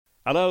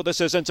Hello, this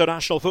is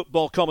international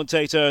football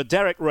commentator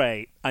Derek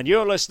Ray, and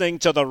you're listening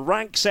to the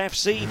Ranks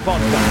FC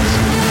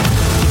podcast.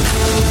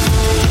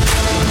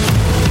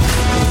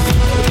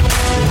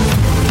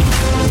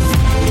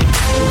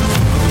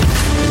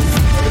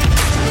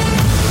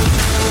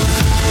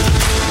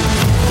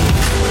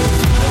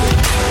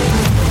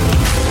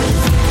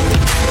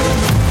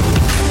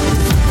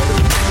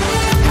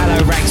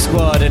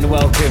 Squad, and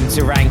welcome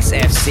to Ranks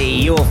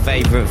FC, your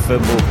favourite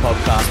football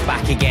podcast,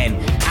 back again,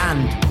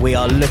 and we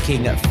are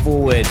looking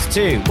forward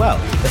to, well,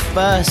 the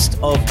first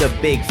of the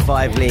big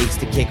five leagues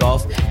to kick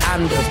off,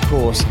 and of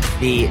course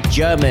the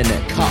German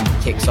Cup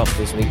kicks off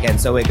this weekend.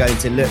 So we're going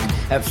to look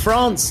at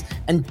France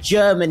and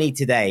Germany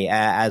today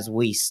as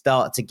we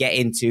start to get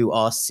into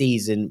our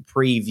season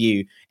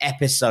preview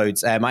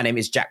episodes. My name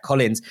is Jack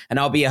Collins, and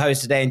I'll be your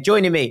host today, and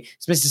joining me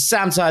is Mr.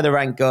 Sam Ty, the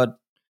Rank God.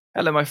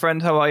 Hello, my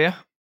friend. How are you?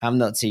 I'm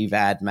not too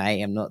bad,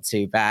 mate. I'm not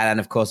too bad. And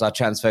of course, our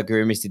transfer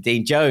guru, Mr.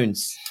 Dean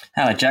Jones.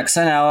 Hello,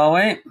 Jackson. How are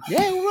we?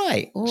 Yeah, all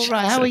right. All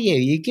right. How are you?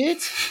 You good?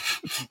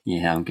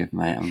 Yeah, I'm good,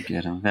 mate. I'm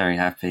good. I'm very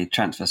happy.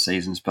 Transfer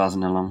season's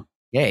buzzing along.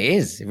 Yeah, it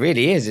is. It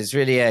really is. It's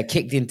really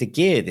kicked into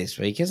gear this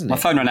week, isn't it? My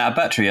phone ran out of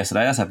battery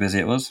yesterday. That's how busy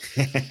it was.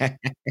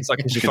 It's like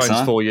your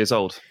phone's 4 years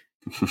old.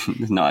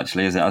 Not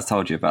actually, is it? I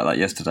told you about that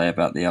yesterday,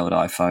 about the old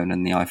iPhone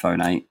and the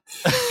iPhone 8.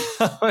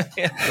 Oh,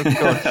 yeah. Oh,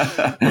 God.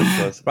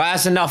 Right,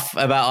 that's enough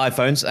about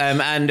iPhones.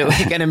 And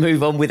we're going to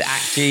move on with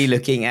actually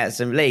looking at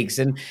some leagues.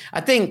 And I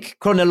think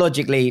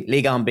chronologically,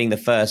 Ligue 1 being the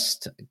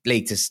first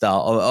league to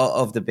start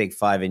of the big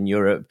five in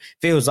Europe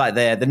feels like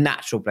they're the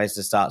natural place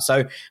to start. So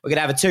we're going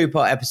to have a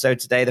two-part episode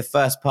today. The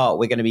first part,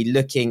 we're going to be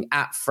looking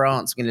at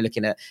France. We're going to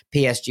be looking at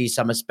PSG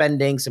summer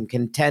spending, some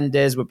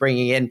contenders. We're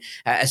bringing in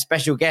a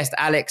special guest,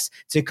 Alex,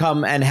 to come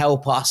and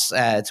help us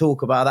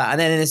talk about that. And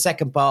then in the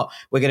second part,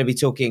 we're going to be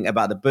talking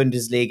about the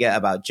Bundesliga,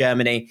 about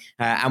Germany,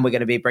 and we're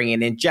going to be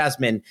bringing in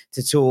Jasmine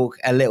to talk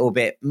a little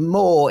bit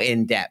more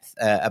in depth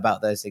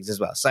about those things as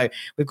well. So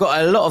we've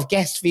got a lot of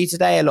guests for you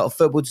today, a lot of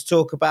football to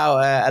talk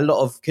about, a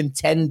lot of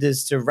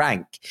contenders to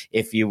rank,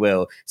 if you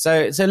will.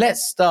 So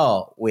let's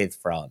start with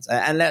France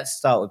and let's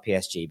start with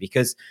PSG,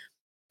 because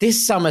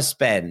this summer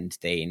spend,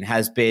 Dean,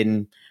 has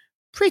been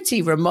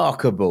pretty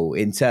remarkable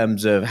in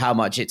terms of how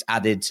much it's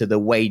added to the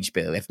wage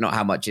bill, if not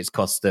how much it's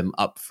cost them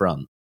up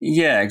front.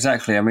 Yeah,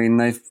 exactly. I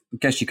mean, I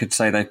guess you could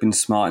say they've been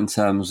smart in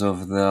terms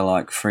of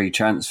the free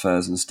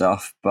transfers and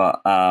stuff,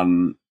 but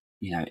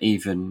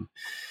even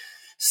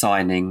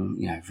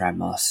signing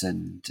Ramos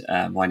and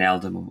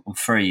Wijnaldum on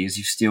frees,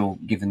 you've still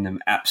given them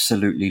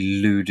absolutely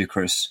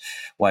ludicrous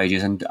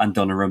wages, and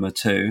Donnarumma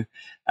too.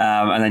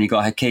 And then you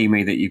got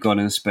Hakimi that you've gone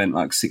and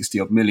spent 60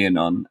 odd million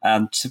on.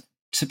 And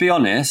to be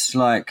honest,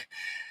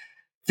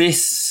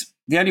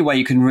 the only way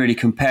you can really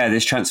compare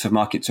this transfer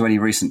market to any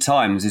recent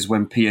times is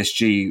when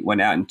PSG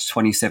went out in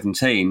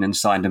 2017 and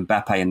signed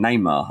Mbappe and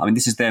Neymar. I mean,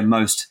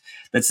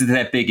 that's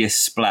their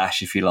biggest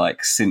splash, if you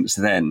like, since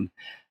then.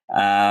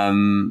 I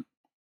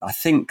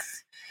think,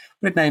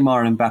 what did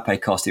Neymar and Mbappe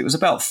cost? It was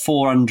about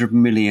 400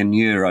 million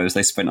euros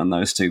they spent on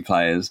those two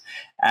players.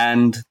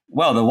 And,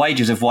 well, the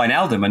wages of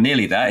Wijnaldum are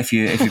nearly that, if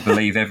you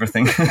believe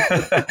everything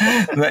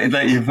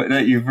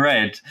that you've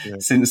read,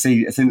 since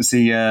he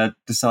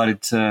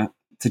decided to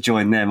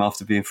join them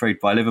after being freed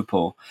by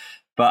Liverpool.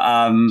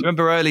 But do you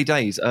remember early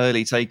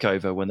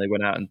takeover when they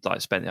went out and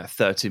spent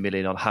 30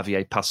 million on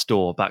Javier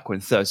Pastore, back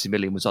when 30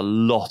 million was a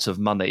lot of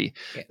money?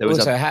 There was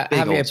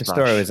Javier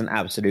Pastore was an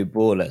absolute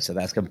baller, so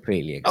that's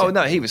completely acceptable.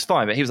 Oh no, he was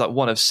fine, but he was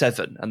one of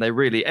seven, and they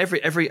really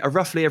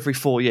roughly every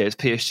 4 years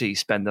PSG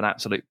spend an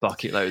absolute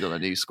bucket load on a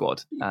new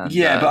squad. And,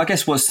 but I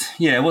guess what's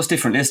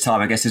different this time,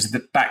 I guess, is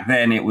that back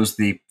then it was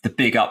the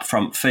big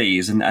upfront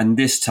fees, and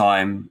this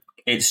time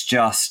it's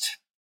just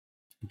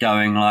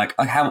going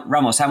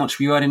Ramos, how much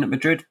were you earning at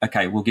Madrid?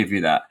 Okay, we'll give you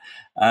that.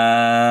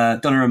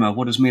 Donnarumma,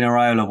 what does Mino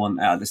Raiola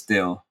want out of this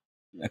deal?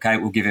 Okay,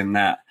 we'll give him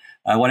that.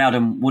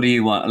 Wijnaldum, what do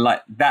you want?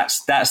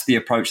 That's the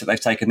approach that they've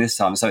taken this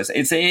time. So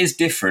it is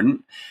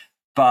different,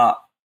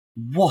 but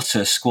what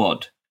a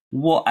squad!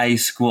 What a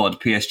squad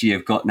PSG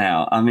have got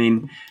now. I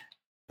mean,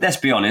 let's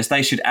be honest,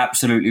 they should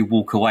absolutely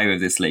walk away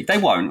with this league. They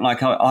won't.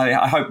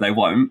 I hope they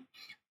won't,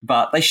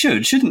 but they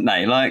should, shouldn't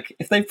they?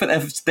 If they put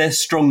their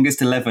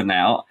strongest 11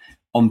 out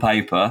on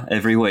paper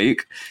every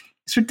week,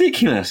 it's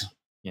ridiculous.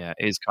 Yeah,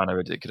 it is kind of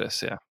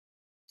ridiculous, yeah.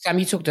 Sam,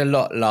 you talked a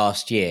lot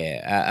last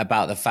year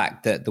about the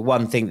fact that the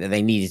one thing that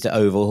they needed to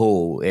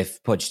overhaul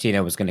if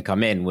Pochettino was going to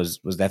come in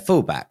was their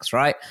fullbacks,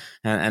 right?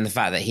 And the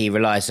fact that he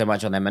relies so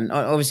much on them. And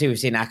obviously we've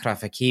seen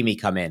Achraf Hakimi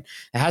come in.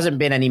 There hasn't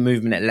been any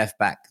movement at left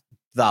back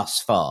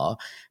thus far,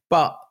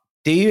 but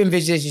do you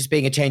envisage this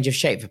being a change of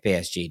shape for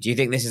PSG? Do you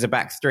think this is a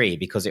back three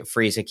because it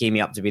frees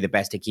Hakimi up to be the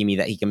best Hakimi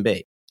that he can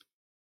be?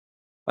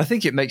 I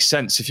think it makes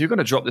sense. If you're going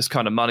to drop this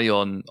kind of money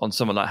on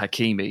someone like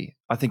Hakimi,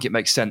 I think it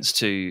makes sense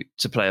to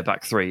play a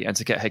back three and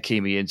to get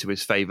Hakimi into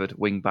his favoured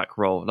wing back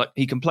role.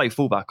 He can play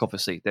fullback,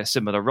 obviously. They're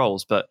similar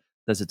roles, but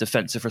there's a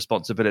defensive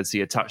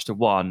responsibility attached to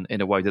one in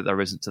a way that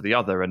there isn't to the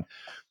other. And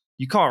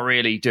you can't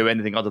really do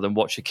anything other than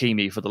watch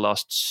Hakimi for the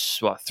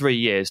last 3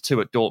 years,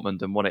 2 at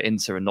Dortmund and 1 at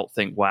Inter, and not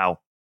think, wow,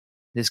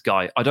 this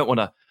guy, I don't want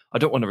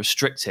to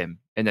restrict him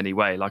in any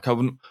way. Like I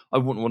wouldn't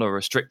want to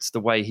restrict the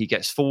way he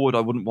gets forward.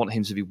 I wouldn't want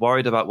him to be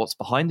worried about what's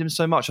behind him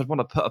so much. I'd want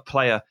to put a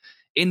player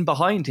in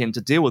behind him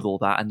to deal with all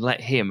that and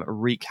let him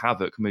wreak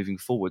havoc moving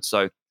forward.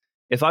 So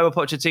if I were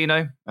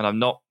Pochettino, and I'm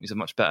not, he's a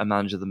much better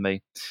manager than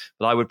me,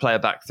 but I would play a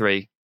back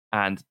three.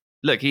 And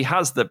look, he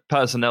has the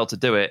personnel to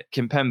do it.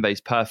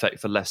 Kimpembe's perfect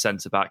for left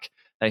centre-back.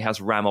 He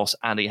has Ramos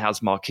and he has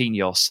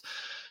Marquinhos.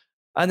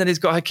 And then he's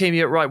got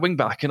Hakimi at right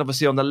wing-back. And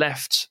obviously on the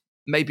left,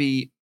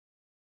 maybe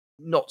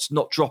not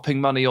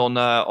dropping money on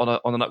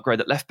an upgrade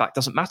at left-back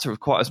doesn't matter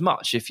quite as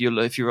much. If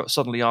you're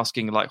suddenly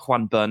asking like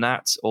Juan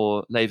Bernat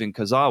or Levin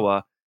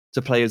Kurzawa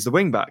to play as the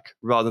wing-back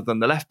rather than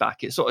the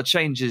left-back, it sort of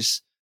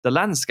changes the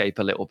landscape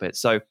a little bit.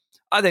 So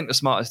I think the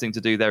smartest thing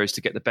to do there is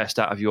to get the best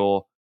out of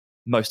your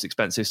most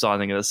expensive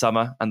signing of the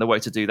summer. And the way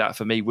to do that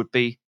for me would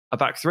be a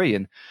back three.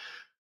 And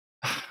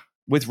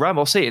with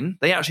Ramos in,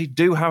 they actually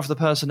do have the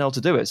personnel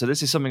to do it. So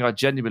this is something I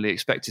genuinely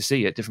expect to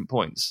see at different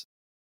points.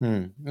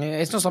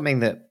 It's not something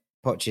that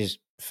Poch is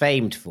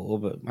famed for,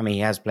 but I mean, he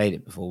has played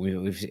it before.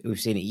 We've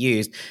seen it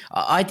used.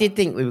 I did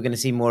think we were going to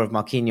see more of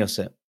Marquinhos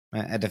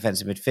at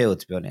defensive midfield,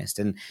 to be honest.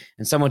 And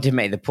someone did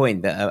make the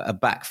point that a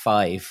back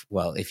five,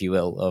 well, if you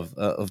will,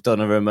 of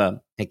Donnarumma,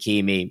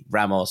 Hakimi,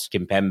 Ramos,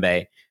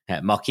 Kimpembe,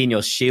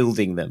 Marquinhos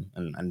shielding them,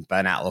 and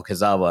Bernat or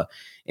Kurzawa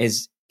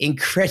is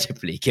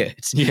incredibly good.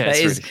 Yeah, that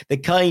is really the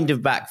kind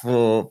of back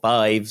 4,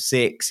 5,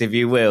 6, if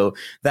you will,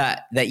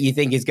 that you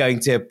think is going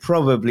to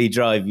probably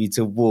drive you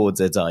towards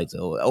a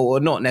title, or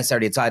not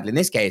necessarily a title in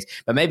this case,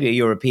 but maybe a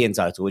European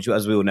title, which,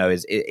 as we all know,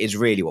 is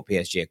really what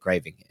PSG are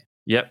craving here.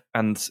 Yep.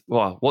 And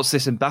what's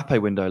this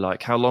Mbappe window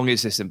like? How long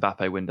is this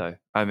Mbappe window?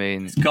 I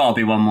mean, it's got to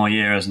be one more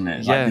year, isn't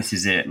it? Yeah. Like, this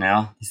is it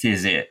now. This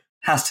is it.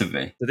 Has to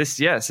be.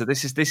 So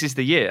this is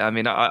the year. I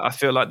mean, I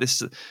feel like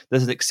there's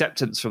an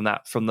acceptance from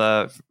that from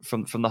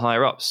the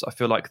higher ups. I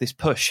feel like this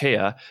push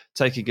here,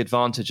 taking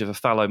advantage of a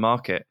fallow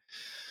market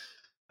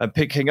and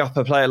picking up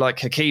a player like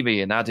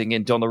Hakimi and adding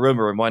in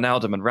Donnarumma and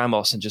Wijnaldum and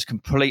Ramos and just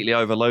completely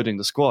overloading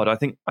the squad. I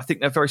think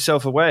they're very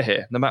self-aware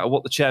here. No matter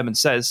what the chairman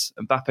says,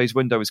 Mbappe's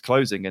window is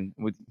closing, and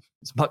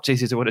it's much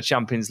easier to win a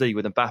Champions League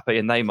with Mbappe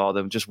and Neymar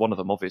than just one of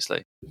them,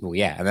 obviously. Well,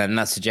 yeah, and then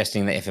that's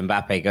suggesting that if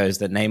Mbappe goes,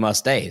 that Neymar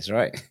stays,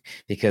 right?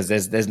 Because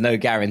there's no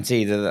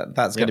guarantee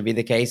that's going to be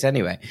the case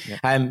anyway.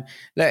 Yeah.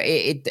 Look,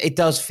 it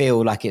does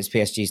feel like it's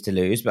PSG's to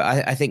lose, but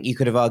I think you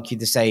could have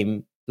argued the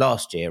same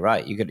last year,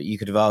 right? You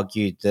could have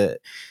argued that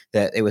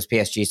it was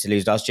PSG's to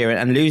lose last year,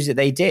 and lose it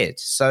they did.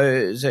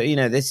 So you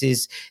know, this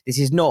is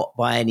not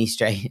by any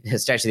stretch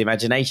of the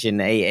imagination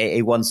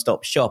a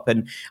one-stop shop.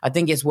 And I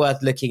think it's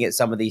worth looking at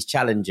some of these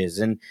challenges.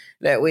 And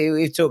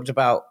we've talked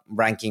about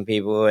ranking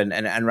people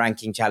and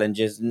ranking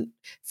challenges. And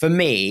for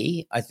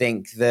me, I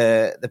think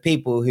the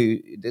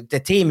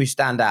team who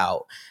stand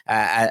out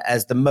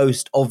as the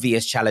most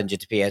obvious challenger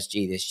to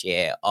PSG this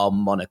year are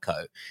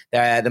Monaco.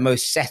 They're the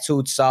most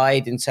settled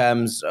side in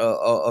terms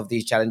of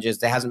these challenges.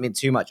 There hasn't been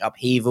too much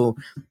upheaval.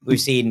 We've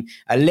seen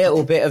a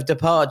little bit of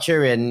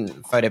departure in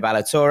Fode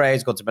Ballatore,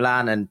 who's gone to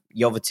Milan, and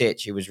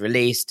Jovetic, who was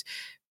released.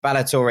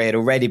 Ballatore had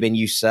already been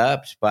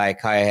usurped by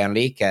Kai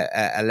Henrique,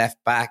 a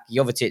left back.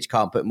 Jovetic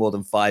can't put more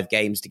than 5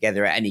 games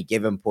together at any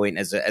given point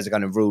as a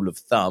kind of rule of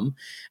thumb.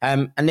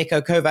 And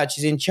Niko Kovac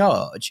is in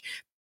charge.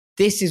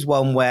 This is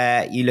one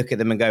where you look at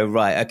them and go,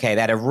 right, okay, they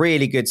had a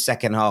really good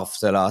second half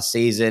to last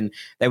season.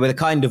 They were the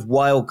kind of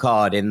wild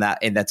card in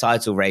the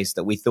title race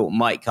that we thought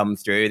might come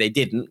through. They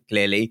didn't,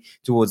 clearly,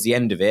 towards the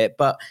end of it,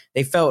 but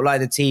they felt like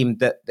the team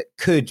that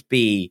could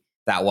be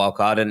that wild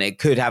card, and it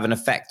could have an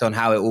effect on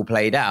how it all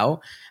played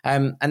out.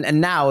 And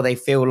now they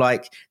feel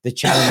like the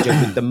challenger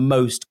with the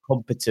most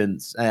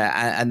competence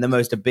and the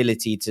most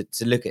ability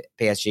to look at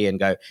PSG and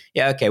go,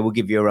 yeah, okay, we'll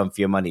give you a run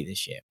for your money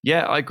this year.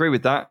 Yeah, I agree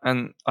with that.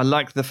 And I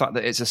like the fact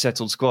that it's a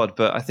settled squad,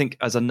 but I think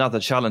as another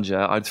challenger,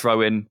 I'd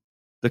throw in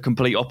the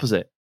complete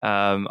opposite.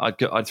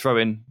 I'd throw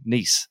in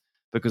Nice,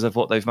 because of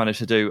what they've managed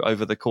to do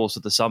over the course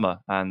of the summer.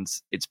 And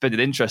it's been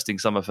an interesting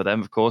summer for them,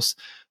 of course.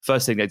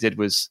 First thing they did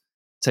was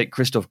take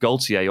Christophe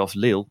Galtier off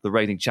Lille, the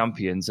reigning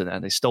champions,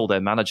 and they stole their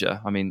manager.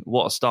 I mean,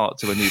 what a start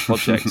to a new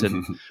project.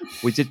 And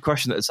we did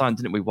question at the time,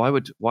 didn't we? Why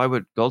would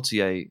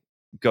Galtier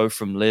go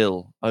from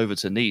Lille over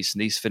to Nice?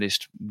 Nice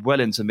finished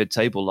well into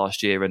mid-table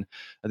last year. And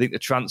I think the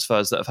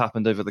transfers that have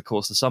happened over the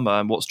course of the summer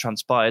and what's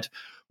transpired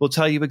will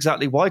tell you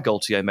exactly why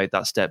Galtier made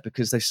that step,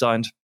 because they've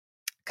signed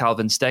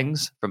Calvin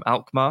Stengs from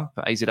Alkmaar,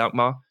 from AZ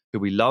Alkmaar, who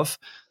we love.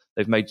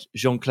 They've made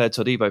Jean-Claire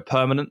Todibo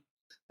permanent.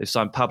 They've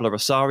signed Pablo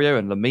Rosario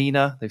and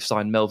Lamina. They've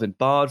signed Melvin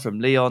Bard from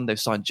Lyon. They've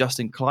signed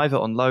Justin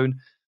Kluivert on loan.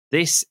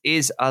 This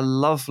is a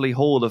lovely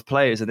haul of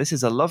players, and this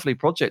is a lovely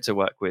project to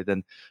work with.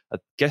 And I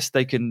guess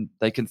they can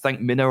thank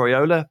Mino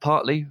Raiola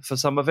partly for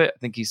some of it. I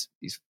think he's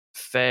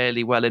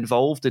fairly well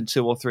involved in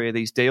 2 or 3 of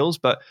these deals,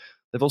 but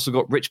they've also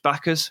got rich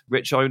backers,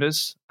 rich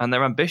owners, and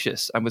they're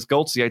ambitious. And with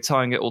Galtier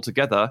tying it all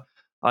together,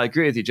 I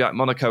agree with you, Jack.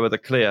 Monaco are the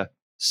clear,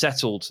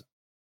 settled,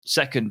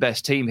 second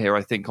best team here,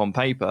 I think, on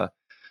paper.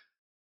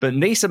 But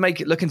Nice are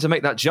looking to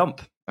make that jump,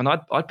 and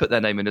I'd put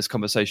their name in this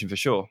conversation for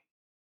sure.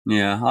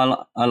 Yeah,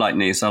 I like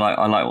Nice. I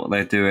like what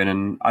they're doing,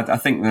 and I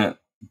think that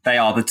they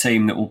are the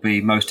team that will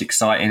be most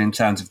exciting in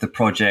terms of the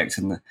project,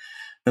 and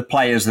the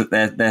players that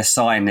they're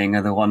signing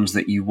are the ones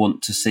that you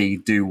want to see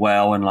do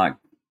well and like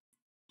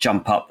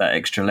jump up that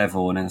extra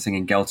level. And I think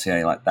in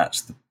Galtier, like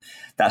that's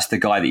the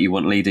guy that you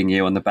want leading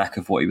you on the back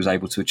of what he was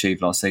able to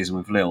achieve last season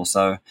with Lille.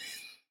 So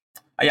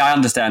yeah, I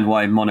understand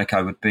why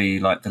Monaco would be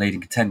like the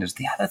leading contenders.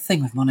 The other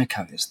thing with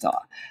Monaco is that,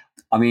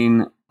 I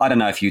mean, I don't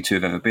know if you two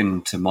have ever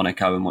been to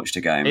Monaco and watched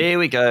a game. Here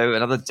we go,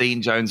 another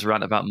Dean Jones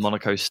rant about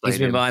Monaco Stadium. He's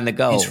been behind the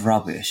goal. It's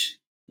rubbish.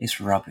 It's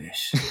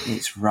rubbish.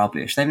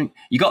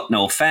 You got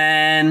no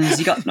fans.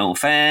 They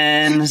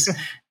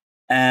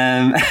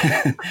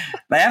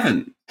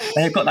haven't.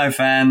 They've got no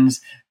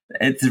fans.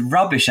 It's a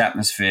rubbish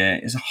atmosphere.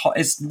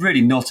 It's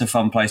really not a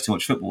fun place to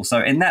watch football. So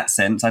in that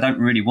sense, I don't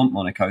really want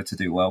Monaco to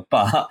do well.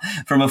 But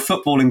from a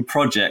footballing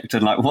project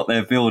and like what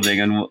they're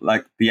building and what,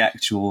 like the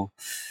actual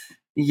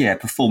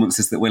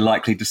performances that we're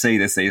likely to see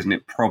this season,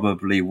 it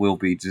probably will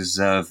be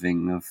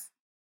deserving of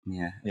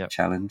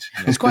challenge.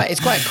 It's quite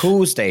a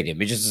cool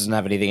stadium. It just doesn't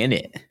have anything in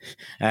it.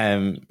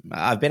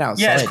 I've been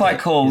outside. Yeah, it's quite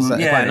cool.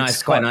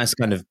 It's quite a nice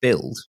kind of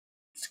build.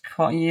 It's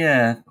quite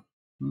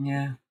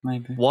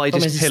maybe.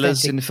 Widest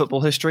pillars in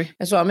football history.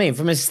 That's what I mean.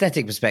 From an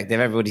aesthetic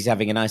perspective, everybody's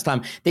having a nice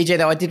time. DJ,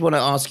 though, I did want to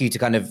ask you to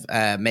kind of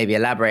maybe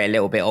elaborate a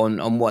little bit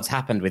on what's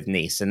happened with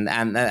Nice and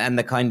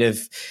the kind of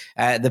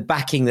the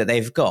backing that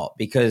they've got,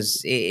 because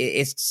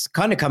it's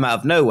kind of come out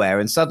of nowhere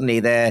and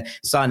suddenly they're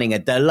signing a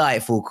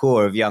delightful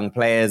core of young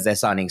players. They're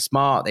signing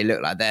smart. They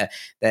look like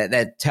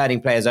they're turning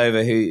players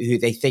over who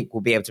they think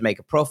will be able to make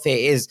a profit.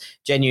 It is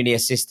genuinely a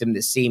system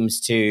that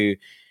seems to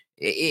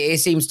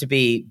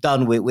be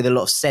done with a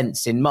lot of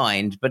sense in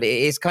mind, but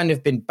it's kind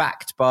of been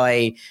backed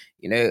by,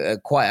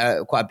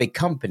 quite a big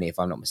company, if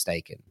I'm not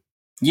mistaken.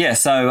 Yeah,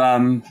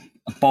 so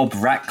Bob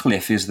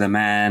Ratcliffe is the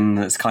man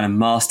that's kind of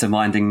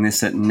masterminding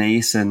this at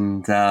Nice,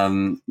 and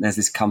there's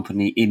this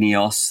company,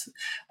 Ineos,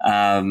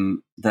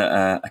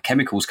 that a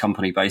chemicals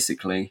company,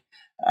 basically,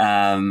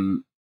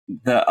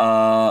 that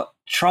are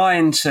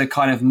trying to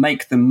kind of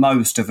make the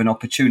most of an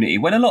opportunity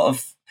when a lot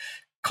of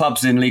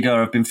clubs in Liga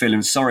have been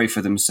feeling sorry for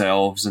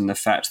themselves and the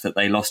fact that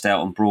they lost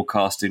out on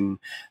broadcasting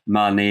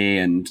money,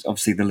 and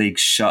obviously the league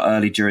shut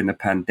early during the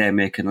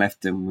pandemic and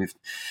left them with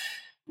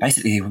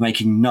basically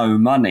making no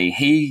money.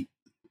 He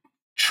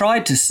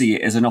tried to see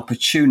it as an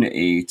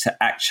opportunity to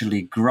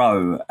actually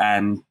grow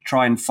and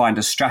try and find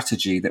a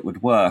strategy that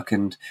would work.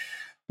 And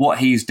what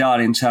he's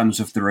done in terms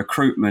of the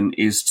recruitment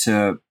is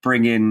to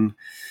bring in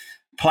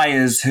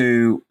players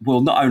who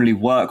will not only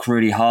work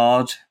really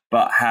hard,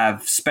 but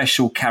have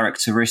special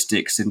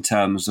characteristics in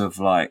terms of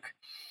like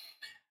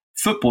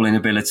footballing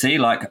ability,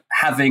 like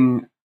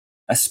having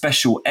a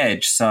special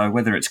edge. So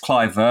whether it's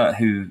Kluivert,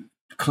 who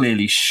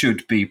clearly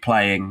should be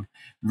playing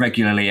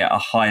regularly at a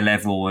high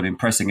level and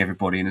impressing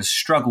everybody and has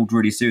struggled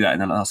really to do that in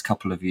the last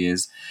couple of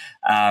years,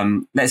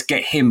 let's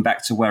get him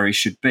back to where he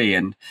should be.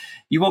 And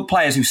you want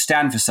players who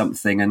stand for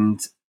something, and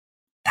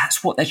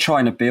that's what they're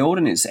trying to build,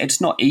 and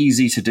it's not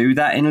easy to do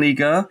that in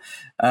Liga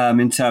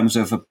in terms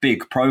of a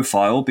big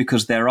profile,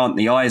 because there aren't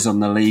the eyes on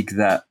the league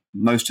that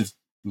most of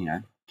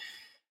the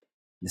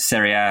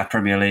Serie A,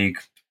 Premier League,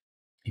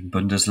 even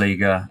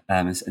Bundesliga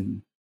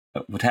and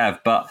would have.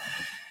 But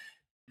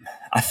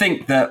I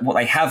think that what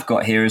they have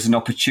got here is an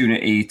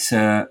opportunity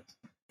to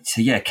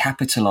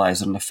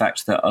capitalise on the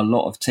fact that a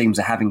lot of teams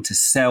are having to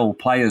sell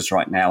players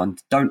right now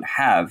and don't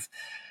have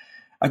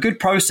a good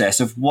process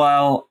of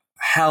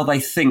how they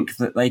think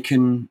that they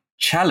can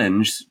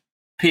challenge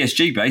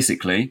PSG,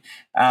 basically.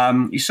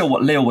 You saw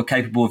what Lille were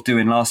capable of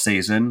doing last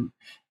season.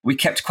 We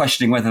kept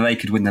questioning whether they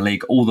could win the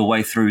league all the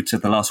way through to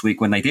the last week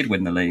when they did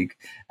win the league.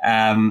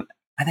 And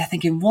they're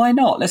thinking, why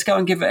not? Let's go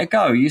and give it a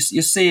go. You're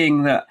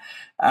seeing that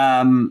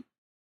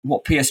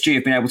what PSG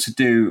have been able to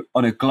do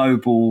on a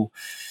global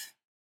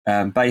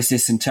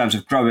basis in terms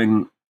of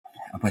growing,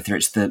 whether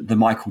it's the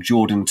Michael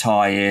Jordan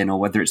tie-in or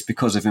whether it's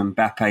because of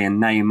Mbappe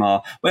and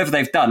Neymar, whatever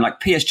they've done, like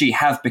PSG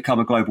have become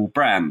a global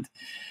brand.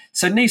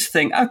 So Nice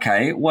think,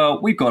 okay,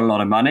 well, we've got a lot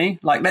of money.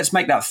 Like, let's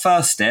make that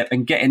first step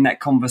and get in that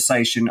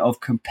conversation of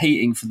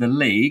competing for the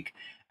league.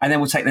 And then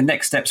we'll take the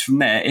next steps from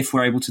there if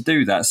we're able to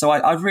do that. So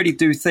I really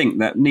do think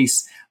that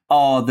Nice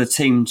are the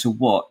team to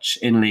watch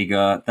in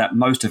Liga that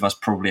most of us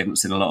probably haven't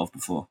seen a lot of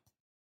before.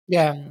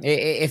 Yeah,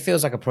 it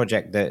feels like a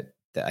project that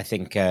I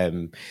think...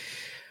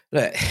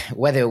 Look,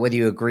 whether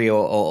you agree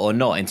or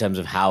not in terms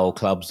of how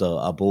clubs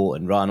are bought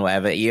and run,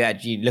 whatever,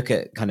 you look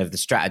at kind of the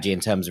strategy in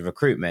terms of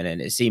recruitment,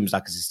 and it seems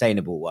like a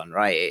sustainable one,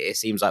 right? It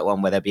seems like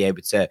one where they'll be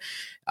able to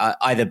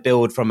either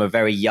build from a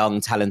very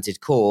young,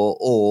 talented core,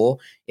 or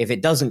if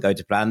it doesn't go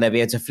to plan, they'll be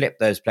able to flip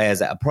those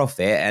players at a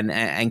profit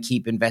and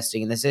keep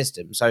investing in the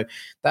system. So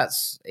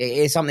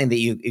it's something that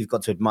you've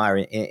got to admire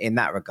in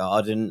that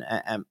regard. And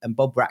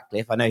Bob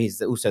Ratcliffe, I know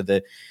he's also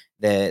the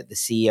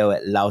CEO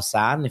at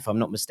Lausanne, if I'm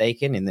not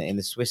mistaken, in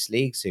the Swiss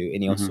leagues, who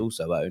Ineos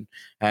also own.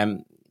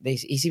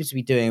 He seems to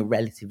be doing a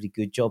relatively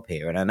good job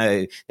here. And I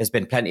know there's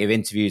been plenty of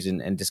interviews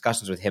and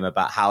discussions with him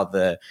about how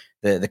the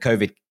the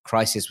COVID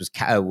crisis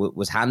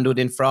was handled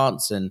in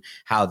France, and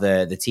how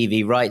the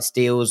TV rights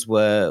deals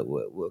were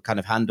kind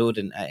of handled.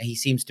 And he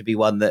seems to be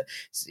one that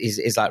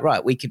is like,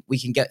 right, we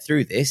can get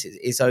through this.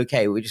 It's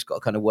okay. We just got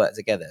to kind of work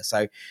together.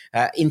 So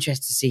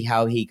interested to see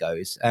how he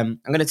goes. I'm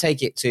going to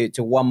take it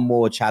to one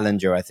more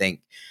challenger, I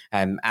think,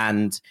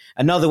 and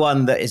another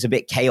one that is a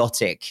bit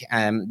chaotic.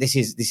 This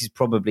is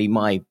probably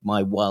my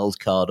wild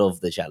card of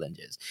the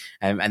challengers,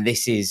 and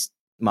this is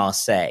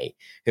Marseille,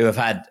 who have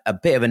had a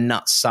bit of a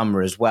nuts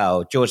summer as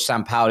well. George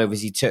Sampaoli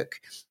obviously took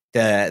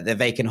the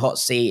vacant hot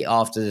seat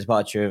after the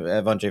departure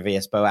of Andre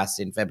Villas-Boas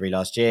in February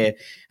last year,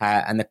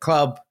 and the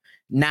club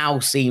now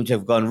seem to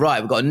have gone,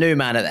 right, we've got a new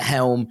man at the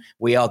helm.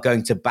 We are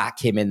going to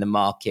back him in the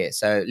market.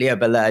 So Leo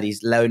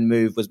Berardi's loan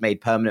move was made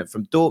permanent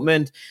from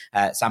Dortmund.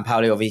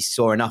 Sampaoli obviously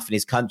saw enough in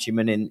his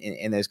countrymen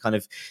in those kind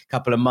of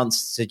couple of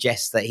months to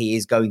suggest that he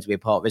is going to be a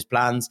part of his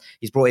plans.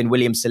 He's brought in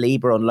William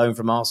Saliba on loan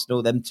from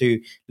Arsenal. Them two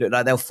look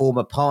like they'll form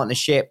a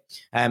partnership.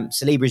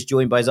 Saliba is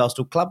joined by his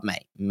Arsenal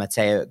clubmate,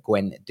 Matteo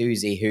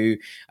Guendouzi, who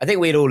I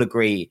think we'd all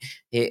agree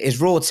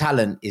his raw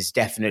talent is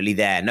definitely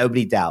there.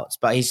 Nobody doubts.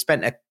 But he's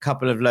spent a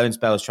couple of loan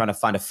spells trying to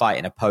find a fight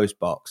in a post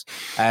box.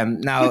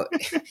 Now,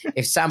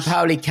 if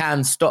Sampaoli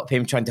can stop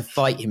him trying to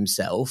fight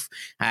himself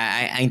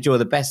and draw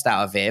the best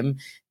out of him,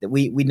 that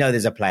we know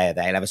there's a player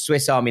there. He'll have a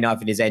Swiss Army knife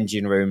in his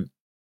engine room.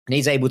 And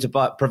he's able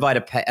to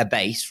provide a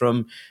base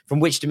from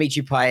which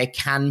Dimitri Payet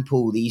can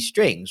pull these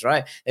strings,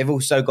 right? They've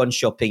also gone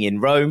shopping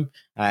in Rome.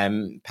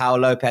 Paul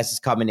Lopez is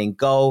coming in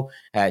goal.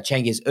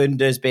 Cengiz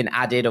Under's been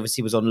added.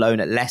 Obviously was on loan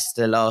at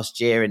Leicester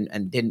last year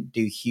and didn't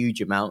do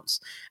huge amounts.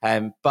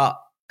 But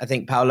I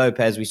think Paul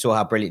Lopez, we saw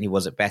how brilliant he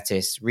was at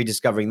Betis.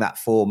 Rediscovering that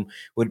form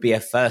would be a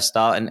first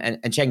start,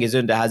 and Cengiz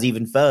Under has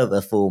even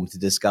further form to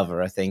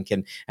discover, I think,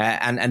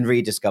 and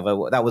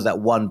rediscover. That was that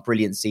one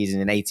brilliant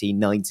season in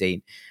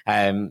 18-19.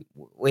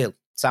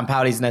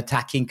 Sampaoli's an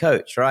attacking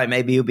coach, right?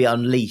 Maybe he'll be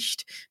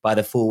unleashed by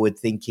the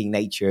forward-thinking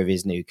nature of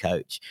his new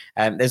coach.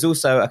 There's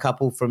also a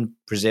couple from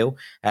Brazil.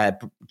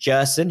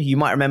 Gerson, who you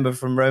might remember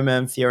from Roma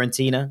and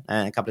Fiorentina,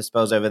 a couple of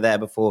spells over there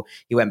before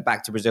he went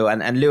back to Brazil.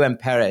 And Luan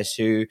Perez,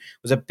 who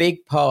was a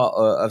big part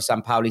of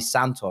Sampaoli's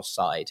Santos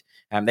side.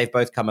 They've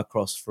both come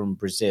across from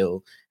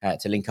Brazil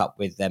to link up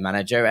with their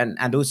manager.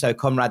 And also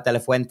Conrad de la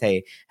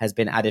Fuente has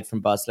been added from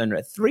Barcelona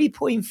at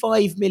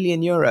 3.5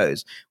 million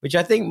euros, which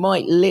I think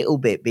might little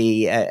bit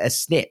be a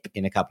snip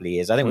in a couple of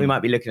years. I think we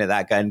might be looking at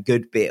that going,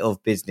 good bit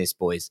of business,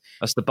 boys.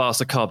 That's the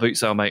Barca car boot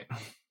sale, mate.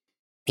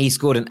 He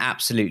scored an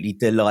absolutely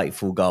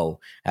delightful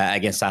goal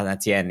against Saint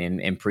Etienne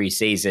in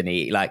pre-season.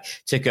 He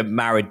took a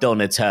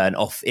Maradona turn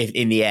off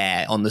in the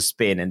air on the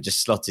spin and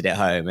just slotted it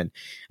home. And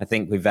I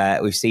think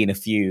we've seen a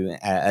few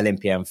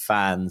Olympian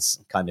fans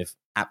kind of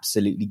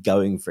absolutely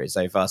going for it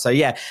so far. So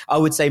yeah, I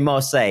would say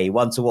Marseille,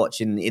 one to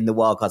watch in the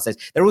wildcard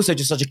stage. They're also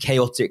just such a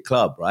chaotic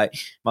club, right?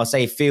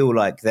 Marseille feel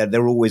like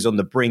they're always on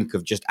the brink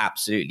of just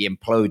absolutely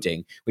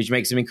imploding, which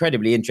makes them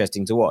incredibly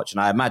interesting to watch, and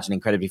I imagine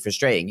incredibly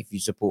frustrating if you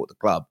support the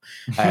club.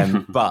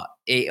 But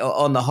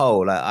on the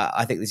whole,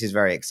 I think this is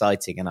very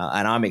exciting, and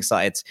I'm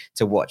excited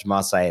to watch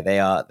Marseille. They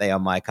are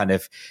my kind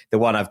of the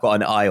one I've got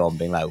an eye on,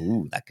 being like,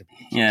 ooh, that could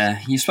be. Yeah,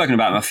 you've spoken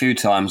about them a few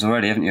times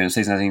already, haven't you? The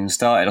season hasn't even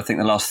started. I think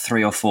the last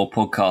 3 or 4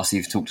 podcasts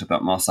you've talked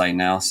about Marseille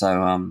now.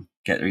 So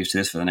get used to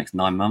this for the next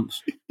 9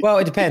 months. Well,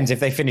 it depends. If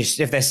they're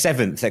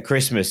 7th at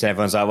Christmas, and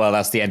everyone's like, well,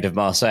 that's the end of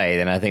Marseille,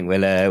 then I think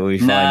we'll be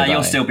fine. Nah,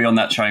 you'll still be on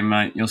that train,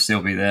 mate. You'll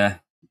still be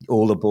there.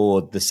 All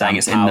aboard the saying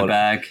it's in the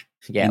bag.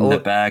 Yeah, in the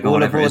bag, or all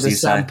whatever aboard it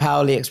is the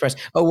Sampaoli Express.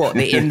 Oh, what?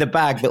 The in the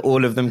bag that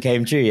all of them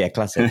came true. Yeah,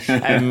 classic.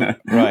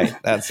 Right.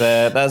 That's.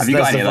 Have you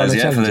got any of those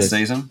yet for this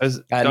season?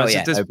 Not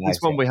yet. This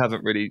one we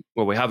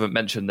haven't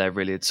mentioned there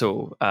really at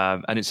all,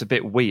 and it's a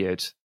bit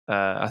weird.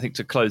 I think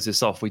to close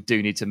this off, we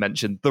do need to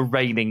mention the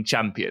reigning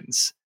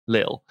champions,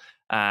 Lille,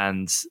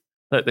 and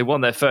they won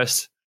their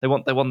first. They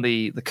won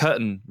the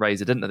curtain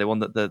raiser, didn't they? They won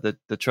the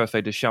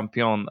Trophée de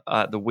Champion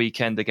at the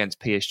weekend against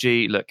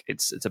PSG. Look,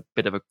 it's a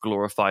bit of a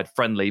glorified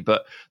friendly,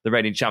 but the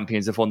reigning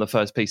champions have won the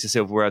first piece of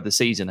silverware of the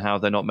season. How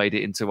have they not made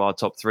it into our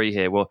top 3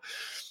 here? Well,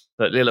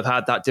 that Lille have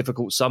had that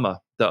difficult summer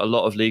that a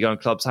lot of Ligue 1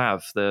 clubs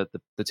have. The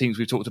teams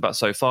we've talked about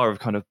so far have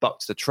kind of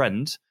bucked the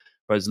trend,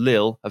 whereas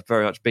Lille have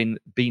very much been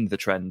the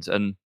trend.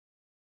 And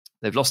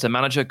they've lost their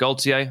manager,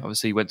 Gaultier.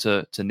 Obviously, he went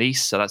to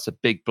Nice, so that's a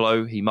big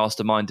blow. He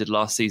masterminded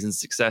last season's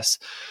success.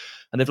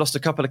 And they've lost a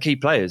couple of key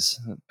players.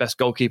 Best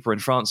goalkeeper in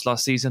France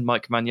last season,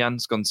 Mike Maignan,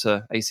 has gone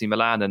to AC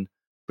Milan, and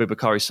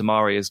Boubakary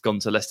Soumare has gone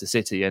to Leicester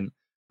City. And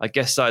I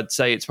guess I'd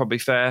say it's probably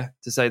fair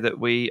to say that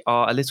we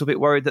are a little bit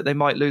worried that they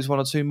might lose 1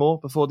 or 2 more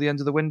before the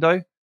end of the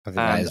window. I think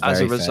that is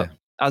very fair.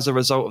 As a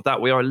result of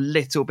that, we are a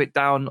little bit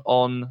down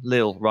on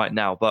Lille right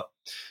now. But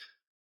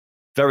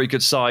very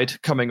good side,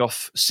 coming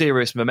off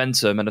serious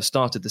momentum and have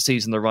started the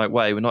season the right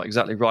way. We're not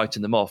exactly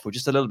writing them off. We're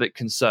just a little bit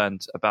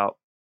concerned about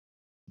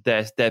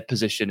their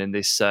position in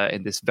this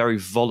very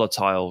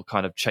volatile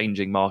kind of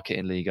changing market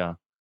in Liga.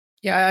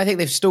 Yeah, I think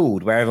they've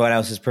stalled where everyone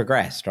else has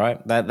progressed, right?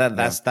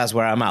 That's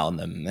where I'm at on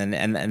them.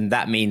 And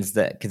that means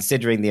that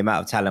considering the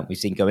amount of talent we've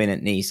seen go in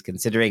at Nice,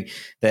 considering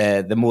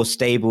the more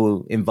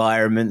stable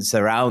environments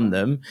around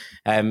them,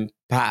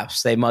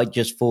 perhaps they might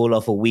just fall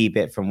off a wee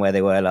bit from where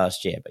they were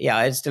last year. But yeah,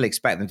 I'd still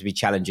expect them to be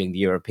challenging the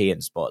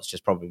European spots,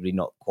 just probably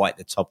not quite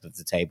the top of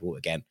the table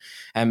again.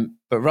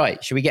 But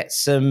right, should we get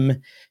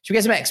some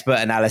expert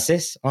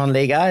analysis on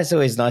Liga? It's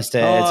always nice to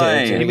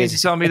you mean to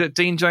tell me that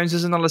Dean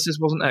Jones's analysis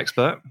wasn't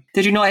expert?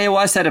 Did you not hear what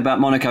I said about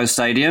Monaco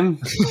Stadium?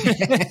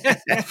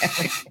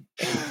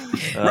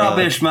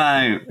 Rubbish,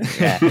 mate.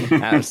 Yeah,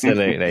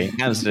 absolutely.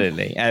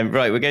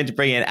 Right, we're going to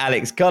bring in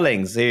Alex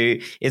Collings, who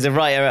is a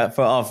writer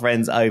for our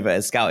friends over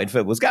at Scouted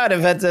Football. Scouted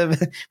have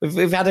had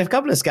we've had a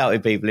couple of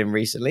Scouted people in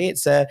recently.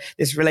 It's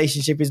this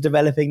relationship is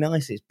developing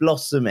nicely. It's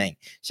blossoming,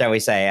 shall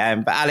we say?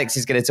 But Alex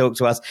is going to talk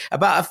to us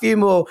about a few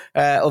more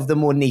of the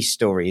more niche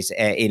stories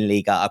in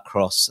Liga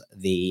across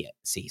the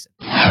season.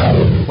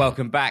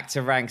 Welcome back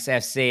to Ranks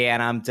FC,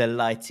 and I'm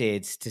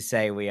delighted to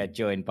say we are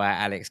joined by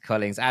Alex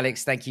Collings.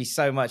 Alex, thank you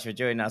so much for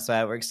joining us.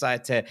 We're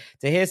excited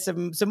to hear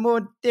some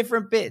more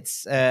different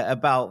bits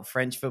about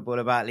French football,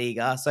 about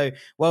Liga. So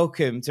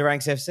welcome to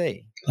Ranks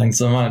FC. Thanks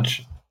so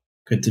much.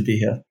 Good to be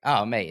here.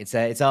 Oh, mate,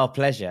 it's our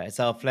pleasure. It's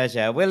our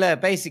pleasure. We'll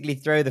basically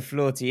throw the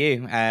floor to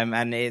you.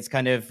 And it's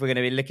kind of, we're going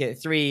to be looking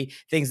at 3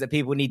 things that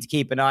people need to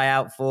keep an eye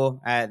out for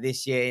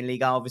this year in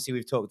Liga. Obviously,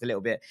 we've talked a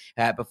little bit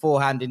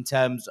beforehand in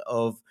terms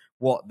of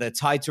what the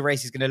title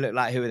race is going to look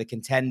like, who are the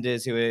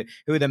contenders, who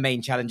are the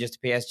main challengers to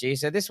PSG.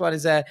 So this one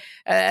is a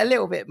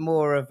little bit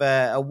more of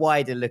a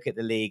wider look at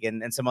the league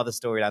and some other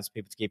storylines for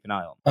people to keep an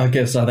eye on.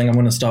 Okay, so I think I'm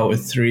going to start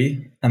with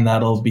 3, and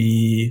that'll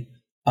be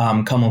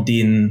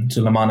Kamaldeen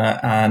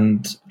Sulemana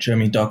and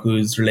Jeremy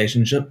Doku's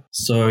relationship.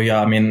 So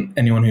yeah, I mean,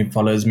 anyone who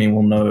follows me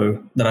will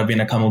know that I've been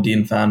a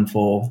Kamaldeen fan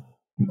for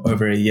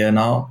over a year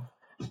now.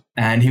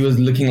 And he was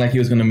looking like he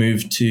was going to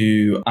move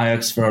to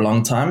Ajax for a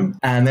long time.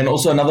 And then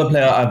also another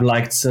player I've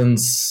liked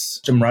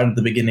since right at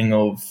the beginning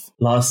of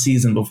last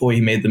season before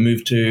he made the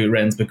move to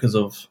Rennes because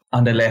of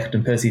Anderlecht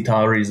and Percy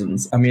Tau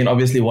reasons. I mean,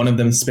 obviously one of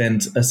them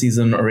spent a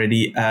season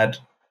already at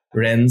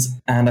Rennes,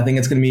 and I think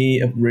it's going to be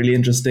a really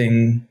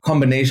interesting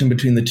combination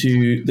between the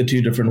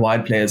two different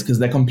wide players because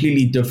they're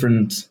completely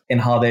different in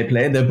how they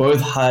play. They're both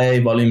high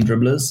volume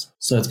dribblers,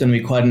 so it's going to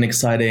be quite an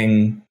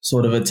exciting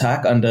sort of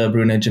attack under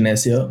Bruno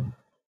Genesio.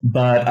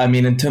 But I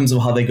mean, in terms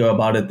of how they go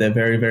about it, they're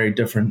very, very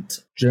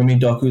different. Jeremy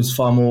Doku's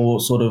far more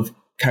sort of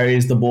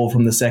carries the ball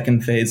from the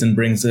second phase and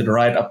brings it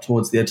right up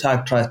towards the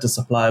attack, tries to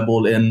supply a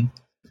ball in.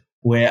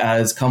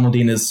 Whereas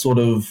Kamaldeen is sort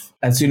of,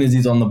 as soon as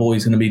he's on the ball,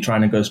 he's going to be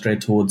trying to go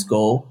straight towards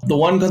goal. The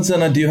one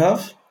concern I do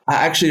have, I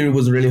actually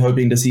was really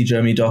hoping to see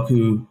Jeremy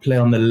Doku play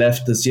on the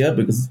left this year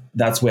because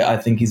that's where I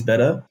think he's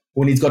better.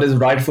 When he's got his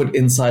right foot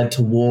inside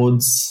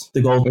towards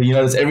the goal, you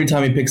notice every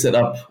time he picks it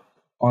up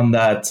on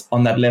that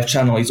left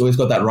channel, he's always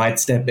got that right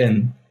step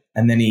in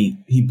and then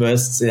he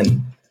bursts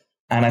in.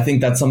 And I think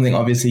that's something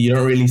obviously you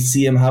don't really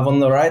see him have on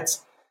the right.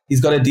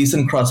 He's got a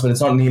decent cross, but it's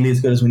not nearly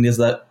as good as when he does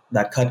that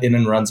cut in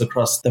and runs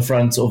across the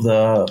front of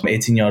the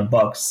 18-yard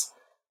box.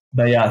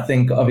 But yeah, I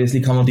think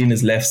obviously Kamaldeen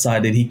is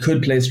left-sided. He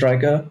could play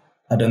striker.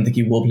 I don't think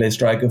he will play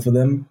striker for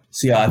them.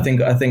 So yeah, I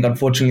think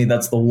unfortunately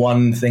that's the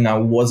one thing I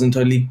wasn't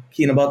totally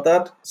keen about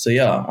that. So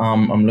yeah,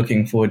 I'm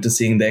looking forward to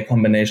seeing their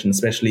combination,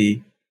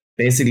 especially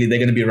basically they're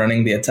going to be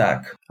running the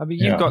attack. I mean,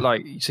 you've got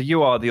so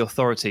you are the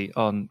authority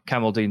on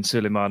Kamaldeen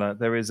Sulemana.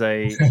 There is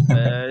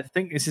I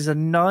think this is a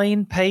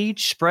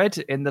 9-page spread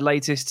in the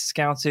latest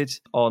Scouted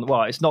on,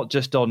 well, it's not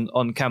just on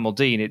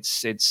Kamaldeen,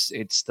 it's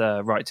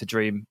the Right to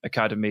Dream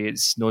Academy,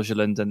 it's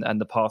Norgeland and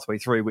the Pathway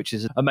Through, which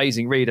is an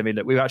amazing read. I mean,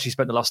 look, we've actually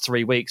spent the last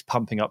 3 weeks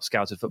pumping up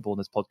Scouted football in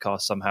this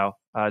podcast somehow.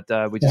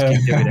 We just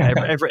keep doing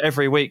it.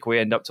 Every week we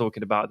end up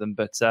talking about them.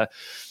 But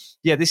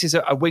yeah, this is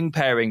a wing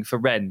pairing for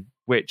Rennes,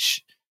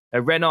 which...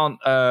 Rennes aren't,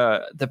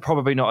 they're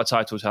probably not a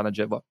title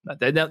challenger. Well,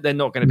 they're not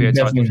going to be a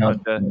title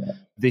challenger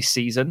this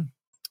season.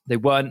 They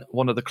weren't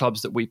one of the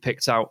clubs that we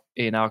picked out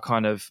in our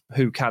kind of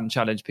who can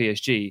challenge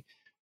PSG.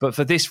 But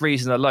for this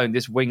reason alone,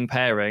 this wing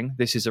pairing,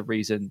 this is a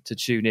reason to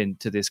tune in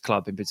to this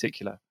club in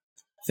particular.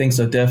 I think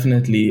so,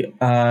 definitely.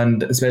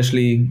 And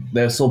especially,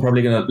 they're still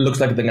probably looks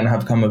like they're going to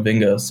have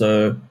Camavinga.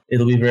 So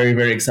it'll be very,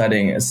 very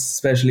exciting.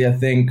 Especially, I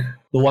think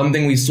the one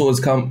thing we saw is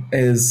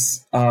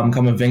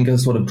Camavinga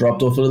sort of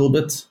dropped off a little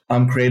bit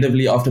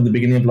creatively after the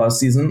beginning of last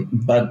season.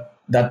 But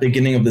that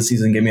beginning of the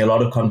season gave me a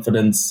lot of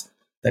confidence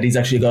that he's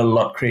actually got a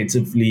lot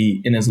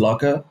creatively in his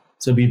locker.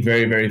 So it'd be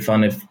very, very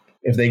fun if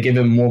they give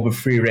him more of a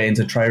free rein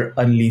to try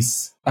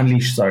unleash,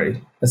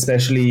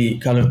 especially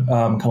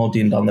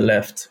Kamaldeen down the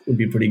left would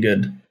be pretty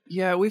good.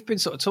 Yeah, we've been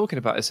sort of talking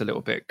about this a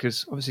little bit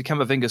because obviously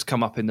Camavinga's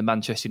come up in the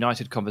Manchester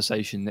United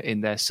conversation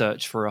in their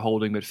search for a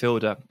holding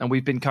midfielder. And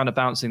we've been kind of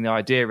bouncing the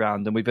idea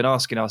around and we've been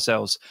asking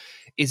ourselves,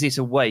 is it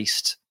a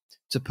waste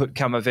to put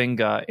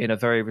Camavinga in a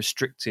very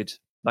restricted,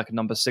 like a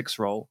number 6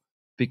 role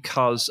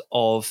because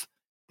of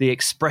the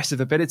expressive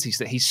abilities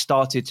that he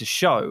started to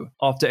show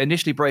after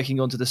initially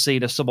breaking onto the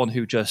scene as someone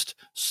who just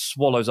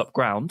swallows up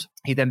ground?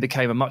 He then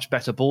became a much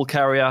better ball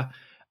carrier.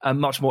 a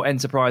much more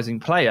enterprising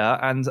player.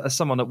 And as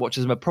someone that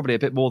watches him probably a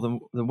bit more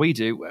than we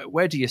do,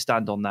 where do you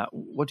stand on that?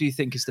 What do you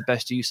think is the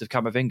best use of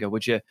Camavinga?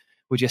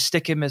 Would you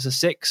stick him as a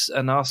 6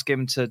 and ask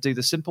him to do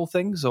the simple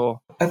things, or?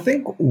 I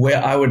think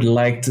where I would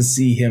like to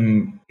see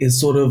him is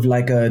sort of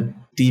like a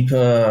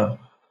deeper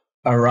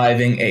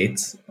arriving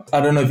 8.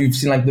 I don't know if you've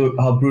seen like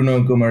how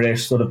Bruno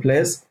Guimaraes sort of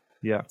plays.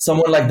 Yeah.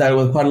 Someone like that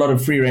with quite a lot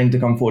of free reign to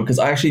come forward, because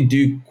I actually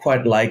do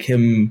quite like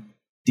him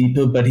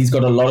deeper, but he's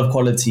got a lot of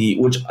quality,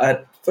 which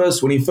at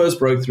first, when he first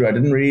broke through, I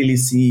didn't really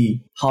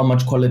see how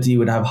much quality he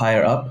would have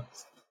higher up,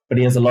 but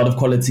he has a lot of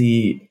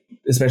quality,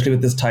 especially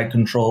with this tight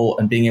control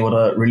and being able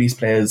to release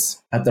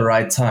players at the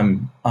right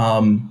time,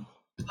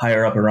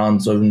 higher up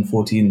around zone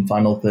 14,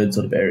 final third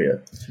sort of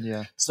area.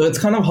 Yeah. So it's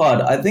kind of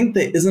hard. I think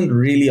there isn't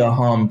really a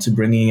harm to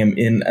bringing him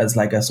in as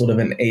like a sort of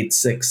an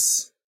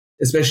 8-6,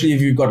 especially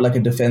if you've got like a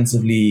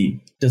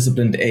defensively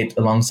disciplined 8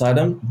 alongside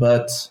him.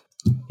 But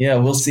yeah,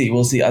 we'll see.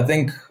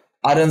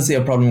 I don't see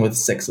a problem with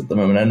 6 at the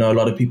moment. I know a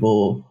lot of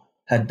people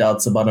had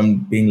doubts about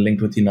him being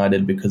linked with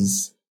United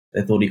because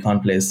they thought he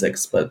can't play a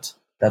 6, but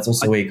that's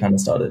also where he kind of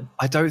started.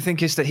 I don't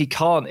think it's that he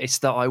can't. It's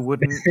that I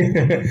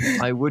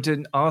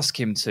wouldn't ask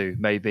him to.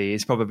 Maybe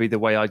is probably the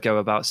way I'd go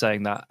about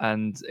saying that,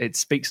 and it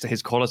speaks to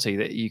his quality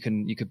that you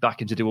could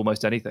back him to do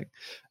almost anything.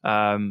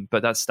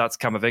 But that's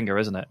Camavinga,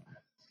 isn't it?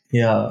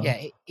 Yeah,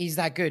 he's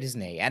that good,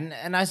 isn't he?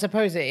 And I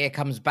suppose it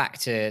comes back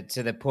to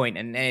the point,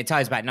 and it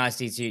ties back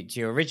nicely to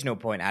your original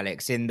point,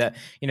 Alex, in that,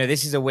 you know,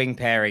 this is a wing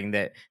pairing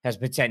that has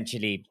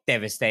potentially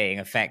devastating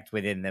effect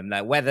within them.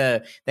 Like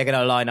whether they're going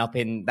to line up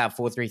in that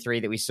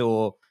 4-3-3 that we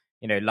saw,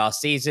 you know, last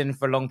season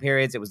for long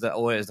periods, it was the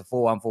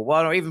 4-1-4-1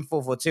 or even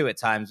 4-4-2 at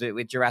times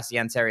with Guirassy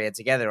and Terrier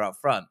together up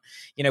front.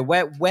 You know,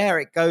 where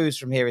it goes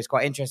from here is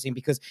quite interesting,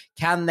 because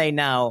can they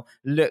now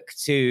look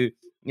to,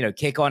 you know,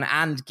 kick on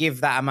and give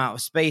that amount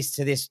of space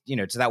to this, you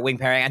know, to that wing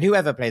pairing and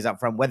whoever plays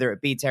up front, whether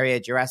it be Terrier,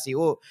 Guirassy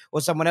or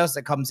someone else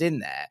that comes in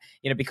there,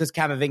 you know, because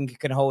Camavinga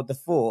can hold the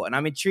fort. And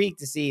I'm intrigued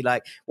to see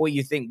like what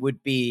you think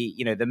would be,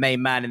 you know, the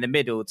main man in the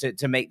middle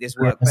to make this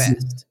work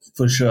best.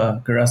 For sure.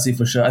 Guirassy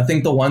for sure. I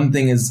think the one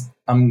thing is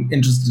I'm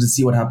interested to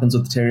see what happens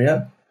with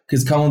Terrier,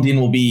 because Kamaldeen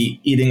will be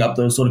eating up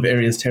those sort of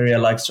areas Terrier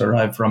likes to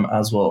arrive from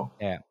as well.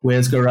 Yeah.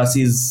 Whereas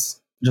Guirassy's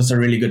just a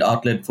really good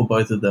outlet for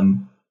both of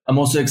them. I'm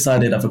also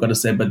excited, I forgot to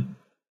say, but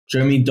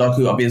Jeremy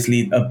Doku,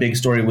 obviously a big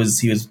story was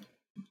he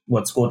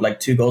scored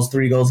like 3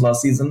 goals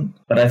last season.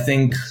 But I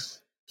think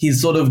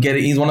he's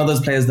he's one of those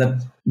players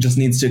that just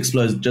needs to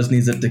explode, just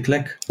needs it to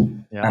click.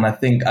 Yeah. And I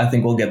think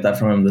we'll get that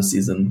from him this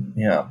season.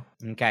 Yeah.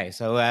 Okay,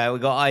 so we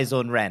got eyes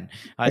on Ren.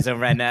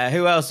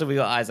 Who else have we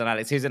got eyes on,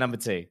 Alex? Who's at number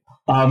 2?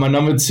 My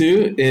number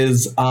 2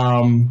 is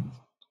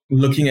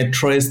looking at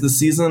Troyes this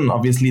season.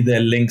 Obviously, their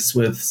links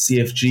with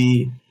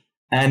CFG.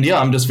 And yeah,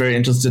 I'm just very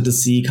interested to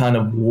see kind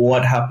of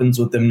what happens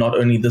with them, not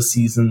only this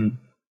season,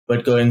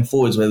 but going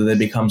forwards, whether they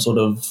become sort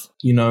of,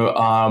 you know,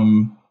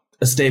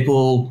 a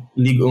staple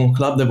Ligue 1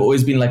 club. They've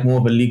always been like more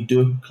of a Ligue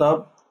 2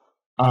 club.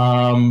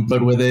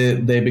 But whether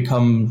they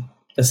become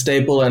a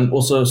staple and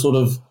also sort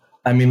of,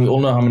 I mean, we all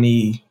know how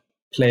many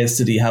players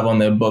City have on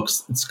their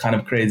books. It's kind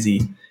of crazy.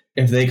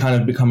 If they kind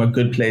of become a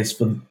good place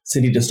for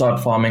City to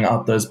start farming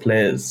out those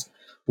players,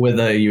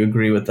 whether you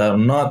agree with that or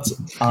not,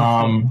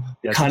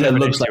 kind of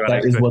looks like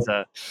that is what.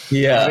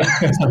 Yeah,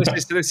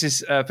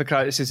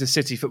 this is a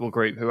City football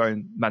group who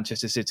own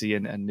Manchester City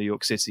and New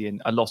York City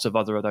and a lot of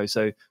other of those.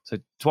 So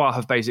Troyes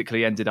have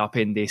basically ended up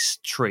in this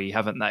tree,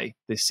 haven't they?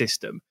 This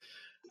system,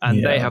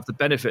 and they have the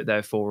benefit,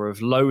 therefore,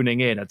 of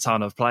loaning in a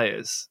ton of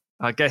players.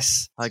 I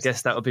guess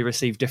that would be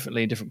received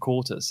differently in different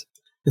quarters.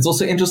 It's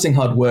also interesting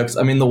how it works.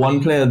 I mean, the one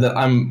player that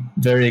I'm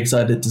very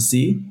excited to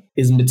see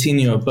is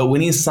Moutinho. But when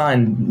he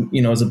signed,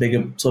 you know, it was a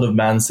big sort of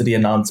Man City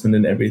announcement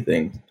and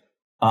everything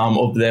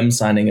of them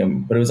signing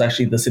him. But it was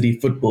actually the City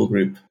Football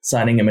Group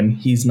signing him. And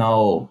he's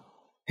now,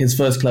 his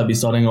first club he's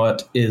starting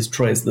at is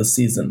Troyes this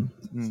season.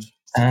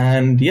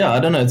 And yeah, I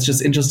don't know. It's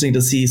just interesting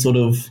to see sort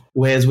of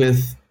where's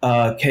with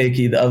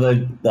Keiki, the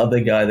other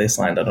guy they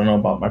signed. I don't know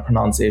about my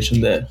pronunciation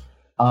there.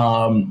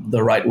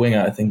 The right winger,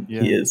 I think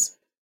he is.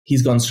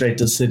 He's gone straight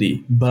to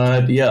City.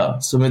 But yeah,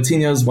 so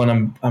Moutinho is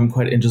one I'm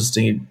quite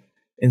interested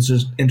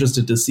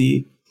to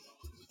see.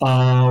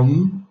 I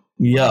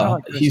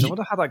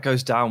wonder how that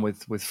goes down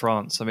with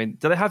France. I mean,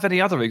 do they have any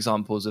other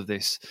examples of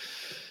this?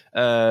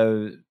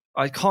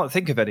 I can't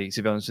think of any,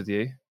 to be honest with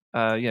you.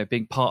 You know,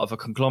 being part of a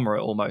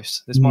conglomerate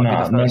almost. This might be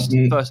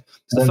the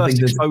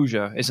first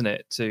exposure, isn't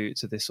it, to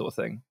this sort of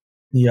thing?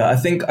 Yeah,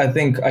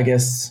 I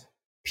guess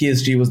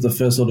PSG was the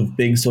first sort of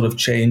big sort of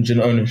change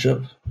in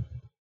ownership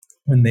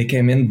when they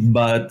came in,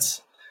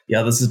 but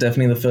yeah, this is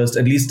definitely the first,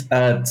 at least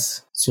at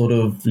sort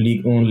of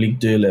Ligue 1,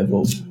 Ligue 2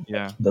 level.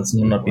 Yeah. That's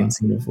not been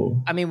seen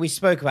before. I mean, we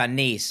spoke about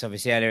Nice,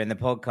 obviously, earlier in the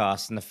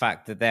podcast, and the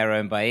fact that they're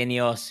owned by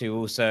Ineos, who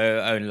also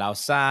own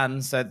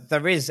Lausanne. So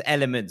there is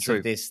elements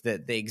of this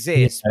that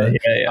exist. But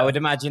I would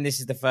imagine this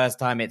is the first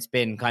time it's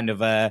been kind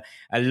of a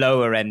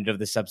lower end of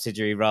the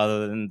subsidiary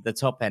rather than the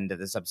top end of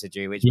the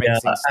subsidiary, which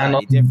makes things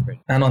slightly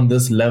different. And on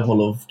this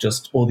level of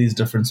just all these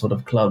different sort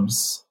of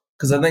clubs.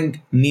 Because I think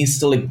Nice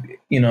still,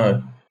 you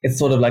know, it's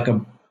sort of like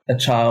a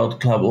child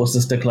club or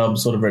sister club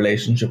sort of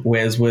relationship.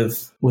 Whereas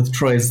with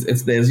Troyes,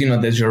 there's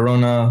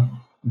Girona,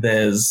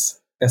 there's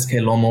SK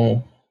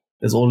Lommel,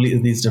 there's all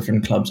these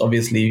different clubs.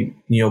 Obviously,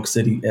 New York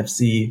City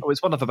FC. Oh,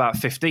 it's one of about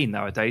 15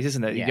 nowadays,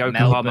 isn't it? Yeah,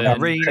 Yokohama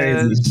Melbourne.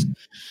 Marinas.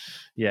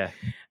 Yeah.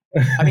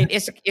 I mean,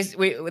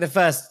 the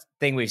first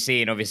thing we've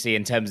seen, obviously,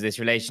 in terms of this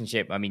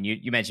relationship. I mean,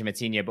 you mentioned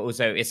Matinho, but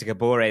also Issa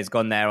Kabore has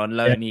gone there on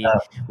loan. He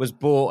was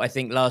bought, I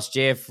think, last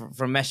year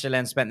from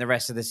Mechelen, spent the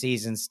rest of the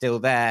season still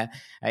there.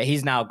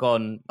 He's now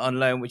gone on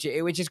loan, which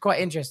is quite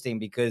interesting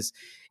because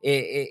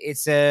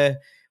it's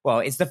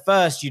the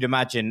first, you'd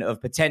imagine, of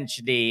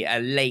potentially a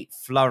late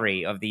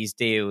flurry of these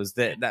deals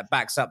that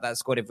backs up that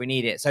squad if we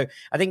need it. So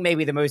I think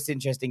maybe the most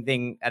interesting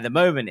thing at the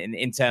moment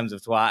in terms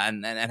of Troyes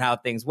and how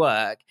things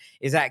work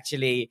is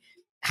actually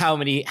how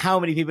many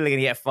people are going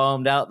to get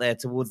farmed out there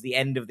towards the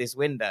end of this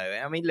window.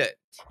 I mean, look,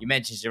 you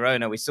mentioned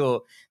Girona. We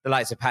saw the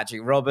likes of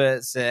Patrick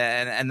Roberts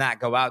and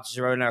that go out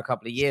to Girona a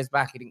couple of years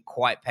back. It didn't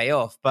quite pay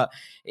off, but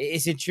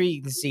it's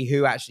intriguing to see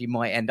who actually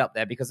might end up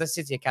there because the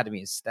City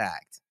Academy is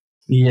stacked.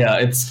 Yeah,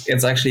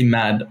 it's actually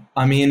mad.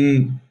 I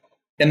mean,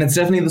 and it's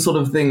definitely the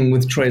sort of thing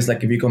with Troyes,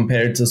 like if you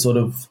compare it to sort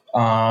of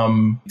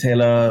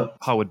Taylor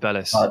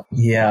Harwood-Bellis.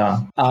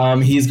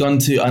 He's gone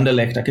to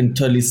Anderlecht. I can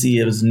totally see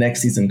it as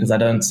next season because I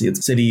don't see it.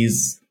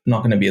 City's not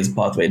going to be his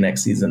pathway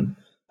next season.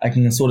 I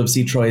can sort of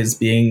see Troyes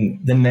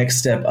being the next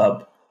step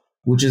up,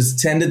 which has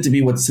tended to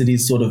be what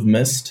City's sort of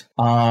missed,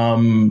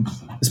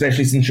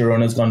 especially since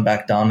Girona's gone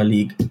back down a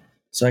league.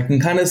 So I can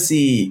kind of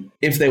see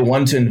if they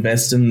want to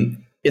invest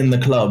in the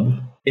club,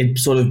 it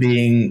sort of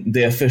being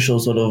the official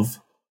sort of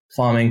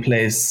farming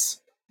place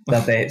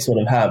that they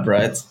sort of have,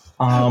 right?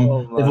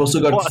 They've also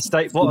got what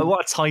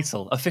a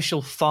title,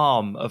 official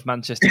farm of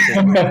Manchester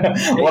City.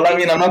 Well, I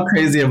mean, I'm not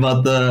crazy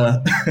about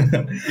the.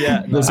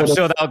 I'm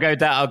sure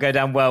that'll go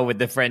down well with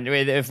the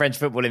French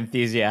football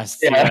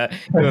enthusiasts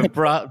who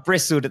have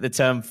bristled at the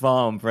term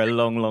farm for a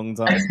long, long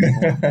time.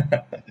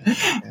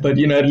 But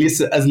at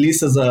least as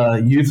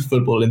a youth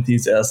football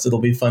enthusiast, it'll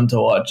be fun to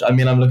watch. I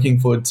mean, I'm looking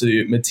forward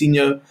to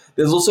Matinho.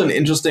 There's also an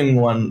interesting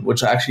one,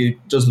 which I actually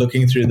just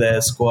looking through their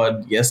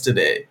squad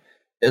yesterday,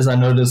 is I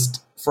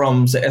noticed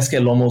from SK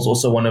Lommel is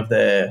also one of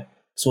their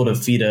sort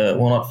of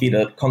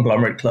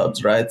conglomerate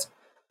clubs, right?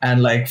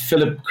 And like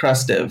Filip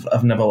Krastev,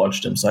 I've never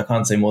watched him, so I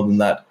can't say more than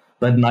that.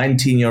 But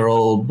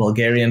 19-year-old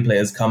Bulgarian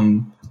players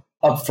come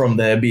up from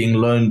there being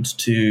loaned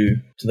to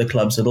the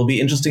club. So it'll be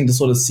interesting to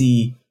sort of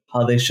see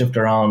how they shift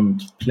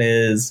around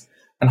players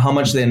and how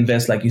much they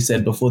invest, like you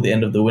said, before the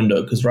end of the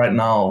window. Because right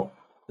now,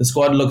 the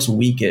squad looks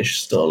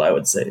weakish still, I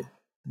would say,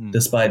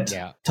 despite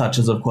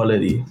touches of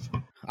quality.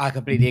 I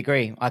completely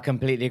agree.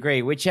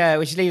 Which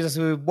leaves us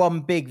with one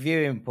big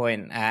viewing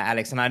point,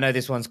 Alex, and I know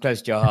this one's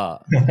close to your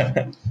heart.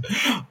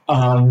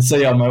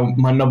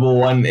 My number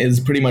one is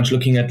pretty much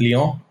looking at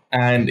Lyon,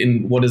 and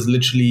in what is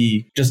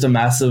literally just a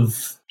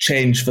massive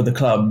change for the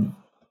club,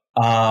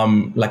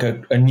 like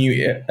a new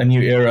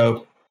era.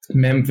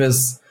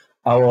 Memphis,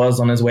 Aouar's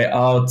on his way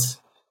out.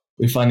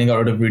 We finally got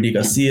rid of Rudy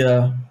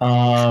Garcia.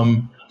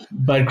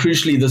 But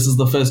crucially, this is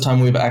the first time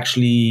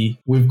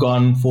we've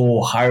gone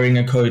for hiring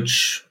a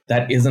coach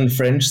that isn't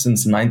French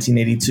since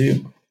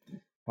 1982.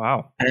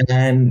 Wow.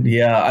 And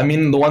I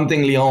mean, the one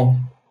thing Lyon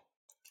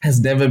has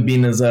never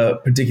been as a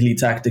particularly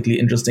tactically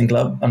interesting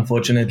club,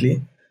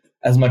 unfortunately.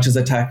 As much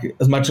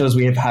as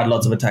we have had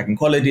lots of attacking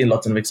quality and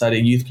lots of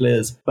exciting youth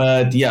players.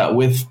 But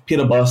with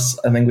Peter Bosz,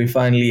 I think we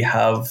finally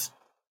have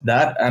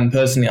that. And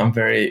personally, I'm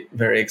very,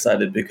 very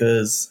excited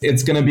because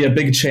it's going to be a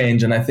big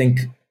change. And I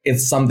think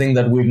it's something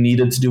that we've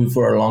needed to do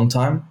for a long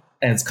time.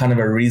 And it's kind of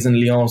a reason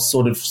Lyon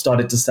sort of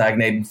started to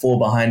stagnate and fall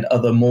behind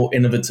other more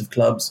innovative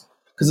clubs.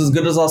 Because as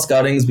good as our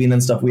scouting's been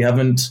and stuff,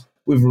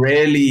 we've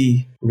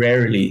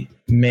rarely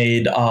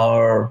made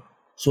our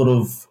sort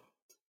of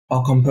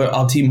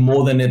our team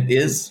more than it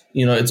is.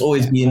 It's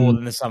always been more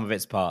than the sum of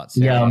its parts.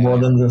 More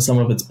than the sum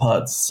of its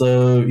parts.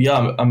 So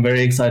I'm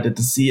very excited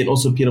to see it.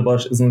 Also, Peter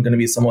Bosz isn't going to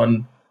be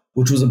someone,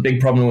 which was a big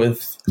problem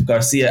with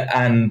Garcia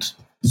and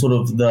sort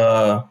of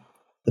the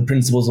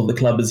principles of the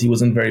club, is he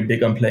wasn't very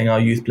big on playing our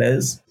youth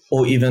players,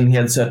 or even he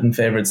had certain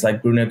favorites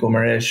like Bruno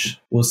Gomes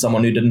was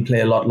someone who didn't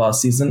play a lot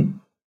last season,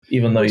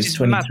 even though he's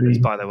 23. Madness,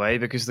 by the way,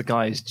 because the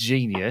guy is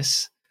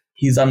genius.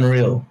 He's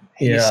unreal.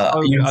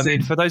 I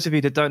mean, for those of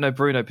you that don't know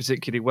Bruno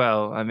particularly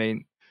well, I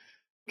mean,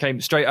 came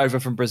straight over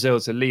from Brazil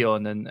to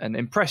Lyon and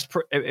impressed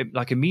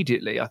like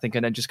immediately, I think,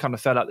 and then just kind of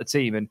fell out the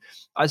team. And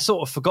I'd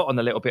sort of forgotten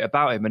a little bit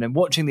about him. And then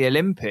watching the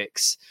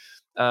Olympics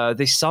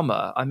this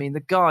summer, I mean,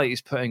 the guy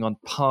is putting on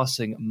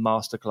passing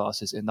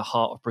masterclasses in the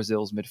heart of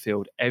Brazil's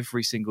midfield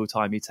every single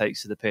time he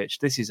takes to the pitch.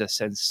 This is a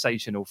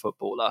sensational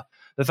footballer.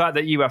 The fact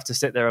that you have to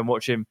sit there and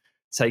watch him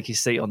take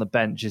his seat on the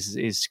bench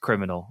is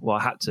criminal. Well,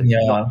 I had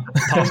to.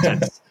 Past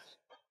tense.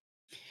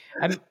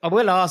 I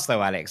will ask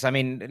though, Alex. I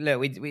mean, look,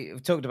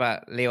 we've talked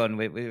about Lyon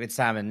with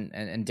Sam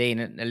and Dean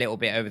a little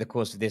bit over the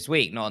course of this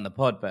week, not on the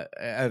pod, but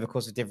over the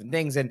course of different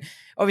things. And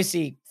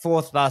obviously,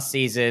 fourth last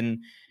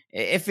season,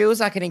 it feels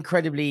like an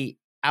incredibly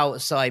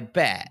outside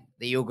bet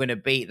that you're going to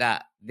beat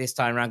that this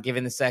time around,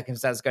 given the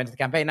circumstances going to the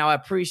campaign. Now, I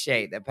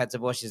appreciate that Peter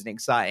Bosz is an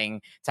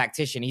exciting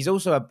tactician. He's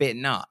also a bit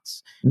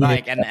nuts.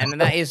 Like, and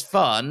that is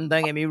fun.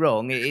 Don't get me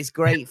wrong. It is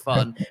great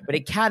fun, but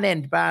it can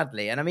end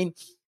badly. And I mean,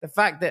 the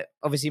fact that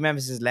obviously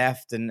Memphis has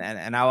left and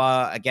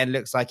Aouar again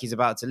looks like he's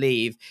about to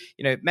leave.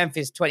 You know,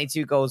 Memphis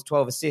 22 goals,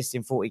 12 assists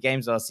in 40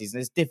 games last season.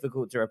 It's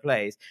difficult to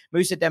replace.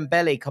 Moussa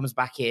Dembele comes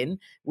back in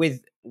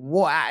with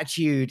what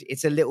attitude?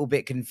 It's a little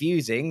bit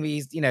confusing.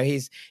 He's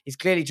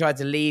clearly tried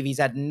to leave. He's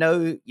had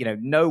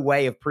no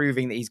way of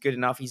proving that he's good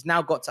enough. He's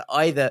now got to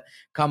either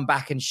come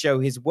back and show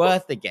his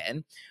worth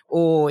again,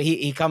 or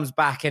he comes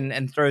back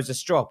and throws a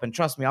strop. And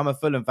trust me, I'm a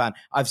Fulham fan.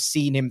 I've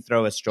seen him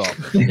throw a strop.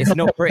 It's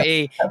not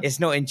pretty. It's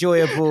not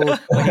enjoyable.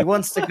 When he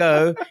wants to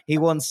go, he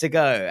wants to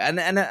go. And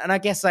I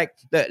guess like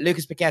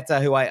Lucas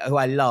Paqueta, who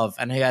I love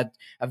and who had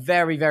a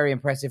very, very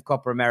impressive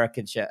Copa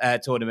America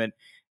tournament,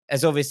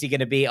 is obviously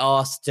going to be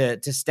asked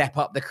to step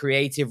up the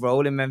creative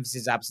role in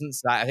Memphis'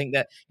 absence. I think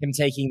that him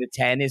taking the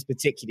 10 is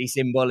particularly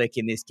symbolic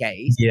in this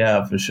case.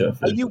 Yeah, for sure.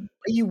 Are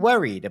you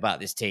worried about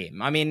this team?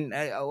 I mean,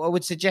 I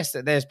would suggest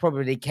that there's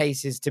probably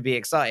cases to be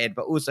excited,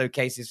 but also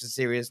cases for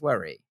serious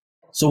worry.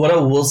 So what I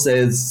will say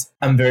is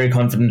I'm very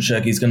confident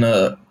Cherki's going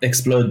to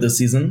explode this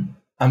season.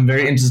 I'm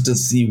very interested to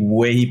see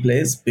where he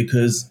plays,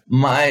 because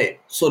my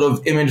sort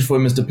of image for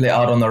him is to play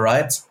out on the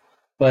right.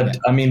 But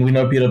I mean, we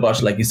know Peter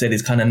Bosz, like you said,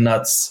 he's kind of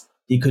nuts.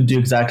 He could do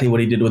exactly what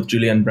he did with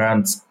Julian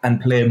Brandt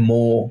and play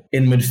more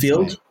in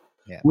midfield,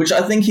 which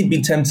I think he'd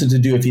be tempted to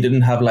do if he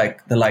didn't have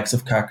like the likes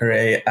of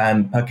Caqueret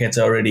and Paqueta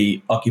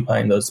already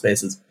occupying those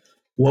spaces.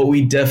 What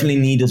we definitely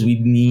need is we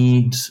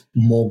need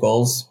more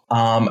goals.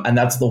 And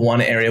that's the one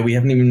area we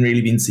haven't even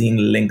really been seeing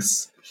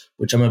links,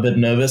 which I'm a bit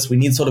nervous. We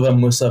need sort of a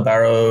Musa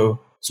Barrow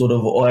sort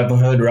of, or I've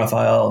heard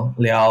Rafael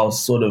Leao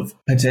sort of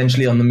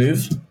potentially on the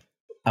move.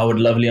 I would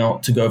love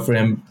Leon to go for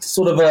him.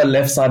 Sort of a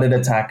left-sided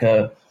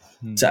attacker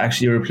to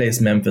actually replace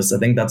Memphis. I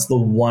think that's the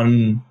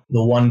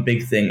one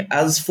big thing.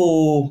 As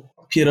for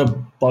Peter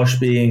Bosz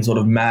being sort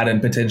of mad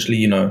and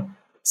potentially,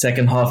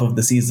 second half of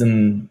the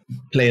season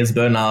players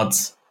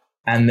burnout,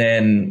 and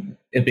then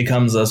it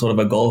becomes a sort of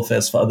a goal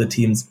fest for other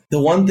teams. The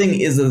one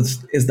thing is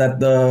that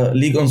the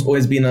Ligue 1's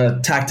always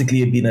been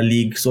tactically been a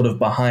league sort of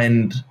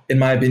behind, in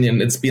my opinion,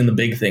 it's been the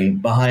big thing,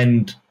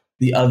 behind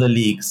the other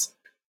leagues.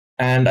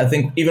 And I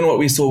think even what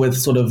we saw with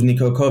sort of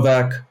Niko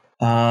Kovac,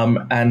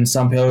 and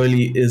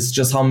Sampaoli is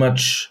just how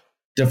much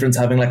difference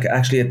having like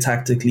actually a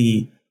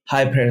tactically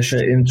high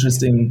pressure,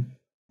 interesting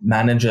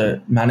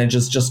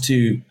managers just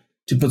to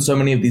put so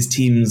many of these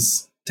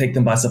teams, take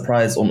them by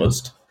surprise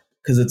almost,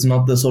 because it's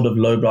not the sort of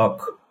low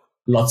block,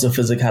 lots of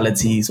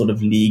physicality sort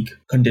of league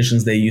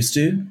conditions they're used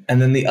to.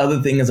 And then the other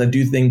thing is I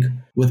do think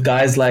with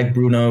guys like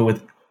Bruno,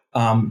 with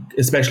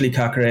especially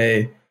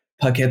Caqueret,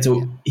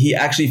 Paqueta, he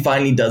actually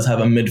finally does have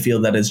a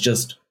midfield that is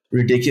just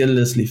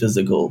ridiculously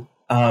physical.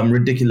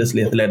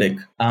 Ridiculously athletic,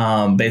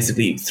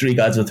 basically 3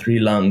 guys with 3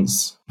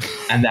 lungs.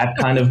 And that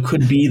kind of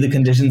could be the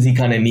conditions he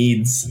kind of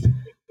needs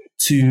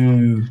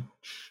to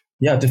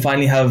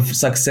finally have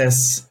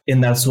success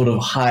in that sort of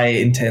high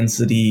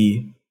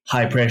intensity,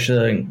 high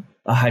pressure,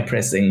 high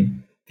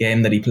pressing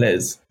game that he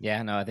plays.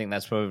 Yeah, no, I think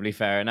that's probably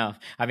fair enough.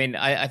 I mean,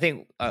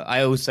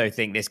 I also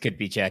think this could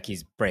be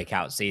Cherki's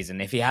breakout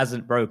season. If he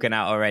hasn't broken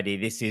out already,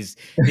 this is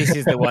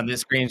the one that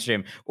screams to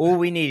him. All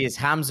we need is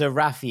Hamza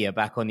Rafia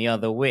back on the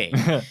other wing,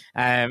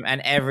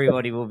 and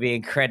everybody will be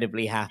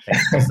incredibly happy.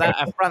 Because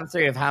a front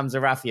three of Hamza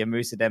Rafia,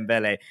 Moussa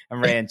Dembele,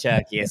 and Rayan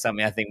Cherki is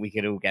something I think we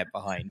could all get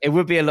behind. It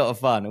would be a lot of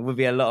fun.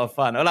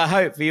 Well, I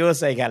hope for your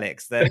sake,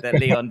 Alex, that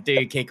Lyon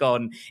do kick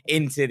on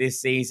into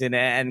this season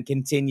and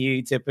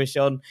continue to push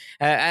on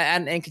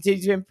and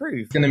continue to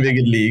improve. It's going to be a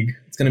good league.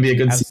 It's going to be a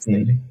good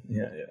season.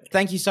 Yeah.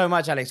 Thank you so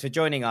much, Alex, for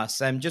joining us.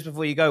 Just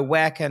before you go,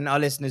 where can our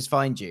listeners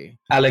find you?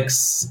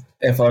 Alex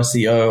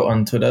FRCO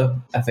on Twitter,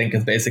 I think,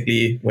 is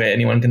basically where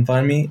anyone can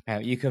find me.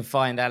 You can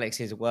find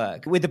Alex's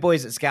work with the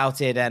boys at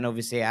Scouted and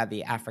obviously at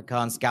the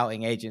African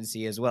Scouting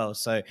Agency as well.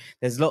 So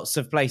there's lots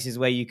of places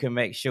where you can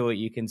make sure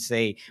you can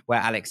see where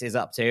Alex is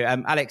up to.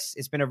 Alex,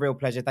 it's been a real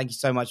pleasure. Thank you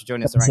so much for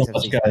joining us. Thanks so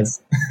much,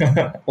 guys.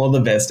 All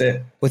the best.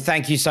 Well,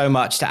 thank you so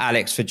much to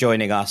Alex for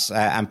joining us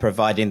and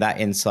providing that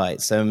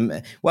insight. Some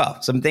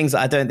things that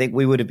I don't think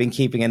we would have been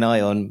keeping an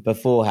eye on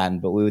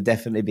beforehand, but we would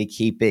definitely be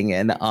keeping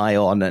an eye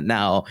on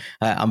now.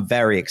 I'm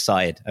very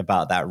excited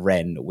about that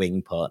Rennes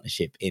wing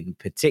partnership in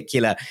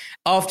particular.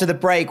 After the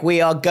break,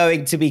 we are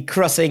going to be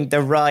crossing the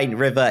Rhine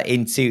River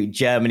into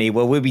Germany,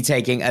 where we'll be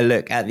taking a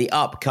look at the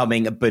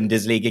upcoming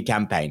Bundesliga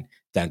campaign.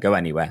 Don't go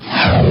anywhere.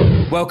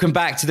 Welcome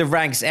back to the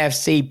Ranks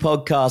FC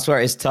podcast,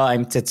 where it's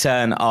time to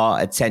turn our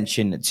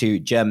attention to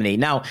Germany.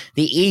 Now,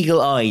 the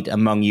eagle-eyed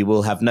among you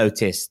will have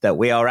noticed that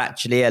we are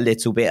actually a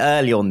little bit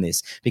early on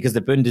this because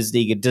the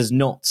Bundesliga does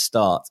not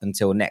start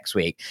until next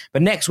week.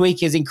 But next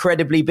week is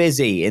incredibly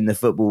busy in the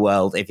football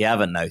world, if you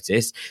haven't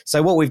noticed.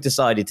 So what we've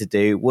decided to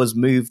do was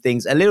move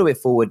things a little bit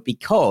forward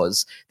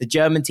because the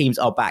German teams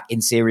are back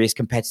in serious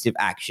competitive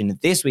action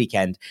this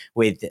weekend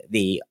with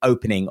the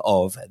opening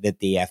of the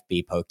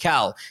DFB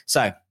Pokal.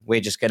 So we're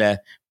just going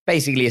to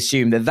basically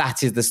assume that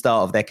that is the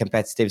start of their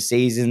competitive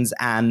seasons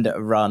and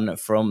run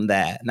from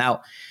there.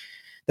 Now,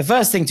 the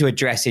first thing to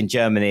address in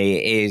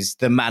Germany is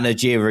the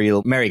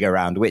managerial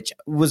merry-go-round, which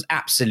was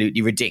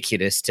absolutely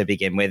ridiculous to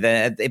begin with.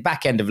 At the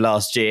back end of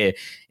last year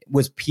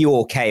was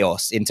pure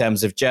chaos in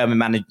terms of German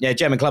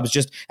clubs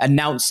just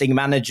announcing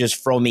managers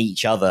from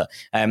each other.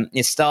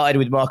 It started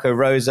with Marco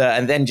Rose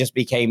and then just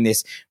became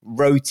this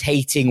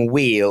rotating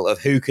wheel of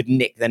who could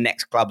nick the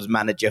next club's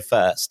manager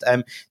first.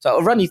 So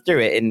I'll run you through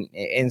it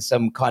in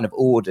some kind of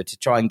order to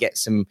try and get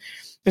some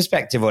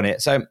perspective on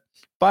it. So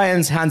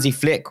Bayern's Hansi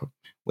Flick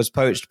was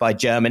poached by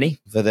Germany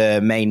for the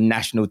main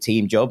national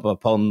team job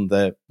upon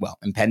the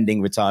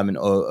impending retirement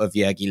of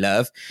Jogi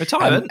Löw.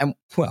 Retirement?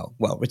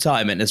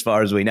 Retirement as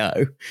far as we know.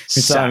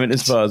 Retirement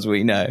as far as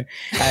we know.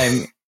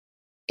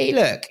 Hey,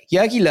 look,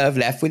 Jogi Löw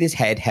left with his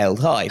head held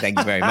high. Thank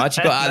you very much.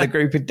 He got out of the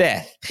group of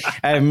death.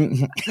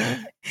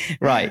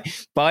 Right.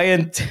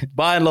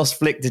 Bayern lost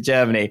Flick to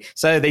Germany.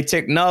 So they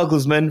took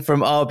Nagelsmann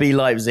from RB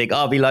Leipzig.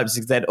 RB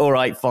Leipzig said, all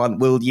right, fine,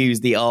 we'll use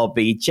the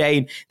RB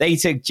chain. They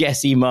took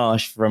Jesse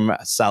Marsch from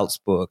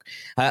Salzburg.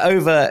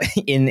 Over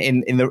in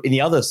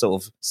the other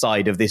sort of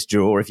side of this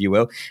draw, if you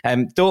will,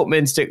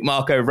 Dortmund took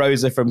Marco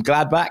Rose from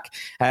Gladbach,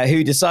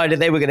 who decided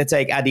they were going to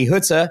take Adi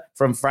Hütter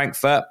from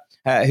Frankfurt.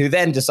 Who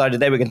then decided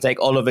they were going to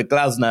take Oliver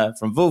Glasner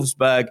from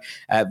Wolfsburg.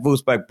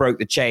 Wolfsburg broke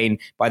the chain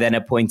by then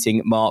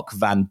appointing Mark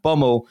van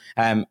Bommel.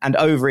 And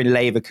over in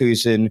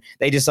Leverkusen,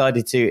 they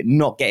decided to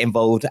not get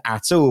involved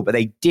at all, but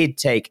they did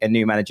take a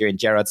new manager in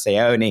Gerard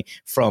Seoane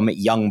from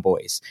Young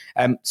Boys.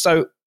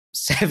 So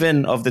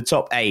 7 of the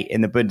top 8 in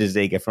the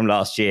Bundesliga from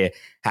last year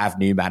have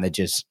new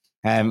managers.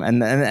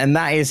 And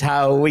that is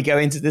how we go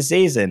into the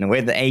season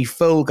with a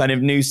full kind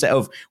of new set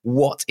of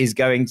what is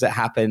going to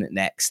happen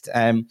next.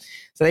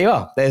 So there you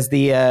are. There's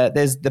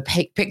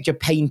the picture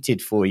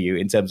painted for you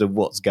in terms of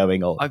what's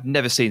going on. I've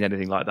never seen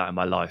anything like that in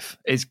my life.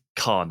 It's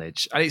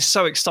carnage. And it's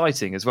so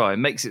exciting as well. It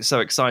makes it so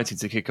exciting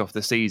to kick off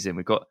the season.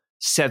 We've got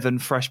 7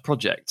 fresh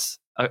projects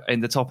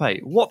in the top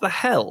 8. What the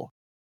hell?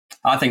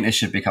 I think this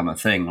should become a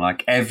thing.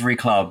 Like every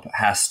club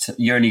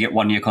you only get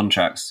 1-year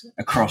contracts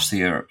across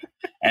Europe.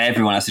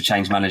 Everyone has to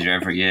change manager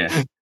every year.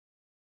 You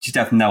just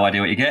have no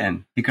idea what you're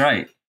getting. Be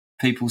great.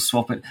 People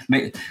swap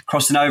it,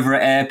 crossing over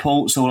at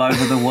airports all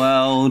over the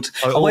world.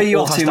 Where are you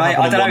off to, mate?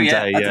 I don't know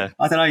yet.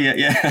 I don't know yet.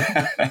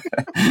 Yeah,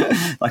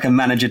 like a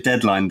manager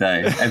deadline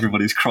day.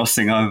 Everybody's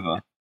crossing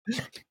over.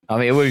 I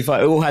mean, it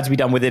all had to be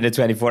done within a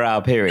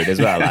 24-hour period as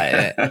well.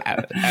 Like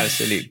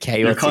absolute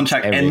chaos. Your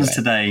contract ends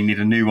today. You need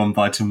a new one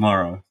by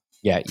tomorrow.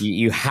 Yeah,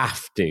 you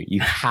have to.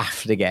 You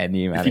have to get a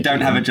new manager. If you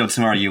don't have a job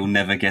tomorrow, you'll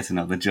never get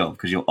another job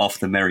because you're off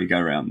the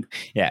merry-go-round.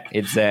 Yeah,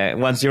 it's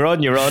once you're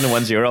on, and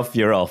once you're off,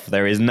 you're off.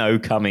 There is no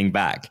coming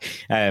back.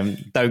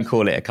 Don't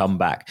call it a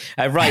comeback.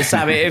 Right,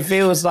 Sam, it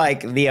feels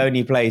like the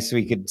only place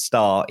we could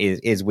start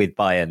is with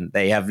Bayern.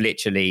 They have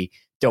literally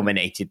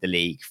dominated the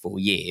league for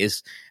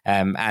years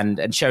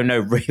and show no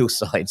real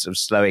signs of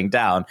slowing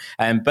down.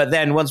 But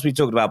then once we've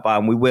talked about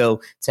Bayern, we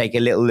will take a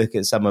little look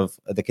at some of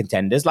the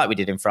contenders like we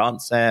did in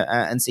France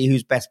and see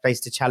who's best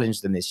placed to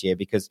challenge them this year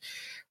because,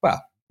 well,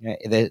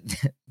 the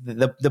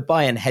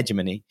Bayern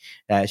hegemony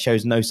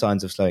shows no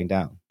signs of slowing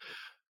down.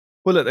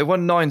 Well, look, they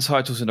won 9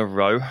 titles in a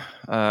row.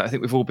 I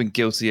think we've all been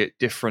guilty at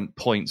different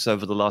points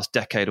over the last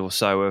decade or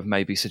so of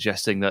maybe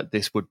suggesting that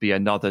this would be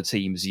another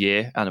team's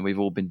year, and we've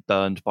all been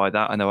burned by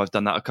that. I know I've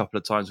done that a couple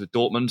of times with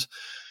Dortmund,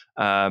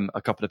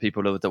 a couple of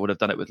people that would have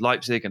done it with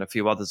Leipzig and a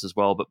few others as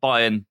well, but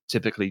Bayern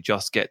typically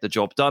just get the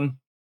job done.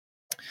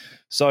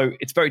 So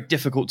it's very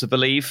difficult to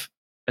believe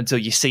until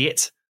you see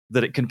it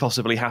that it can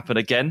possibly happen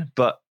again,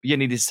 but you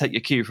need to take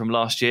your cue from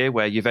last year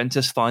where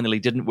Juventus finally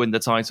didn't win the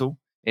title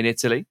in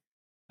Italy.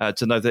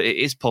 To know that it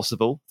is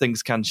possible,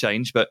 things can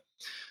change. But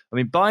I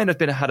mean, Bayern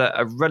have had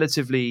a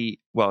relatively,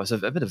 well, it's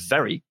been a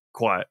very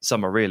quiet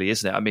summer, really,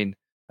 isn't it? I mean,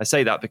 I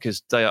say that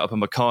because Dayot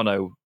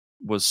Upamecano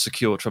was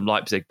secured from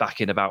Leipzig back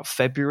in about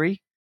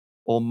February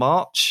or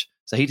March.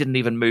 So he didn't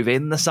even move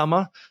in the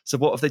summer. So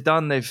what have they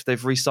done?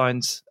 They've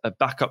re-signed a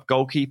backup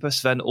goalkeeper,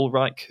 Sven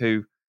Ulreich,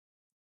 who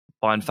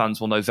Bayern fans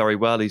will know very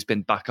well. He's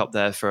been back up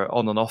there for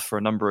on and off for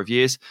a number of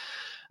years.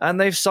 And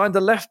they've signed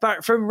a left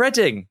back from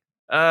Reading,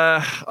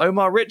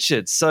 Omar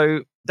Richards.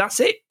 So that's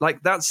it.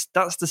 Like that's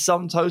the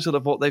sum total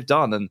of what they've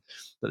done, and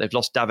that they've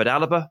lost David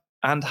Alaba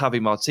and Javi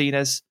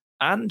Martinez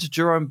and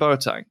Jerome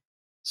Boateng.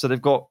 So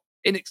they've got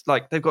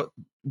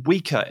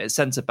weaker at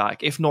centre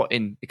back, if not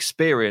in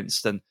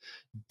experience, then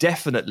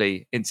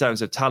definitely in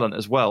terms of talent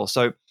as well.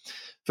 So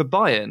for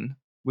Bayern,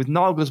 with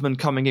Nagelsmann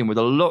coming in with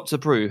a lot to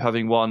prove,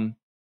 having won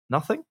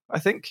nothing, I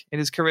think, in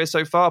his career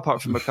so far,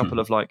 apart from a couple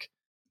of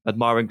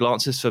admiring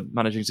glances for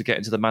managing to get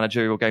into the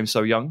managerial game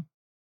so young.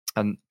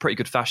 And pretty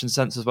good fashion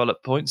sense as well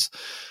at points.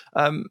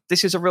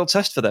 This is a real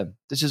test for them.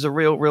 This is a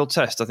real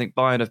test. I think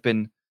Bayern have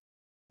been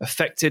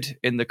affected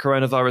in the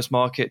coronavirus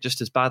market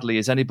just as badly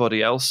as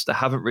anybody else. They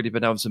haven't really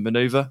been able to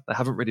manoeuvre. They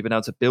haven't really been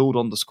able to build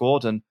on the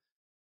squad. And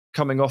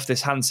coming off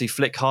this Hansi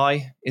Flick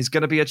high is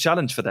going to be a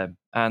challenge for them.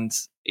 And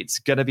it's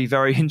going to be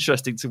very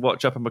interesting to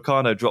watch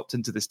Upamecano dropped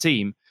into this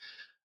team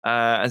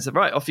and said,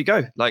 right, off you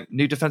go. Like,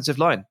 new defensive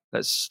line.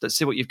 Let's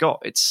see what you've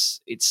got.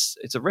 It's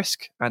a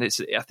risk, and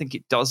I think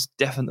it does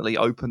definitely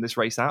open this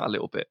race out a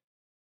little bit.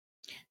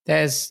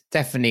 There's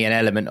definitely an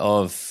element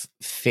of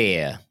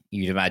fear,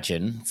 you'd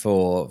imagine,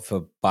 for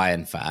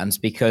Bayern fans,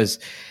 because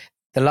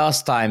the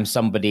last time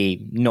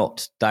somebody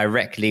not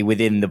directly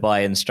within the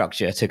Bayern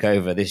structure took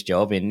over this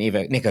job in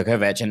either Niko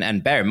Kovac,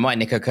 and bear in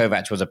mind, Niko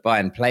Kovac was a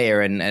Bayern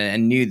player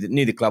and knew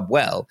the club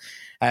well,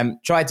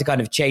 tried to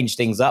kind of change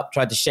things up,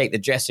 tried to shake the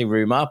dressing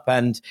room up,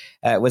 and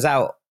was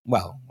out,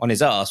 well, on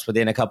his arse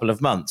within a couple of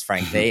months,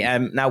 frankly.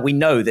 Now, we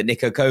know that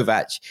Niko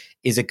Kovac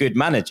is a good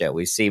manager.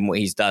 We've seen what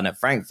he's done at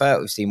Frankfurt.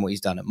 We've seen what he's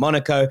done at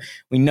Monaco.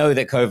 We know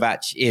that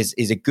Kovac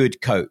is a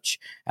good coach.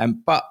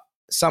 But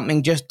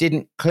something just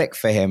didn't click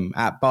for him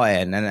at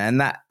Bayern.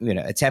 And that,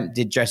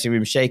 attempted dressing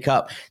room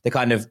shake-up, the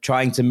kind of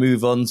trying to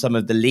move on some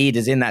of the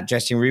leaders in that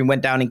dressing room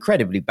went down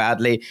incredibly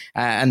badly.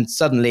 And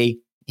suddenly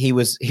he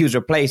was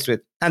replaced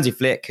with Hansi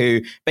Flick,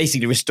 who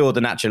basically restored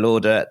the natural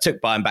order, took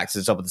Bayern back to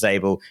the top of the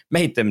table,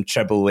 made them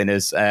treble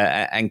winners,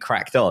 and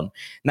cracked on.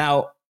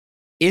 Now,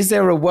 is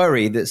there a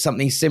worry that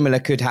something similar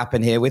could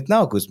happen here with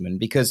Nagelsmann?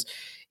 Because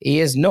he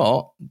is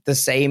not the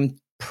same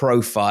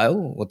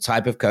profile or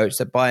type of coach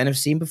that Bayern have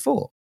seen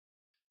before.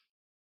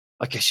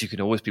 I guess you can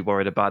always be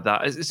worried about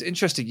that. It's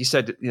interesting. You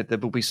said there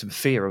will be some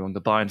fear among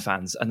the Bayern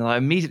fans. And I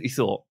immediately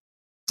thought,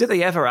 do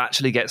they ever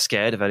actually get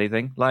scared of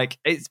anything? Like,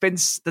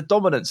 the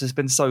dominance has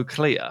been so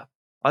clear.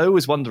 I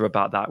always wonder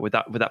about that with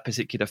that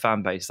particular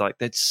fan base. Like,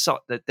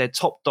 they're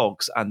top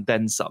dogs and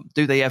then some.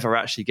 Do they ever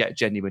actually get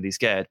genuinely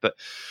scared? But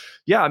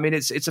yeah, I mean,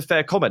 it's a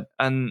fair comment.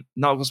 And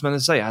Nagelsmann,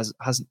 as I say,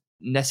 hasn't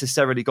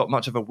necessarily got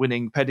much of a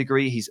winning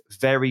pedigree. He's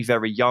very,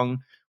 very young.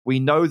 We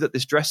know that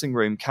this dressing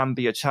room can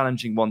be a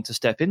challenging one to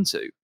step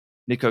into.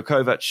 Niko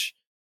Kovac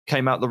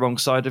came out the wrong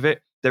side of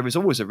it. There is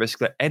always a risk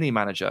that any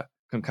manager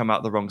can come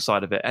out the wrong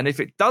side of it. And if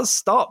it does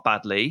start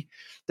badly,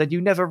 then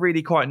you never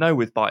really quite know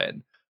with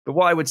Bayern. But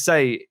what I would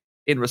say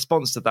in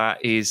response to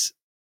that is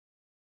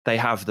they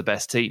have the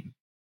best team.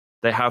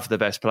 They have the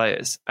best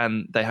players,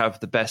 and they have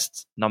the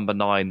best number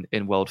 9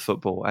 in world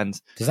football. And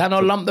does that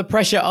not lump the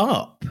pressure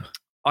up?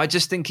 I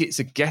just think it's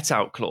a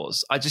get-out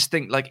clause. I just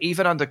think, like,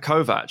 even under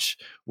Kovac,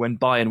 when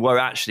Bayern were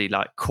actually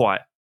like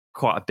quite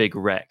a big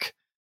wreck,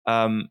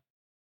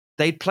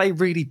 they'd play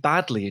really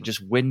badly and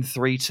just win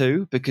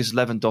 3-2 because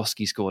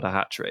Lewandowski scored a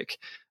hat-trick.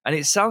 And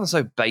it sounds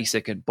so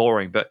basic and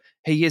boring, but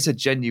he is a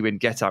genuine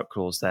get-out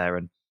clause there.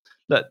 And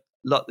look,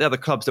 the other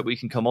clubs that we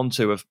can come on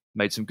to have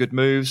made some good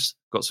moves,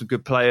 got some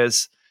good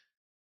players.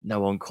 No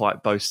one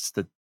quite boasts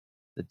the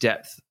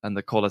depth and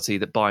the quality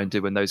that Bayern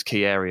do in those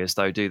key areas,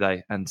 though, do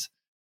they? And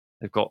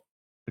they've got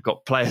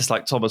players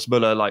like Thomas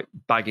Müller, like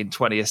bagging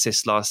 20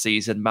 assists last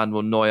season,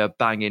 Manuel Neuer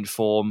banging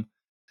form.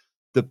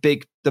 The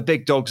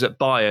big dogs at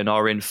Bayern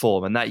are in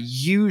form, and that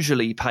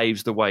usually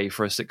paves the way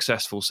for a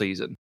successful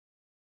season.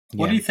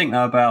 What do you think,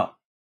 though, about,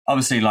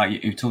 obviously,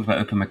 like you talked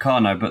about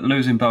Upamecano, but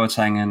losing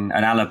Boateng and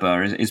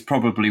Alaba is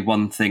probably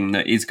one thing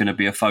that is going to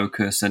be a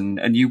focus, and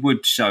you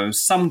would show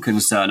some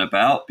concern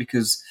about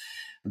because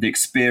of the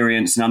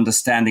experience and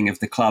understanding of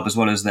the club as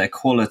well as their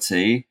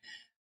quality.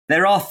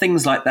 There are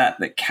things like that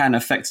can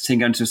affect a team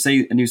going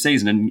to a new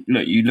season. And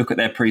look, you look at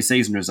their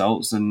pre-season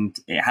results, and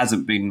it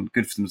hasn't been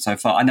good for them so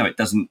far. I know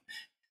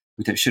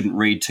we shouldn't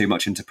read too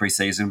much into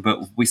pre-season,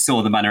 but we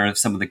saw the manner of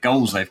some of the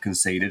goals they've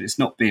conceded. It's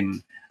not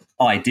been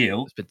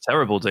ideal. It's been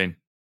terrible, Dean.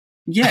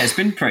 Yeah, it's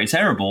been pretty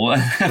terrible.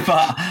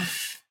 But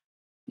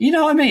you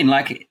know what I mean?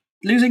 Like,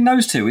 losing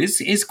those two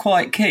is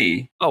quite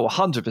key. Oh,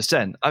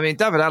 100%. I mean,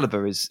 David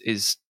Alaba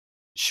is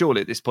surely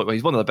at this point, well,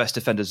 he's one of the best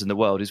defenders in the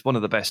world. He's one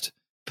of the best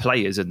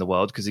players in the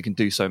world because he can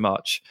do so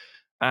much,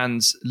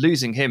 and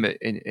losing him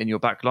in your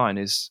back line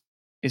is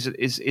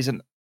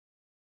an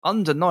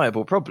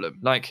undeniable problem.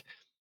 Like,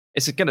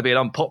 it's going to be an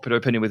unpopular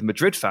opinion with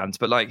Madrid fans,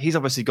 but like, he's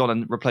obviously gone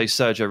and replaced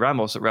Sergio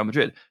Ramos at Real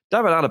Madrid.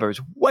 David Alaba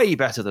is way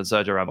better than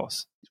Sergio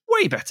Ramos.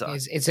 Way better.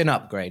 It's an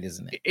upgrade,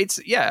 isn't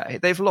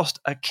it? They've lost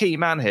a key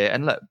man here,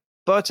 and look,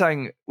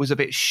 Boateng was a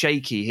bit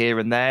shaky here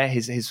and there.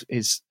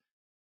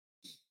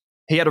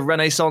 He had a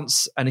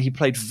renaissance and he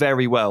played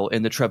very well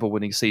in the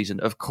treble-winning season,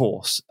 of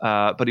course.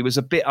 But he was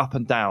a bit up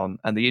and down,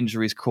 and the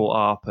injuries caught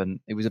up, and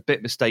it was a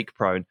bit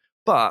mistake-prone.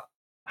 But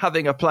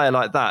having a player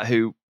like that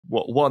who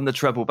won the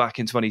treble back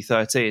in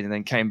 2013 and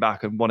then came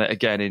back and won it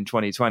again in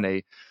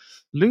 2020,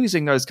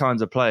 losing those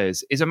kinds of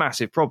players is a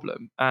massive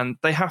problem. And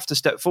they have to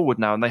step forward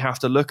now, and they have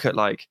to look at,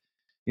 like,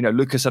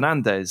 Lucas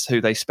Hernandez, who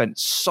they spent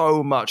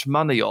so much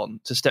money on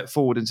to step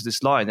forward into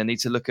this line. They need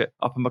to look at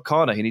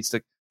Upamecano. He needs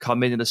to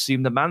come in and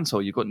assume the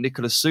mantle. You've got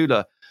Nicolas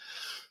Sula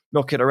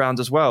knocking around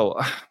as well.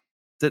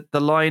 The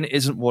line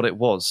isn't what it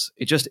was.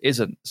 It just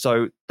isn't.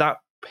 So that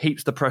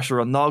heaps the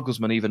pressure on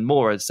Nagelsmann even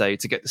more, I'd say,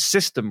 to get the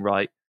system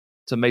right,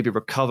 to maybe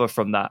recover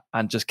from that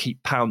and just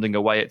keep pounding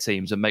away at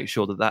teams and make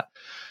sure that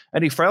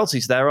any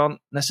frailties there aren't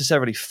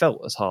necessarily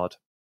felt as hard.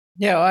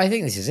 Yeah, well, I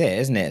think this is it,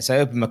 isn't it?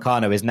 So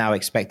Upamecano is now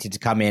expected to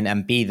come in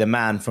and be the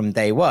man from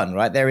day one,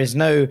 right? There is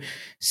no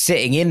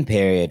sitting in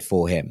period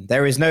for him.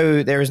 There is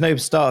no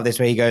start of this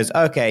where he goes,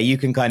 okay, you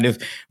can kind of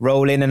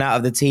roll in and out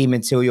of the team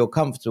until you're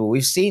comfortable.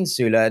 We've seen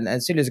Sula,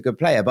 and Sula's a good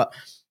player, but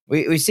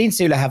we've seen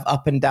Sula have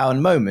up and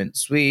down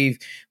moments. We've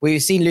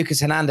seen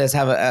Lucas Hernandez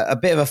have a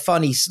bit of a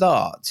funny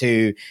start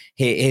to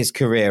his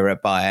career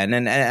at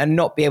Bayern and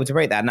not be able to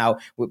break that. Now,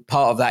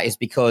 part of that is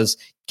because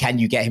can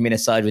you get him in a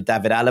side with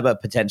David Alaba?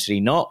 Potentially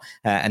not.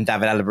 And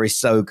David Alaba is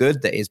so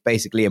good that it's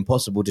basically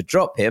impossible to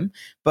drop him.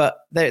 But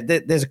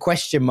there's a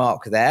question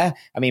mark there.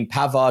 I mean,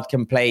 Pavard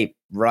can play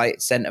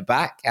right centre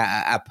back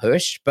at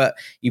push, but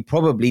you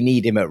probably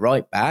need him at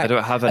right back. I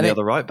don't have any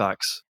other right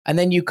backs. And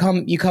then you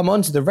come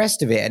on to the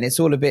rest of it, and it's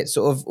all a bit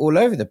sort of all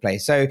over the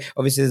place. So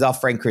obviously there's our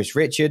friend Chris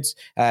Richards,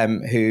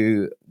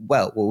 who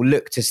will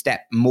look to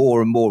step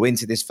more and more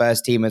into this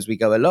first team as we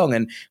go along,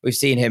 and we've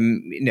seen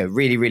him,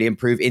 really, really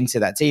improve into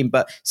that team,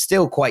 but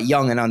still quite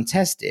young and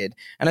untested.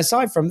 And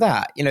aside from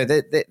that,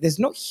 there's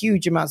not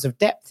huge amounts of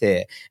depth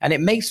here, and it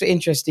makes for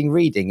interesting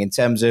reading in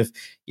terms of,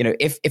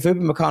 if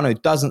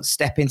Upamecano doesn't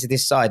step into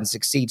this side and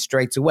succeed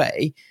straight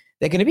away,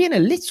 they're going to be in a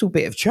little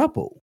bit of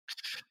trouble.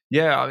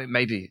 Yeah, I mean,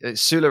 maybe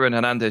Sula and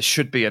Hernandez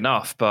should be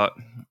enough, but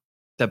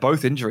they're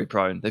both injury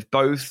prone. They've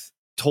both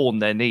torn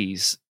their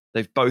knees.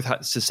 They've both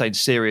had sustained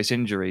serious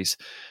injuries.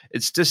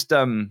 It's just,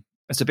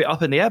 it's a bit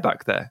up in the air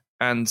back there.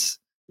 And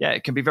yeah,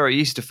 it can be very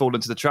easy to fall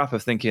into the trap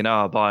of thinking,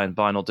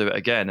 Bayern will do it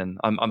again. And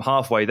I'm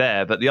halfway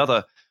there, but the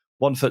other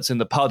one foot's in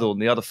the puddle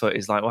and the other foot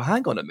is like, well,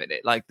 hang on a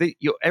minute. Like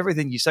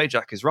everything you say,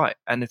 Jack, is right.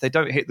 And if they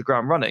don't hit the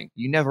ground running,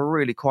 you never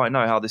really quite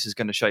know how this is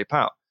going to shape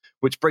out,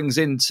 which brings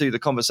into the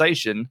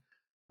conversation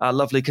our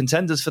lovely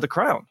contenders for the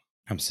crown.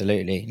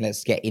 Absolutely.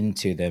 Let's get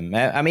into them.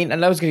 I mean,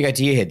 and I was going to go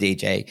to you here,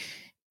 DJ.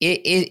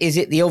 Is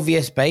it the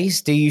obvious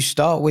base? Do you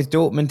start with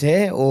Dortmund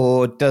here,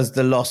 or does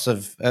the loss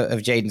of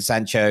Jadon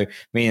Sancho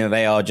mean that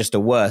they are just a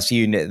worse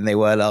unit than they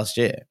were last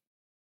year?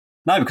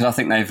 No, because I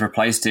think they've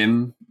replaced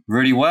him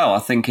really well. I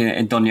think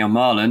in Donyell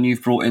Malen,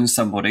 you've brought in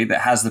somebody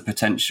that has the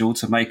potential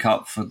to make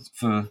up for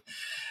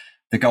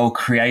the goal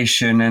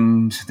creation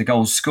and the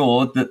goals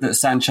scored that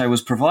Sancho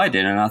was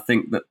providing. And I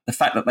think that the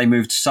fact that they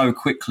moved so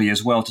quickly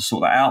as well to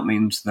sort that out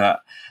means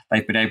that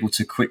they've been able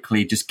to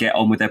quickly just get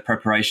on with their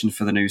preparation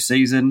for the new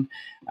season.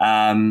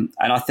 And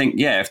I think,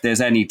 if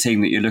there's any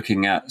team that you're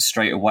looking at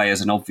straight away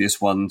as an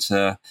obvious one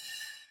to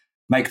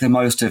make the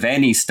most of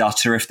any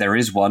stutter, if there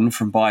is one,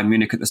 from Bayern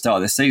Munich at the start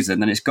of the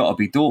season, then it's got to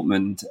be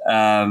Dortmund.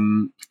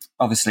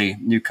 Obviously,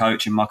 new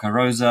coach in Marco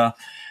Rose. I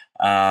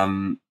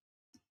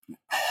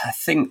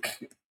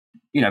think,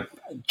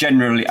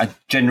 generally a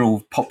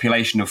general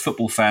population of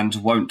football fans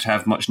won't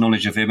have much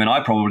knowledge of him, and I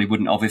probably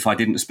wouldn't have if I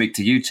didn't speak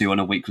to you two on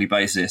a weekly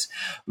basis.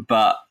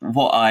 But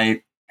what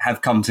I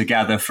have come to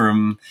gather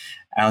from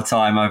our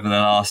time over the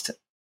last,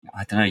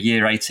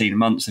 year, 18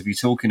 months of you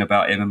talking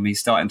about him and me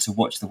starting to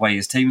watch the way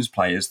his teams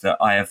play is that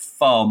I have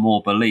far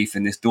more belief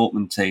in this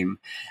Dortmund team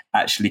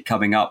actually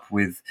coming up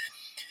with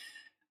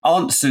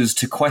answers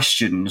to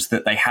questions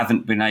that they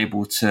haven't been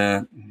able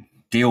to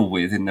deal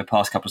with in the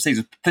past couple of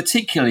seasons,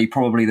 particularly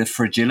probably the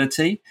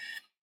fragility.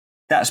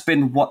 That's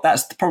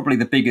probably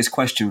the biggest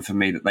question for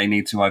me that they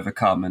need to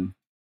overcome. And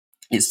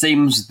it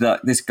seems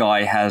that this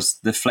guy has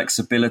the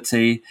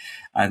flexibility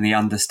and the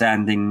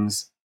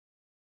understandings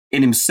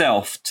in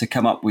himself to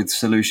come up with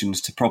solutions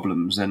to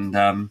problems. And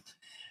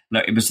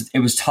look, it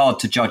was hard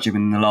to judge him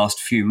in the last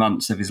few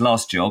months of his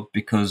last job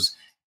because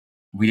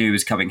we knew he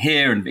was coming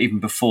here, and even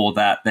before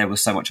that, there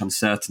was so much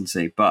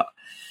uncertainty. But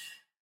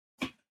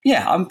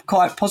yeah, I'm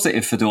quite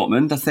positive for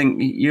Dortmund. I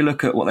think you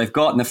look at what they've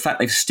got and the fact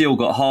they've still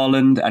got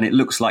Haaland and it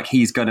looks like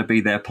he's going to be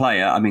their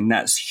player. I mean,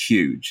 that's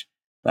huge.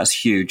 That's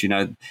huge.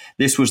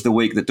 This was the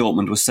week that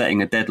Dortmund was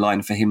setting a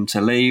deadline for him to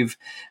leave.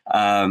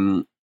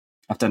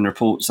 I've done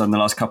reports on the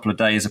last couple of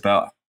days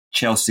about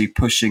Chelsea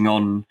pushing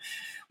on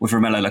with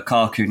Romelu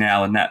Lukaku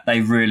now, and that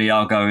they really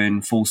are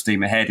going full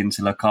steam ahead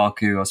into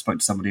Lukaku. I spoke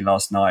to somebody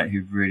last night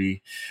who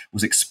really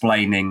was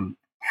explaining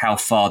how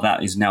far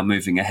that is now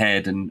moving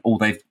ahead, and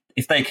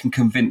if they can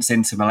convince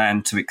Inter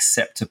Milan to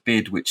accept a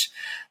bid, which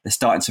they're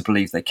starting to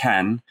believe they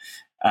can,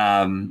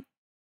 then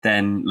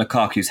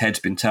Lukaku's head's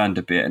been turned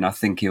a bit, and I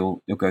think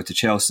he'll go to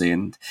Chelsea.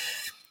 And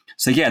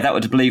so, that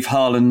would leave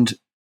Haaland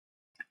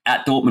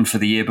at Dortmund for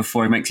the year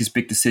before he makes his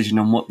big decision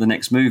on what the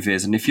next move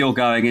is. And if you're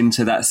going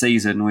into that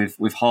season with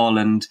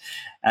Haaland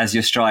as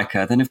your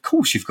striker, then of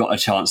course you've got a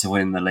chance of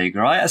winning the league,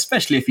 right?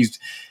 Especially if he's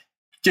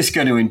just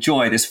going to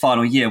enjoy this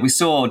final year. Do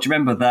you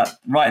remember that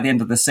right at the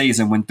end of the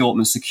season when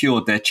Dortmund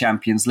secured their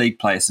Champions League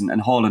place and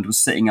Haaland was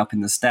sitting up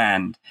in the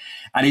stand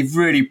and he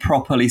really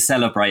properly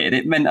celebrated.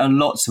 It meant a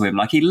lot to him.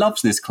 Like, he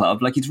loves this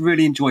club. Like, he's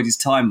really enjoyed his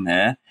time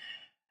there.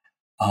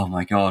 Oh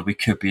my God, we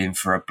could be in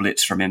for a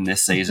blitz from him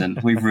this season.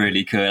 We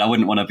really could. I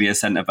wouldn't want to be a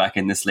centre-back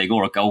in this league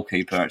or a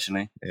goalkeeper,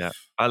 actually. Yeah,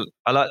 I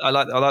like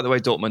the way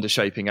Dortmund are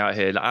shaping out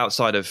here.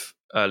 Outside of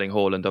Erling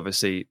Haaland,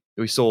 obviously,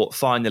 we saw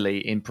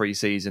finally in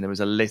pre-season there was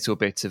a little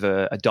bit of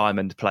a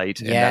diamond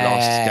played in their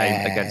last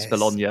game against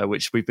Bologna,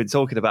 which we've been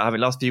talking about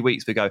having last few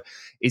weeks. We go,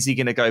 is he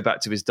going to go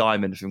back to his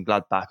diamond from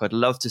Gladbach? I'd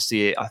love to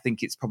see it. I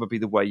think it's probably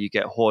the way you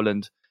get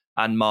Haaland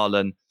and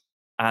Marlon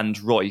and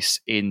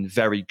Royce in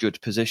very good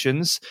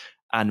positions.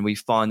 And we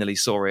finally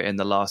saw it in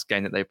the last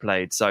game that they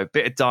played. So a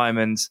bit of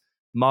diamonds,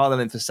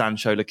 Marlon in for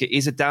Sancho. Look, it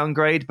is a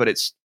downgrade, but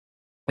it's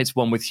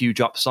one with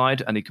huge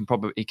upside, and he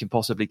can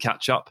possibly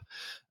catch up.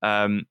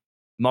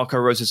 Marco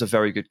Rose is a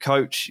very good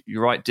coach.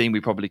 You're right, Dean.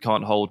 We probably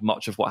can't hold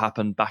much of what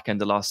happened back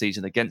end of last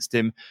season against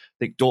him. I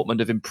think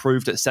Dortmund have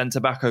improved at centre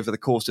back over the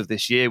course of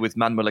this year, with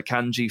Manuel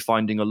Akanji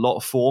finding a lot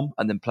of form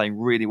and then playing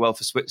really well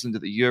for Switzerland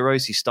at the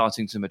Euros. He's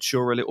starting to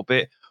mature a little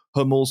bit.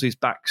 Hummels is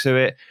back to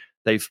it.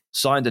 They've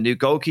signed a new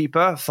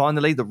goalkeeper.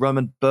 Finally, the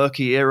Roman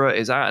Berkey era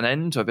is at an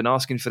end. I've been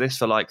asking for this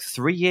for like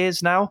 3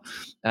 years now,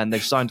 and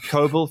they've signed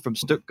Kobel from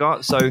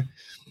Stuttgart. So,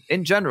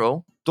 in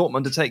general,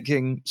 Dortmund are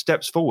taking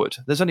steps forward.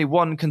 There's only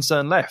one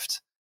concern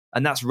left,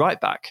 and that's right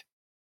back,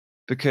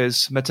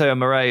 because Matteo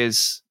Murray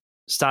is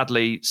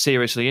sadly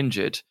seriously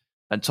injured,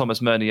 and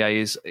Thomas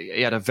Meunier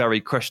he had a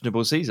very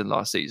questionable season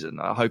last season.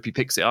 I hope he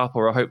picks it up,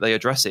 or I hope they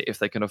address it if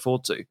they can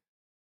afford to.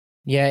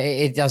 Yeah,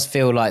 it does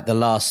feel like the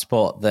last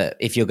spot that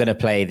if you're going to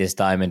play this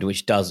diamond,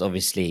 which does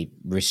obviously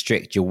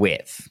restrict your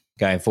width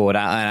going forward.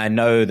 I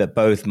know that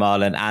both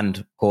Marlon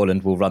and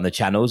Haaland will run the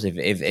channels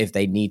if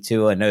they need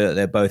to. I know that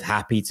they're both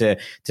happy to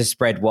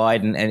spread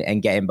wide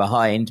and get in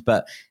behind,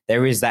 but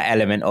there is that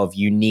element of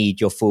you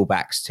need your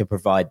fullbacks to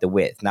provide the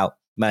width. Now,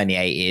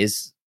 Meunier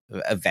is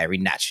a very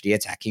naturally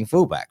attacking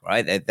fullback,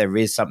 right? There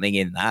is something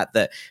in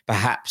that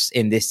perhaps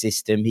in this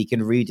system he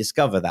can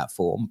rediscover that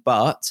form,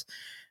 but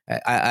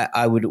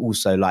I would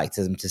also like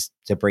them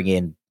to bring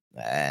in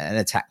an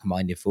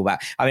attack-minded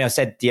fullback. I mean, I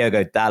said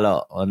Diogo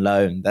Dalot on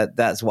loan.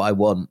 That's what I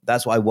want.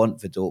 That's what I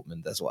want for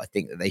Dortmund. That's what I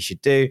think that they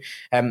should do.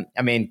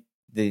 I mean,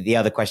 the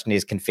other question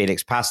is, can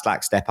Felix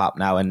Passlack step up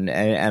now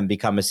and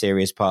become a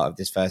serious part of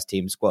this first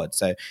team squad?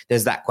 So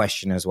there's that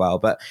question as well.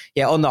 But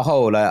yeah, on the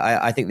whole,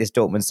 I think this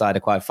Dortmund side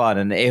are quite fun.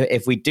 And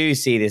if we do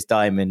see this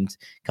diamond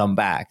come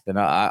back, then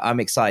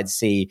I'm excited to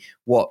see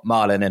what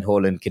Marlon and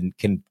Haaland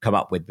can come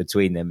up with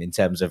between them in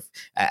terms of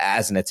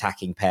as an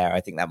attacking pair. I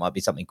think that might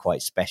be something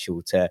quite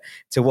special to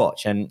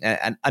watch, and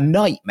a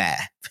nightmare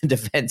for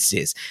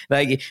defenses.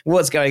 Like,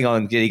 what's going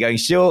on? Are you going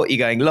short? Are you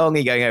going long? Are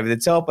you going over the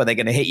top? Are they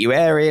going to hit you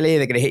aerially? Are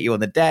they going to hit you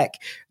on the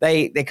deck?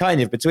 They kind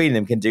of between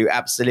them can do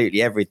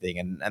absolutely everything,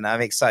 and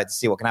I'm excited to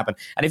see what can happen.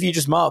 And if you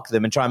just mark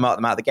them and try and mark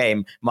them out of the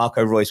game,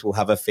 Marco Reus will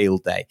have a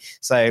field day.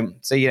 So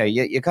you know,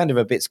 you're kind of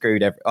a bit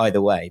screwed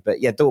either way. But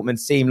yeah, Dortmund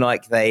seem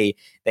like they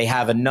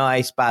have a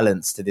nice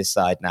balance to this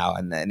side now,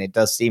 and it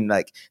does seem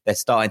like they're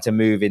starting to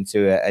move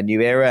into a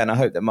new era. And I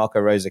hope that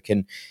Marco Rose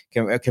can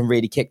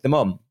really kick them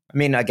on. I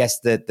mean, I guess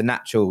the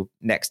natural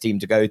next team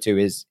to go to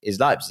is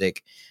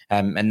Leipzig,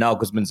 and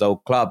Nagelsmann's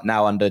old club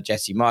now under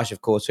Jesse Marsch,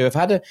 of course, who have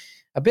had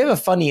a bit of a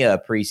funnier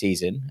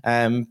preseason.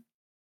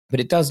 But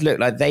it does look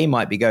like they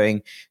might be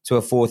going to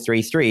a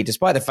 4-3-3,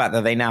 despite the fact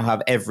that they now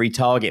have every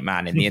target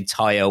man in the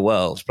entire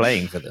world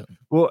playing for them.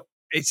 Well,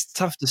 it's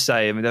tough to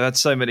say. I mean, they've had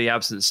so many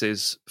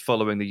absences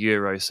following the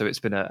Euros, so it's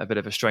been a bit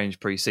of a strange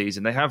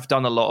pre-season. They have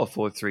done a lot of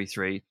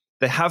 4-3-3.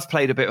 They have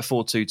played a bit of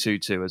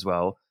 4-2-2-2 as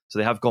well. So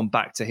they have gone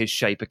back to his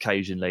shape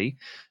occasionally,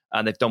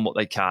 and they've done what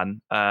they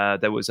can.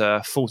 There was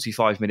a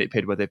 45-minute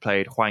period where they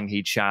played Hwang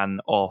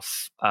Hee-chan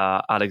off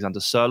Alexander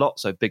Sørloth,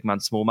 so big man,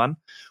 small man,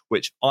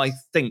 which I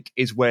think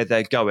is where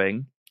they're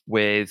going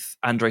with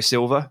Andre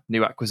Silva,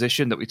 new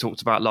acquisition that we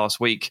talked about last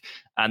week,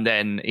 and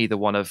then either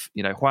one of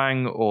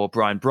Hwang or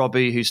Brian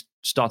Brobby, who's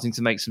starting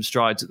to make some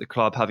strides at the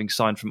club, having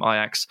signed from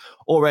Ajax,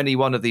 or any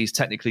one of these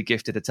technically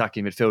gifted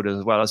attacking midfielders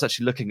as well. I was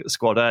actually looking at the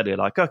squad earlier,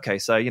 like, okay,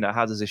 so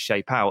how does this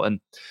shape out? And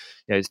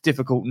it's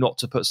difficult not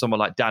to put someone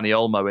like Dani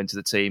Olmo into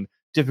the team.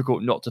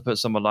 Difficult not to put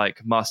someone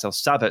like Marcel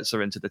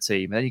Sabitzer into the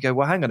team. And then you go,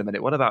 well, hang on a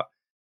minute. What about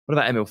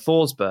Emil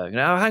Forsberg?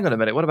 Hang on a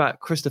minute. What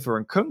about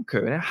Christopher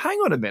Nkunku? Hang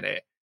on a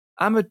minute.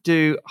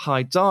 Amadou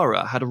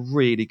Haidara had a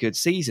really good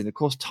season. Of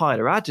course,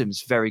 Tyler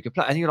Adams, very good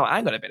player. And you're like,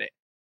 hang on a minute.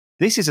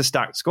 This is a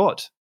stacked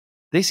squad.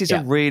 This is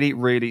a really,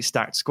 really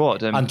stacked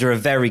squad. Under a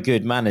very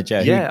good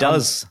manager who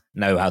does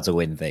know how to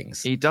win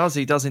things. He does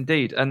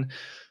indeed. And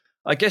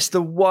I guess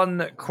the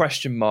one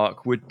question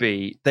mark would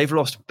be they've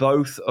lost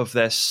both of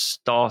their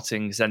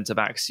starting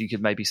centre-backs. You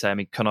could maybe say,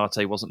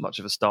 Konate wasn't much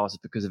of a starter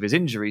because of his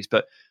injuries,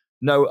 but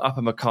no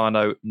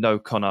Upamecano, no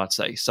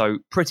Konate. So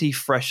pretty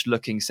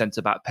fresh-looking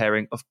centre-back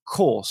pairing. Of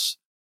course,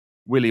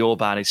 Willy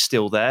Orban is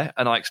still there,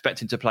 and I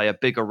expect him to play a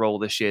bigger role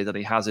this year than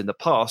he has in the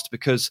past,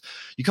 because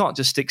you can't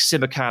just stick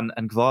Simakan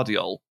and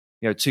Gvardiol,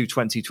 two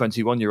 20,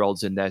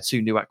 21-year-olds in there,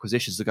 two new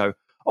acquisitions to go,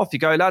 off you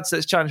go, lads,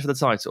 let's challenge for the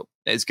title.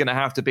 It's going to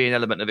have to be an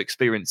element of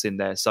experience in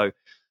there. So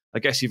I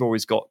guess you've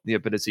always got the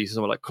ability for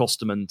someone like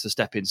Klosterman to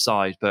step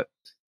inside, but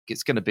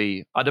it's going to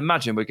be, I'd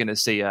imagine we're going to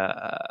see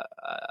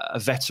a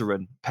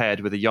veteran paired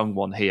with a young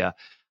one here.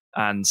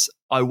 And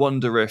I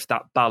wonder if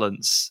that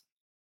balance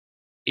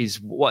is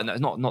what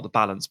not the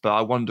balance, but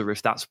I wonder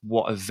if that's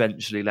what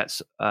eventually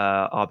lets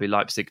RB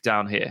Leipzig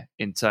down here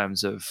in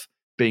terms of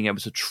being able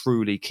to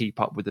truly keep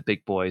up with the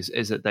big boys,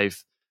 is that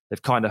they've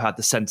kind of had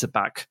the centre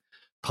back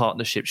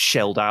partnership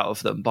shelled out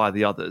of them by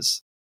the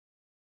others.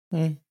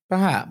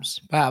 Perhaps.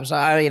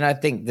 I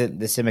think that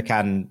the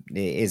Simikan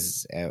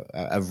is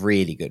a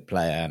really good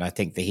player, and I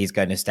think that he's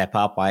going to step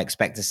up. I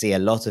expect to see a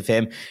lot of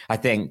him. I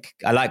think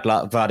I like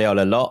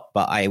Gvardiol a lot,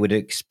 but I would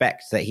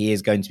expect that he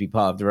is going to be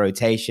part of the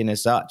rotation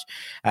as such.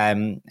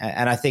 And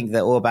I think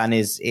that Orban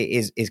is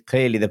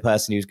clearly the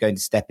person who's going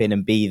to step in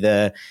and be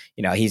the,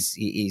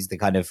 he's the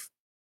kind of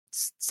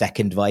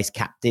second vice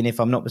captain, if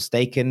I'm not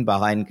mistaken,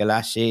 behind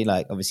Galashi.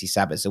 Like, obviously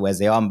Sabitzer wears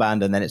the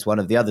armband, and then it's one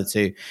of the other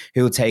two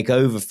who will take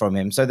over from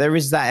him. So there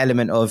is that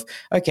element of,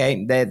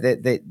 okay,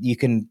 you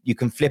can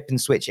flip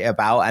and switch it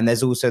about, and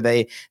there's also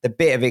the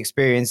bit of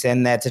experience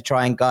in there to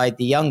try and guide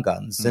the young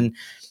guns. And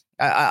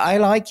I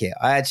like it.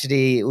 I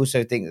actually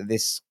also think that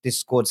this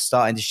squad's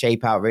starting to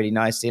shape out really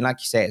nicely. And like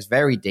you say, it's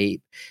very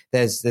deep.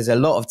 There's a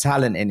lot of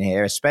talent in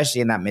here,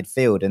 especially in that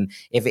midfield. And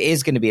if it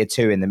is going to be a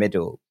two in the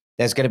middle,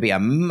 there's going to be a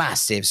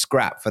massive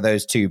scrap for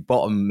those two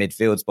bottom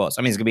midfield spots.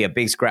 I mean, it's going to be a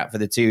big scrap for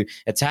the two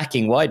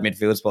attacking wide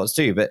midfield spots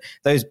too. But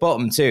those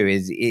bottom two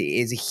is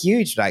a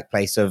huge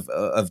place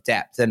of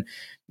depth. And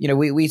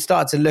we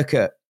start to look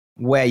at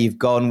where you've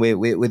gone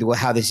with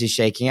how this is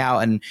shaking out,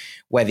 and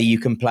whether you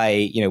can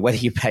play, whether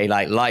you play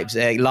like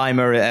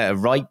Lima at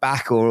right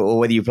back, or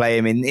whether you play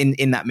him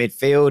in that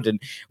midfield,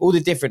 and all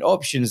the different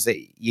options that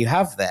you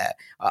have there.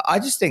 I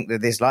just think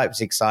that this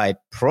Leipzig side,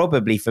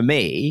 probably for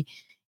me,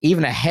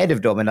 even ahead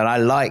of Dortmund, and I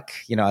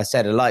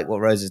like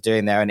what Rose is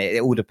doing there, and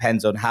it all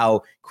depends on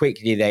how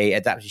quickly they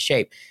adapt to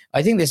shape.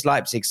 I think this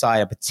Leipzig side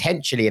are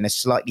potentially in a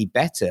slightly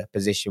better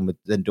position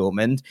than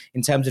Dortmund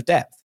in terms of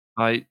depth.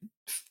 I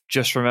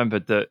just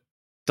remembered that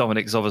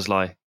Dominik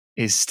Szoboszlai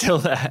is still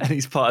there, and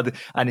he's part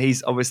of and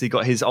he's obviously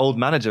got his old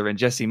manager in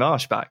Jesse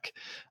Marsch back.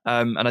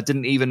 And I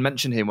didn't even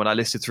mention him when I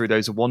listed through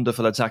those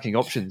wonderful attacking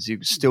options. He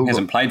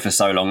hasn't played for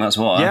so long, that's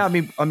why. Yeah,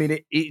 I mean,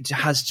 it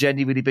has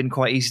genuinely been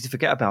quite easy to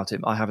forget about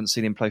him. I haven't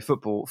seen him play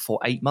football for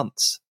 8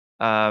 months.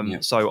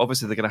 So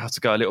obviously they're going to have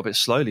to go a little bit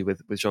slowly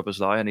with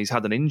Szoboszlai, and he's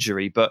had an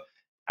injury, but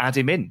add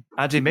him in.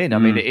 I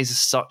mean, it is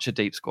such a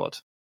deep squad.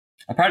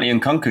 Apparently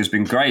Nkunku's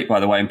been great,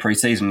 by the way, in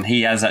pre-season.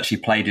 He has actually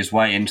played his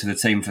way into the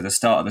team for the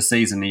start of the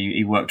season.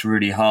 He worked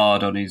really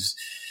hard on his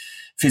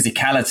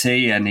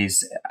physicality and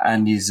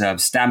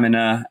his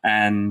stamina,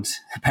 and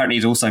apparently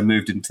he's also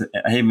moved into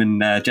him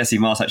and Jesse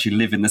Marsch actually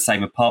live in the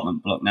same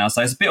apartment block now.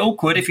 So it's a bit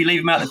awkward if you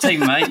leave him out of the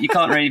team, mate. You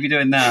can't really be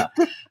doing that.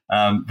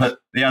 But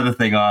the other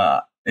thing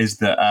is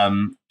that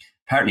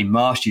apparently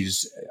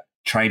Marsch's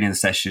training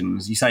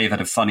sessions, you say you've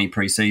had a funny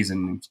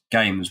pre-season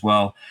game as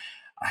well.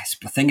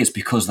 I think it's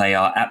because they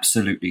are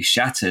absolutely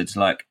shattered.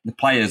 Like, the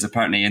players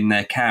apparently in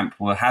their camp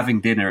were having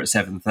dinner at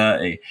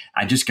 7:30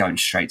 and just going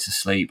straight to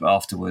sleep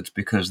afterwards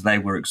because they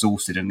were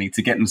exhausted and need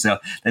to get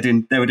themselves.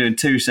 They were doing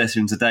 2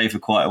 sessions a day for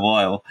quite a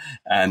while,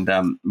 and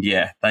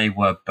they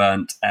were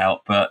burnt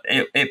out. But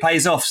it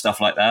pays off, stuff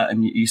like that,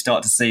 and you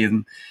start to see,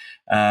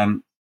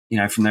 from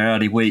their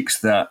early weeks,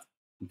 that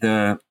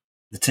the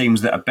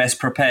teams that are best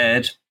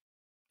prepared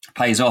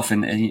pays off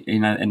in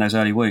those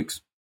early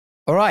weeks.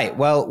 All right.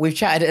 Well, we've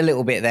chatted a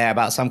little bit there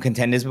about some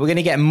contenders, but we're going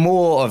to get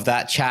more of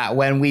that chat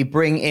when we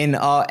bring in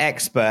our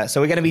expert. So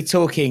we're going to be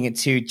talking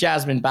to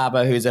Jasmine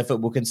Baba, who's a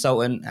football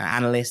consultant,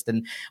 analyst,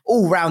 and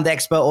all-round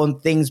expert on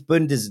things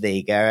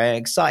Bundesliga.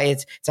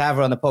 Excited to have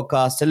her on the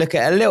podcast to look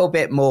at a little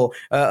bit more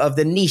of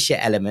the niche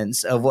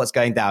elements of what's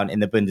going down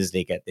in the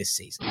Bundesliga this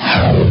season.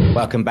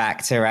 Welcome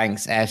back to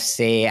Ranks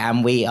FC,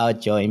 and we are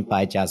joined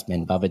by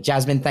Jasmine Baba.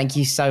 Jasmine, thank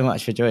you so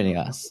much for joining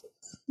us.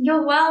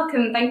 You're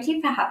welcome. Thank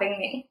you for having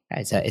me.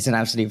 It's an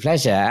absolute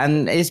pleasure.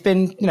 And it's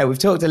been, we've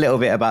talked a little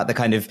bit about the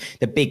kind of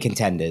the big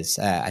contenders,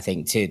 I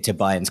think, to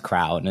Bayern's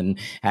crown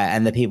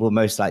and the people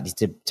most likely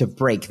to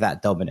break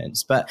that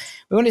dominance. But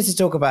we wanted to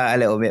talk about a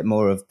little bit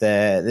more of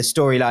the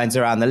storylines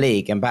around the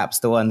league, and perhaps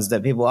the ones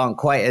that people aren't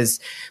quite as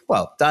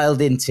well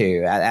dialed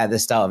into at the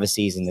start of a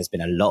season. There's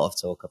been a lot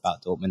of talk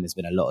about Dortmund. There's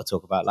been a lot of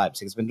talk about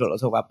Leipzig. There's been a lot of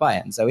talk about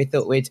Bayern. So we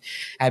thought we'd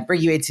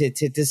bring you in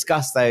to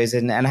discuss those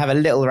and have a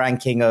little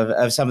ranking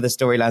of some of the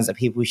storylines that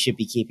people should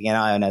be keeping an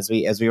eye on as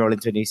we roll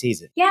into a new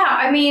season. Yeah,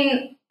 I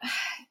mean,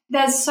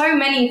 there's so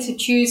many to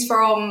choose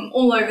from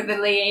all over the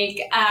league.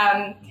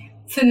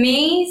 For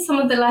me, some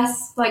of the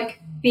less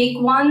big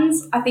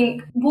ones, I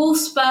think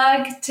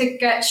Wolfsburg, to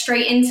get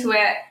straight into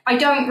it, I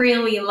don't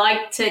really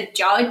like to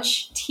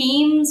judge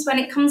teams when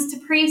it comes to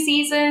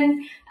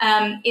pre-season.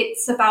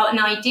 It's about an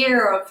idea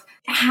of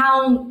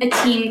how a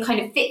team kind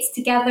of fits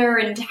together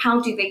and how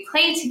do they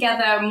play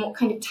together and what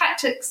kind of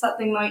tactics that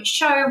they might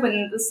show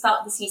when the start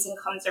of the season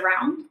comes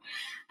around.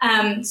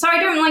 So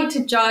I don't like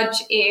to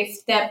judge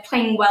if they're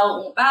playing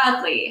well or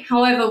badly.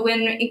 However,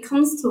 when it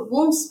comes to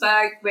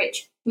Wolfsburg,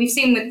 which we've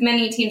seen with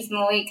many teams in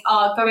the league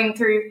are going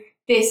through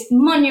this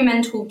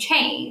monumental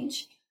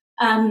change,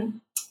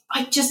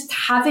 I just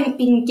haven't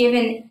been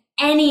given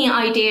any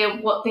idea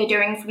what they're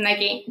doing from their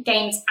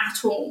games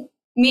at all.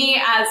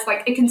 me as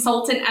like a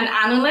consultant and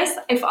analyst,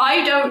 if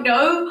I don't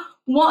know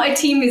what a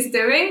team is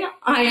doing,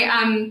 I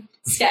am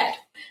scared.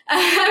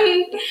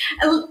 A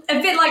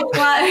bit like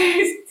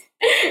Glasgow.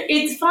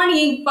 It's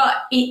funny, but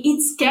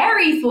it's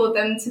scary for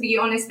them, to be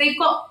honest. They've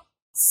got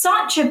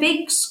such a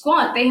big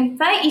squad. They have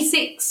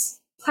 36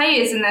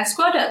 players in their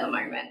squad at the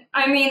moment.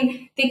 I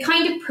mean, they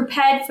kind of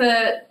prepared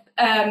for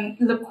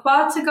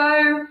Lacroix to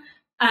go.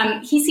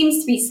 He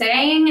seems to be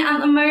staying at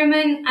the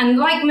moment. And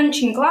like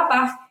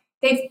Mönchengladbach,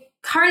 they've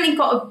currently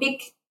got a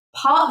big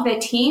part of their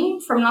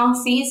team from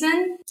last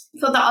season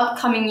for the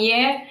upcoming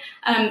year.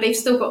 They've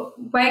still got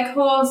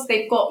Weghorst,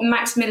 they've got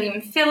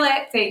Maximilian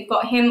Philipp, they've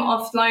got him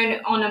off loan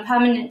on a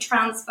permanent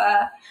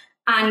transfer,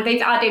 and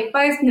they've added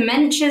both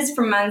Nemenchas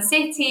from Man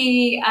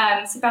City,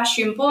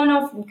 Sebastian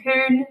Bornau from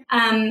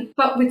Köln.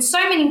 But with so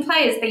many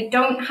players, they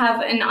don't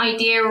have an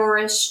idea or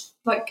a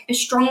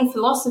strong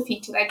philosophy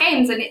to their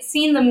games, and it's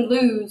seen them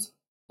lose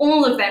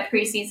all of their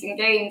preseason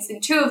games.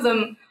 And two of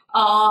them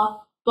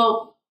are,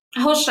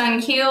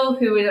 Holstein Kiel,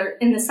 who are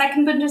in the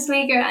second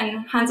Bundesliga,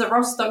 and Hansa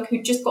Rostock,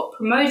 who just got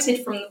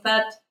promoted from the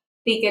third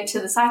Liga to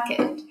the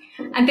second.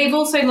 And they've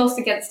also lost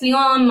against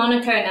Lyon,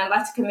 Monaco, and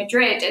Atletico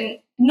Madrid, and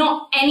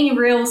not any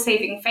real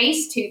saving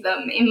face to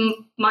them, in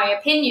my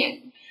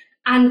opinion.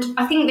 And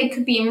I think they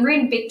could be in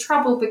really big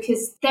trouble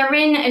because they're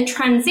in a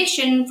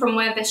transition from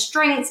where their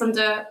strengths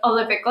under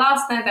Oliver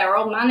Glasner, their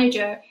old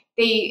manager,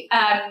 they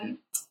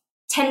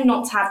tend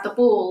not to have the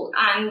ball.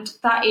 And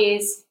that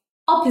is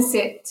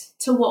opposite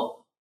to what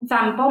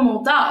Van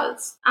Bommel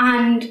does.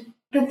 And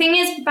the thing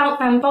is about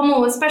Van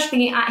Bommel,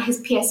 especially at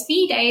his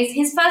PSV days,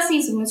 his first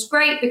season was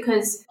great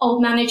because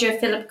old manager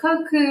Philip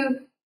Koku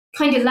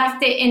kind of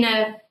left it in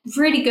a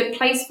really good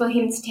place for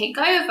him to take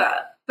over.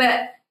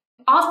 But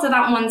after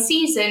that one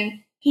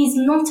season, he's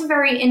not a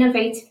very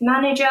innovative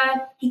manager.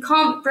 He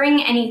can't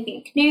bring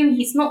anything new.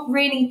 He's not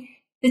really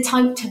the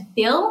type to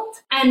build.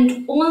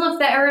 And all of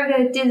the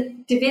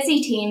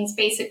Eredivisie teams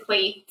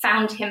basically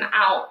found him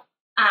out.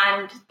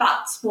 And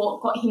that's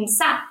what got him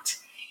sacked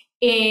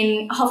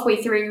in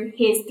halfway through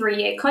his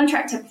 3-year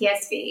contract at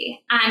PSV.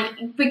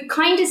 And we're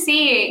kind of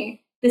seeing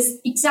this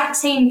exact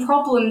same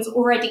problems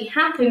already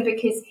happen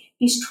because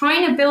he's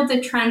trying to build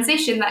a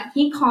transition that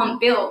he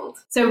can't build.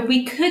 So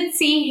we could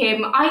see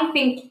him, I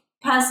think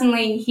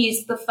personally,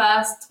 he's the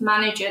first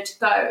manager to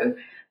go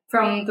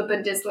from the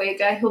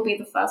Bundesliga. He'll be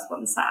the first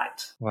one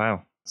sacked.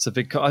 Wow. It's a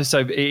big. So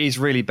it is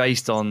really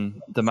based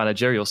on the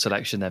managerial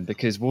selection then,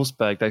 because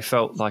Wolfsburg, they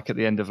felt like at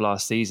the end of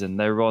last season,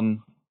 they were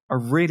on a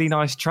really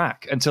nice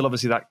track until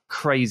obviously that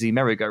crazy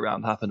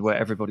merry-go-round happened where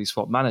everybody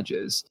swapped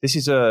managers. This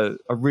is a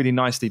really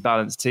nicely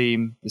balanced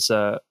team. It's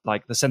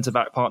like the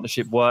centre-back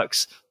partnership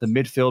works, the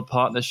midfield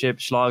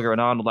partnership, Schlager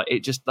and Arnold, like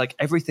it just like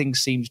everything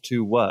seems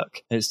to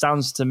work. And it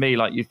sounds to me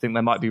like you think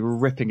they might be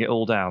ripping it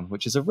all down,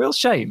 which is a real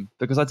shame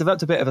because I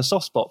developed a bit of a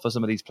soft spot for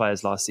some of these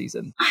players last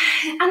season.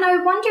 And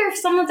I wonder if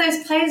some of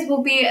those players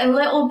will be a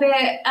little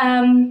bit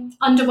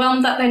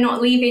underwhelmed that they're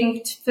not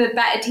leaving for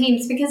better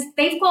teams because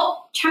they've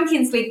got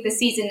Champions League this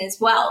season as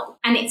well.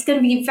 And it's going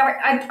to be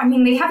I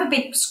mean, they have a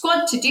big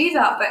squad to do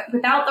that, but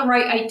without the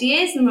right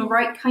ideas and the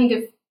right kind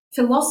of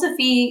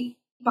philosophy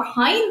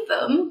behind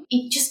them,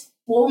 it just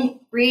won't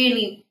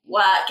really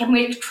work. And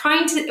we're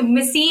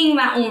seeing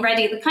that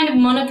already. The kind of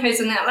Monacos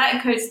and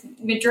Atleticos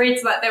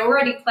Madrids that they're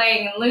already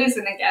playing and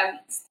losing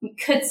against. We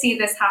could see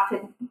this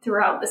happen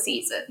throughout the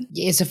season.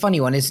 Yeah, it's a funny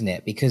one, isn't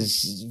it?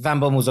 Because Van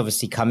Bommel's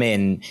obviously come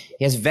in.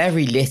 He has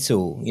very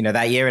little,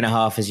 that year and a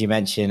half, as you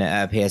mentioned,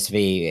 at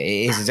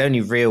PSV, is his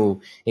only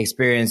real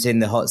experience in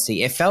the hot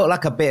seat. It felt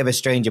like a bit of a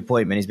strange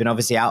appointment. He's been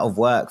obviously out of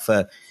work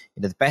for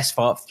the best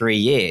part of 3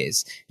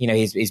 years.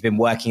 He's been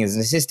working as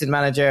an assistant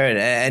manager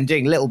and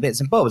doing little bits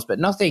and bobs, but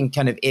nothing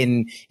kind of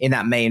in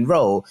that main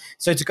role.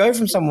 So to go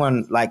from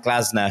someone like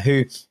Glasner,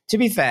 who, to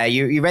be fair,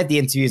 you read the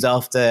interviews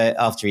after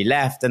he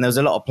left, and there was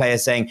a lot of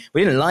players saying,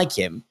 we didn't like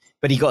him,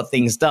 but he got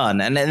things done.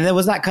 And there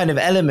was that kind of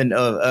element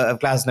of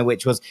Glasner,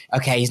 which was,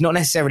 okay, he's not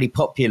necessarily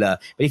popular,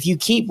 but if you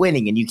keep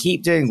winning and you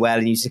keep doing well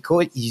and you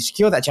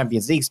secure that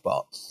Champions League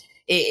spot,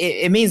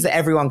 it means that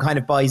everyone kind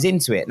of buys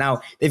into it.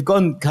 Now, they've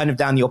gone kind of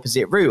down the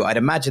opposite route. I'd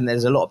imagine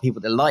there's a lot of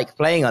people that like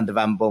playing under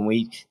Van Bommel.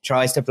 He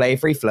tries to play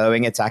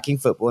free-flowing, attacking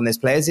football, and there's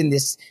players in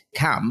this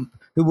camp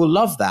who will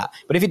love that.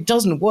 But if it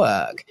doesn't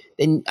work,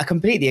 then I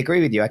completely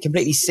agree with you. I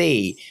completely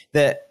see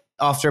that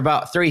after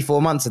about 3-4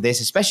 months of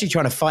this, especially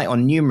trying to fight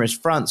on numerous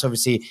fronts,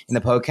 obviously in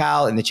the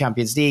Pokal, in the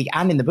Champions League,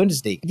 and in the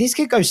Bundesliga, this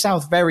could go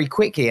south very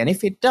quickly. And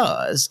if it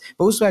does,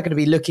 we're also going to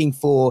be looking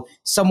for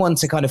someone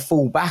to kind of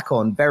fall back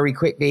on very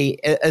quickly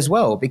as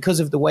well, because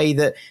of the way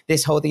that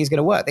this whole thing is going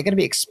to work. They're going to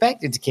be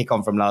expected to kick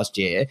on from last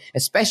year,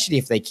 especially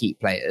if they keep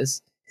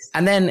players.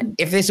 And then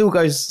if this all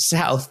goes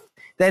south,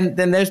 then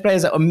those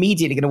players are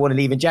immediately going to want to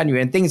leave in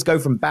January, and things go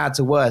from bad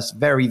to worse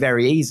very,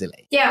 very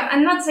easily. Yeah,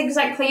 and that's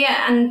exactly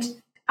it. And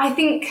I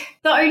think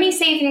the only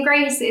saving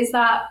grace is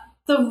that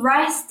the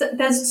rest,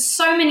 there's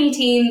so many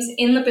teams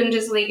in the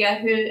Bundesliga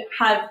who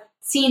have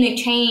seen a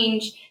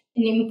change,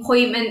 an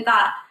appointment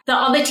that the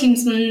other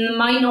teams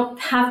might not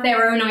have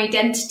their own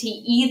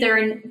identity either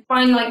and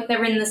find like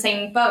they're in the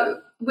same boat,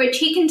 which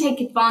he can take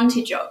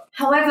advantage of.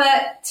 However,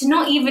 to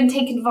not even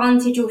take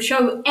advantage or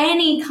show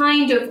any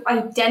kind of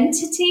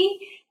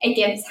identity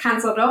against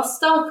Hansa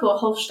Rostock or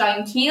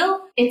Holstein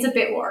Kiel, it's a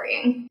bit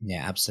worrying.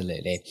 Yeah,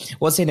 absolutely.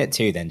 What's in it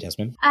too then,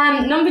 Jasmine?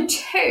 Number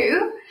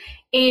 2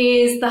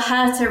 is the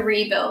Hertha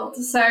rebuild.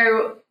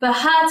 So the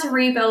Hertha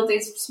rebuild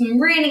is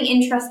some really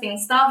interesting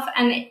stuff,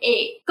 and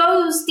it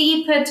goes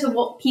deeper to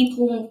what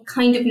people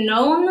kind of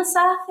know on the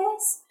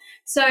surface.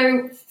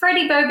 So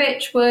Freddy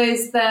Bobic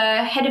was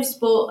the head of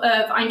sport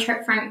of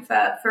Eintracht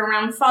Frankfurt for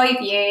around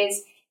 5 years,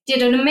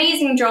 did an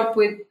amazing job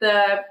with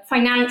the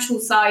financial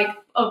side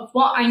of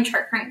what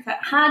Eintracht Frankfurt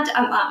had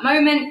at that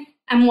moment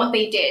and what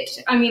they did.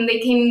 I mean, they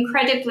came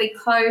incredibly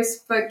close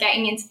for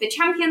getting into the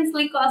Champions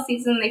League last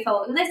season. They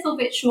fell a little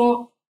bit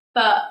short,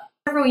 but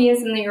several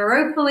years in the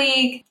Europa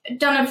League,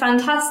 done a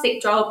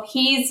fantastic job.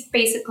 He's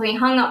basically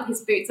hung up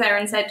his boots there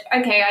and said,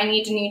 okay, I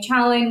need a new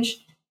challenge.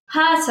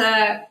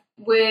 Hertha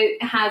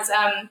has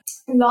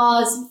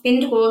Lars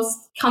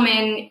Windhorst come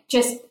in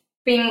just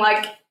being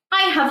like,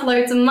 I have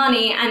loads of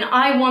money and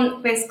I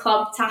want this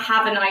club to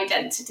have an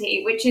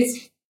identity, which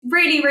is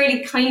really,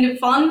 really kind of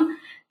fun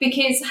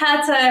because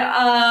Hertha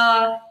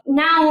are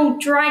now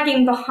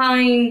dragging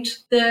behind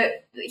the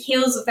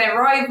heels of their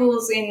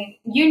rivals in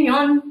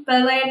Union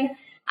Berlin.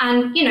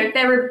 And, you know,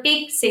 they're a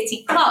big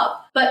city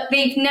club, but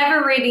they've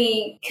never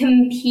really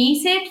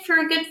competed for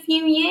a good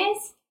few years.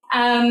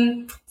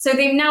 So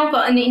they've now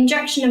got an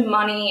injection of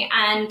money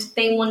and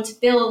they want to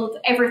build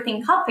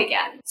everything up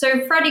again.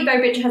 So Freddy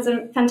Bobic has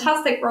a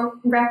fantastic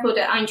record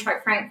at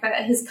Eintracht Frankfurt,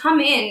 has come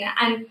in,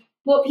 and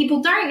what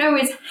people don't know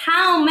is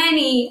how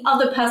many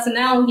other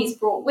personnel he's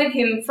brought with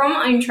him from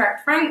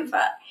Eintracht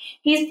Frankfurt.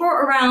 He's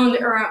brought around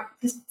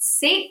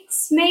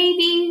 6,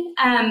 maybe,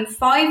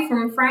 5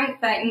 from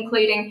Frankfurt,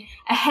 including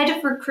a head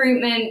of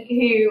recruitment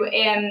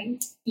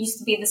who used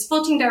to be the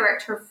sporting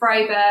director of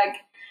Freiburg,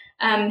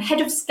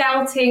 head of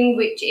scouting,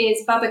 which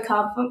is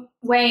Babacar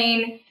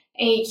Wayne.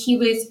 He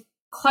was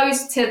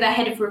close to the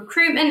head of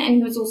recruitment and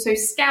he was also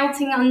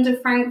scouting under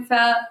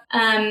Frankfurt.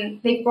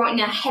 They brought in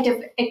a head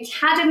of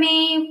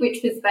academy,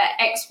 which was the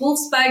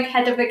ex-Wolfsburg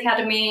head of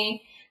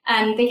academy.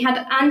 They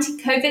had Ante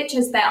Kovic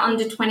as their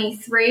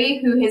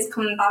under-23 who has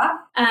come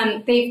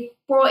back. They've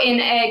brought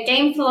in a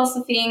game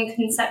philosophy and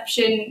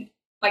conception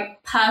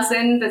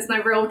person. There's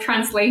no real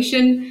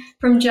translation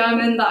from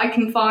German that I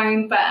can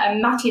find, but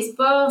Matthias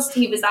Burst,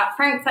 he was at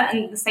Frankfurt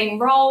in the same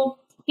role.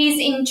 He's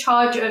in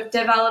charge of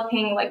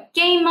developing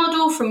game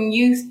model from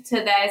youth to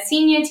their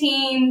senior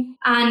team.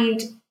 And,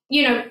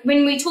 you know,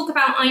 when we talk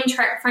about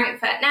Eintracht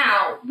Frankfurt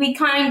now, we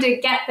kind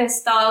of get their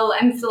style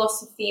and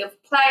philosophy of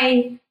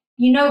play.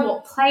 You know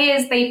what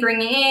players they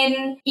bring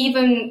in,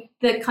 even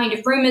the kind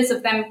of rumors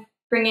of them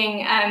bringing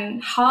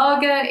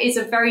Hager is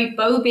a very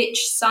Bobic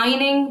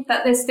signing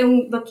that they're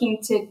still looking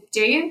to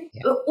do.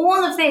 Yeah. But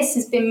all of this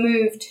has been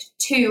moved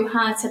to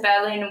Hertha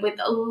Berlin with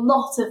a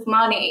lot of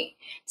money.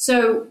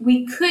 So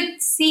we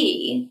could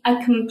see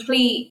a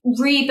complete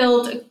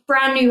rebuild, a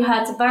brand new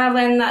Hertha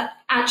Berlin that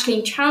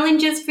actually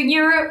challenges for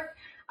Europe.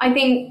 I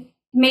think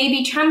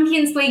maybe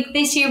Champions League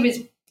this year was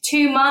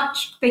too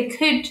much. They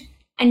could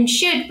and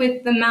should,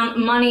 with the amount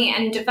of money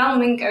and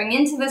development going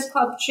into this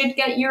club, should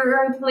get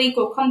Europa League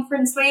or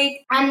Conference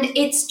League. And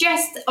it's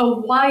just a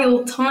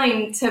wild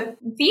time to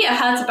be a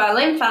Hertha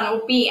Berlin fan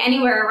or be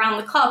anywhere around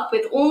the club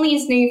with all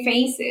these new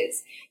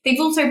faces. They've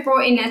also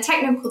brought in a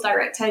technical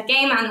director, a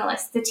game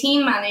analyst, a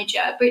team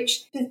manager,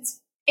 which,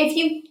 if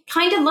you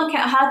kind of look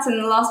at Hertha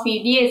in the last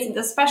few years, and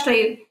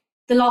especially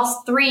the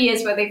last 3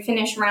 years where they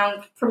finished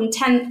around from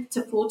 10th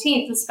to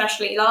 14th,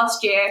 especially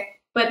last year,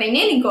 where they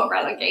nearly got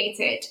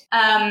relegated,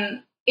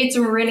 it's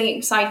a really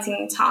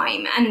exciting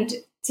time. And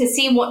to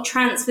see what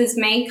transfers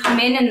may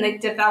come in and the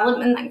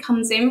development that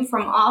comes in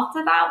from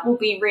after that will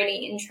be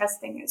really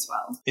interesting as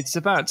well. It's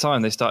about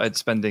time they started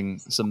spending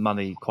some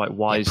money quite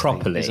wisely,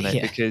 properly, isn't it?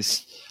 Yeah.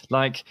 Because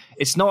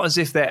it's not as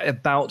if they're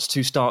about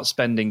to start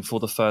spending for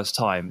the first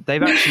time.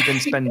 They've actually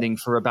been spending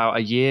for about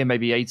a year,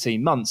 maybe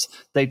 18 months.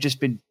 They've just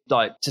been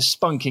just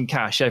spunking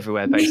cash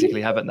everywhere,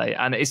 basically, haven't they?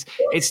 And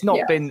it's not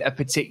been a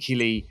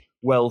particularly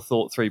well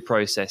thought through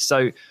process.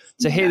 So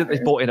to hear that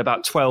they've brought in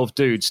about 12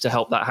 dudes to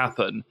help that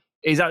happen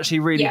is actually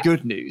really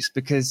good news,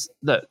 because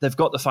look, they've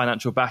got the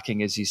financial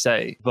backing, as you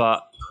say,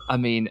 but I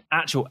mean,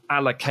 actual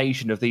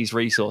allocation of these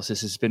resources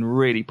has been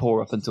really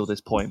poor up until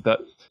this point. But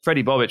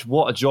Freddy Bobic,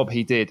 what a job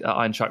he did at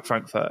Eintracht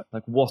Frankfurt.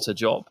 What a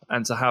job.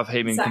 And to have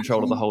him in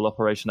control of the whole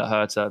operation at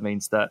Hertha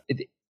means that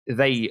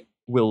they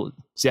will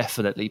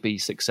definitely be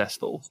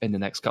successful in the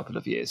next couple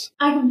of years.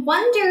 I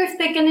wonder if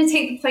they're going to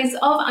take the place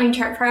of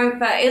Eintracht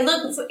Frankfurt.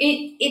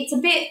 It's a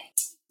bit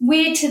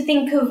weird to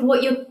think of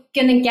what you're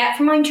going to get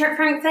from Eintracht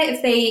Frankfurt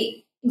if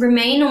they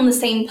remain on the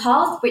same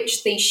path,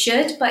 which they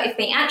should, but if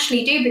they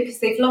actually do, because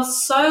they've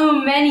lost so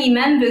many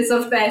members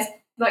of their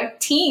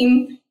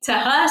team to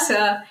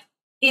Hertha,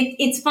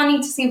 it's funny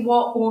to see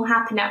what will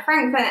happen at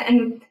Frankfurt.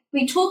 And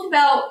we talk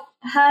about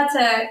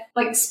Hertha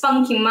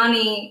spunking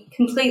money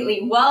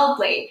completely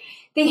wildly.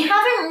 they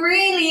haven't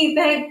really,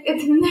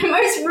 the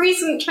most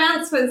recent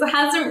transfers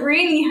hasn't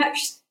really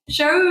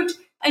showed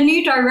a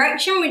new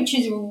direction, which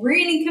is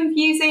really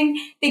confusing.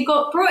 They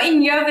brought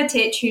in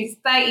Jovetic, who's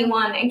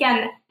 31.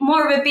 Again,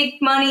 more of a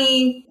big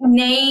money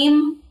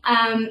name,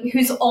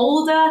 who's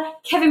older.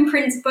 Kevin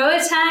Prince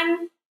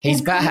Boateng.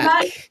 He's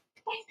back.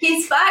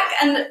 He's back.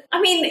 And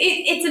I mean,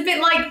 it's a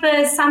bit like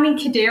the Sami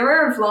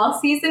Khedira of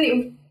last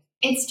season.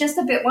 It's just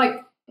a bit like,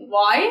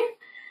 why?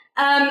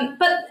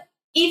 But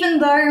even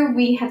though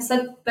we have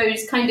said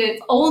those kind of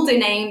older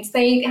names,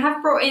 they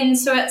have brought in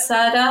Suat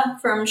Serdar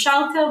from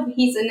Schalke.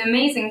 He's an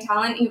amazing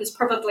talent. He was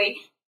probably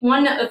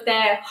one of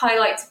their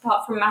highlights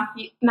apart from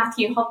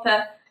Matthew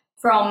Hopper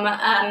from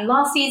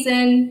last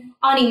season.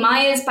 Arnie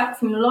Meyer's back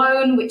from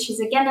loan, which is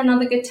again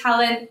another good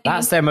talent.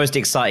 That's their most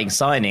exciting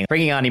signing.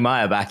 Bringing Arnie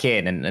Meyer back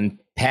in and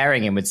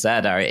pairing him with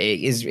Serdar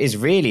is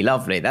really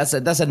lovely. That's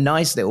a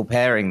nice little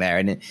pairing there,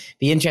 and it'd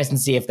be interesting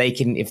to see if they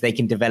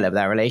can develop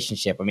that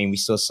relationship. I mean, we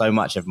saw so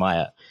much of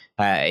Meyer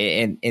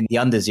in the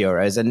Unders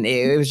Euros, and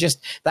it was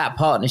just that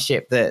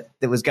partnership that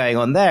was going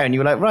on there, and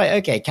you were like, right,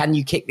 okay, can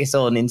you kick this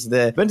on into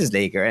the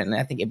Bundesliga? And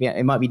I think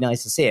it might be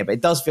nice to see it, but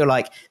it does feel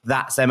like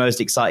that's their most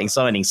exciting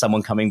signing,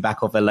 someone coming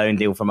back off a loan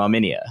deal from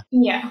Arminia.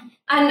 Yeah.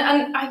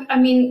 And I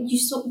mean,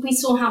 we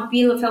saw how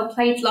Bielefeld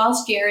played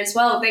last year as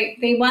well.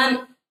 They weren't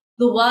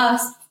the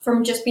worst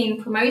from just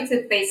being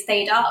promoted. They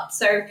stayed up,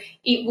 so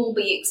it will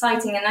be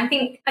exciting. And I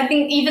think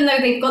even though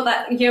they've got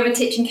that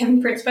Jovetic and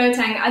Kevin Prince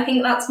Boateng, I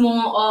think that's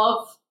more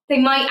of, they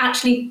might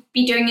actually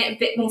be doing it a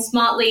bit more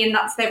smartly, and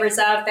that's their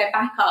reserve, their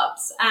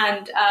backups.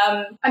 And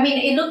I mean,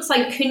 it looks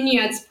like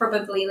Cunha's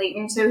probably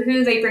leaving. So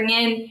who they bring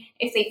in,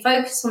 if they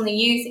focus on the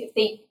youth, if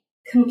they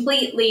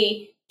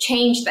completely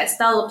change their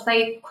style of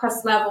play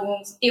across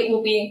levels, it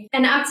will be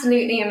an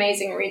absolutely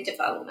amazing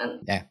redevelopment.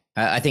 Yeah.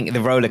 I think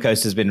the roller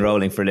coaster's been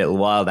rolling for a little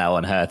while now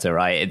on Hertha,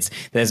 right?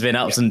 There's been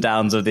ups and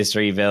downs of this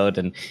rebuild,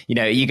 and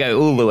you go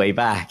all the way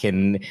back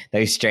in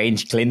those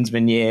strange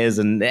Klinsmann years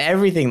and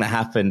everything that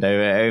happened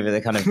over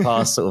the kind of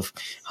past sort of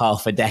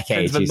half a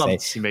decade.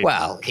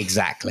 Well,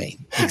 exactly.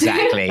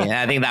 And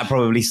I think that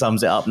probably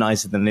sums it up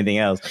nicer than anything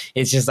else.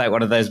 It's just like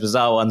one of those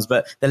bizarre ones.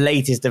 But the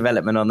latest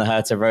development on the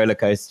Hertha roller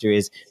coaster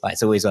is, well,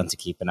 it's always one to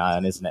keep an eye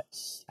on, isn't it?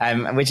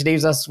 Which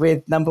leaves us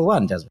with number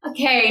one, Jasmine.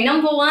 Okay,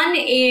 number one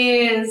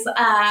is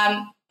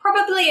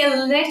probably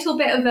a little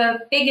bit of a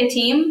bigger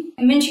team.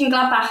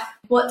 Mönchengladbach,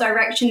 what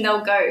direction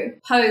they'll go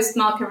post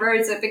Marco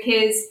Rose,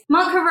 because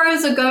Marco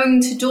Rose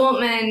going to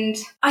Dortmund,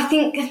 I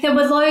think there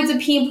were loads of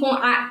people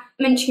at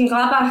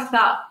Mönchengladbach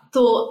that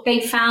thought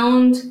they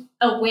found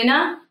a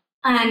winner,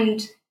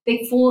 and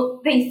they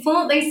felt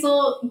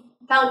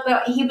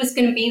that he was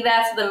going to be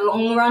there for the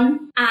long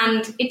run.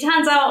 And it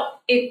turns out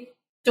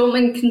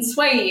Dortmund can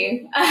sway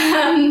you.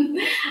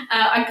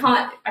 I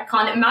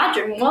can't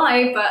imagine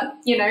why, but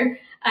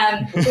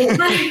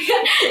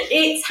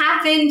it's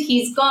happened.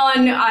 He's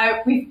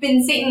gone. We've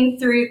been sitting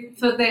through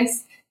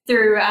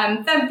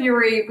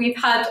February. We've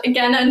had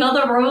again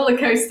another roller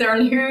coaster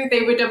on who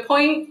they would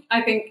appoint.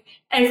 I think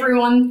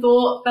everyone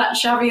thought that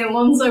Xabi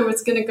Alonso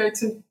was going to go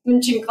to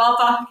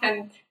Mönchengladbach,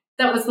 and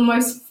that was the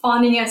most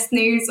funniest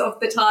news of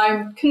the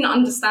time. Couldn't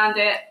understand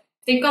it.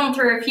 They've gone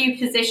through a few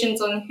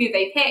positions on who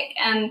they pick,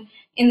 and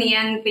in the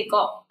end, they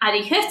got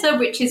Adi Hütter,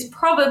 which is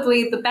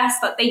probably the best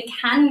that they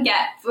can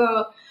get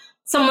for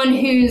someone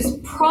who's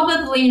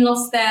probably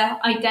lost their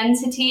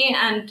identity,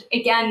 and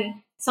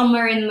again,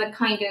 somewhere in the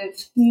kind of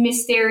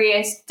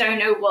mysterious, don't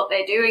know what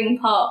they're doing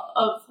part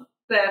of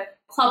the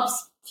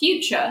club's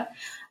future,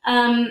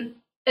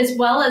 as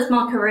well as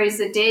Marco Rose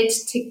did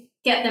to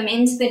get them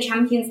into the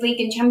Champions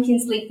League and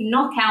Champions League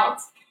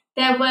knockouts.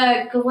 There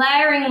were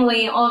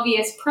glaringly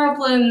obvious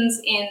problems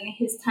in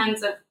his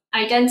terms of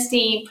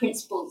identity,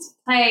 principles of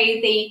play.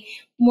 They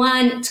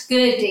weren't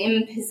good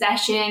in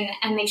possession,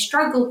 and they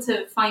struggled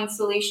to find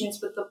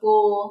solutions with the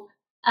ball,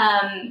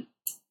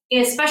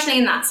 especially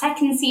in that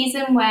second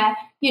season where,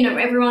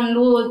 everyone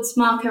lauds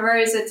Marco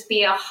Rose to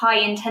be a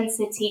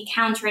high-intensity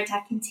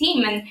counter-attacking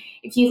team. And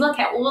if you look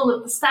at all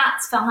of the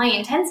stats for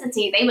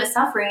high-intensity, they were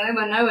suffering. They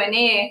were nowhere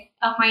near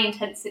a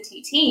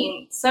high-intensity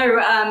team. So,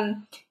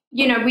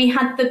 we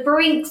had the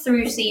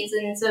breakthrough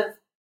seasons of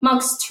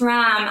Marcus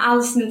Thuram,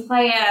 Alisson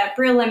Player,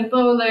 Bril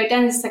Embolo,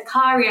 Dennis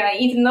Zakaria,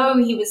 even though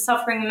he was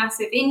suffering a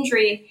massive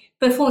injury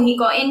before he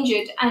got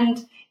injured.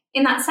 And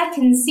in that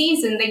second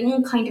season, they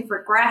all kind of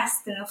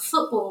regressed, and the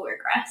football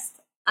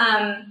regressed.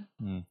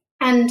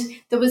 And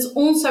there was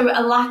also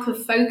a lack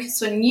of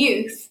focus on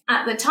youth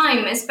at the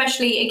time,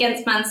 especially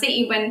against Man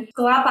City, when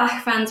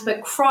Gladbach fans were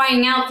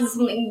crying out for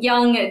something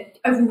young,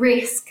 a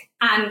risk,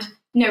 and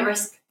no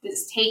risk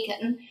was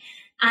taken.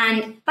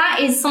 And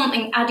that is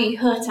something Adi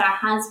Hütter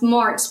has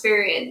more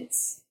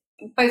experience,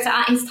 both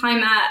at his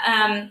time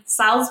at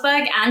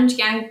Salzburg and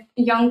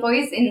Young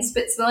Boys in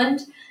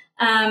Switzerland.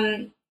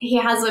 He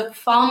has a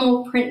far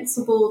more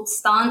principled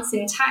stance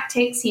in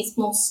tactics. He's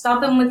more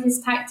stubborn with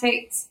his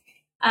tactics.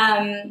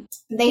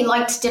 They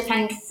like to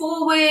defend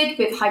forward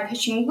with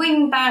high-pushing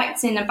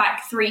wing-backs in a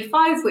back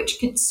 3-5, which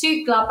could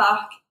suit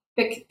Gladbach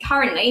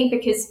currently,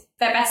 because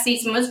their best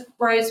season was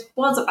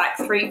a back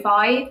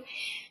 3-5.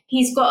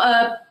 He's got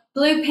a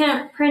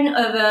blueprint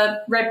of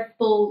a Red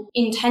Bull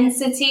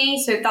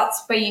intensity, so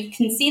that's where you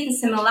can see the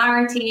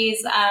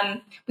similarities.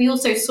 We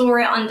also saw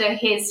it under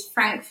his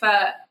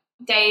Frankfurt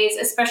days,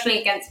 especially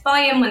against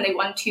Bayern when they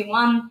won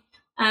 2-1.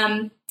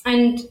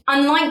 And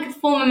unlike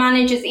former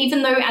managers,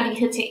 even though Adi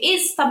Hütter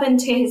is stubborn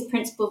to his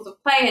principles of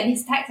play and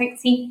his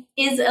tactics, he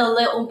is a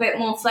little bit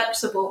more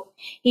flexible.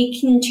 He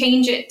can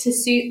change it to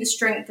suit the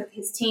strength of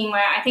his team,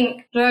 where I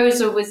think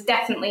Rosa was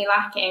definitely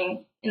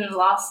lacking in the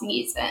last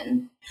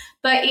season.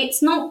 But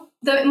it's not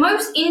the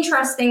most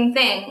interesting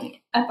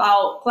thing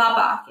about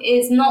Gladbach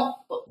is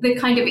not the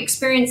kind of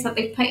experience that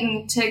they put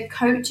into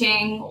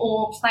coaching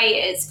or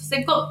players, because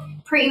they've got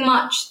pretty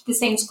much the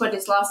same squad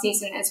as last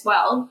season as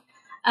well.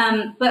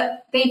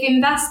 But they've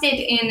invested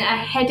in a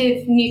head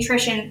of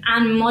nutrition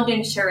and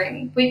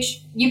monitoring,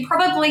 which you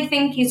probably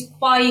think is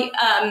quite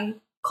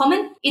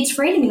common. It's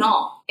really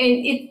not.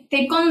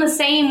 They've gone the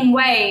same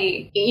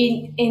way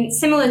in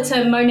similar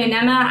to Mona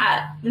Nemeth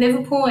at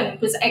Liverpool and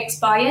was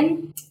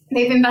ex-Bayern.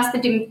 They've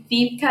invested in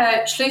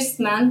Wiebke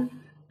Schlussmann,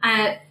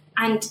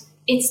 and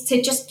it's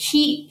to just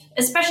keep,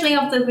 especially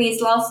after these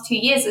last 2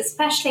 years,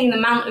 especially the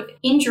amount of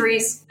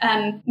injuries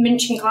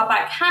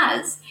Mönchengladbach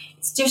has,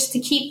 it's just to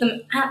keep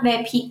them at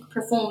their peak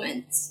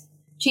performance.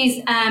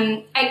 She's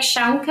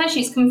ex-Schalke.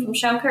 She's come from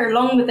Schalke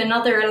along with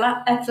another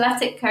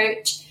athletic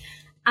coach.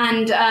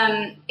 And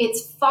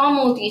it's far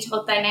more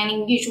detailed than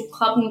any usual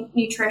club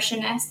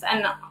nutritionist.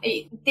 And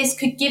this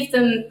could give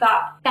them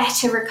that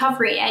better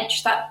recovery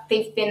edge that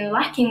they've been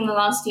lacking the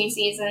last 2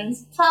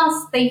 seasons.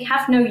 Plus, they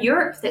have no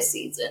Europe this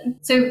season.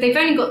 So they've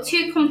only got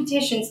 2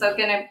 competitions they're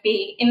going to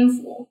be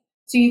in for.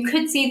 So you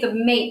could see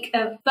them make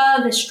a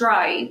further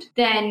stride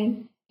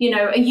than,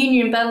 a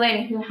Union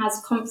Berlin who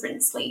has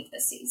Conference League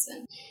this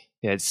season.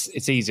 Yeah,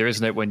 it's easier,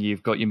 isn't it, when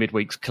you've got your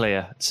midweeks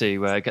clear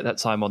to get that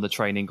time on the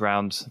training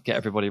ground, get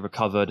everybody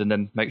recovered, and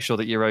then make sure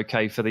that you're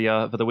okay for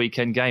the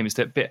weekend game. It's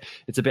a bit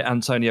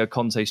Antonio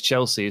Conte's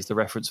Chelsea is the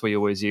reference we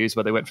always use,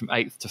 where they went from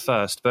 8th to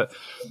 1st. But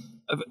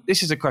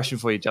this is a question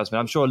for you, Jasmine.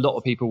 I'm sure a lot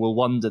of people will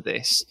wonder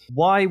this.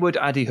 Why would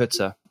Adi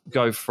Hütter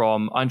go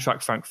from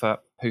Eintracht Frankfurt,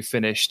 who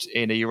finished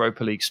in a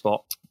Europa League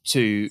spot,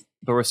 to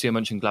Borussia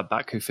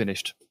Mönchengladbach, who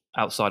finished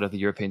outside of the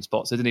European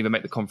spots? They didn't even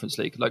make the Conference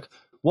League. Like,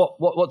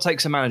 what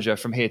takes a manager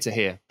from here to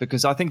here?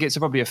 Because I think it's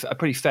probably a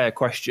pretty fair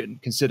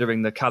question,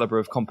 considering the caliber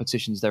of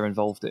competitions they're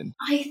involved in.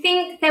 I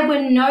think there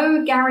were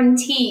no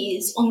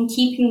guarantees on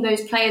keeping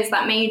those players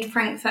that made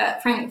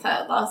Frankfurt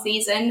last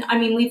season. I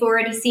mean, we've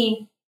already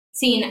seen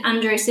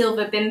Andre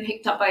Silva been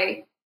picked up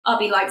by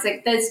RB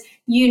Leipzig. There's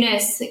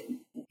Yunus,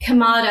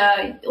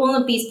 Kamada, all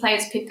of these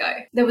players could go.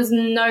 There was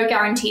no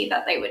guarantee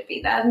that they would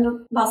be there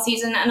last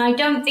season. And I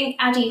don't think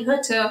Adi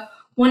Hütter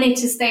wanted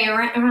to stay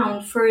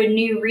around for a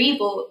new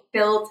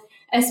rebuild,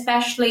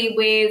 especially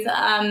with,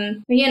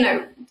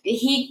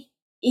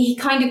 he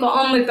kind of got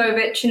on with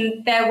Bobic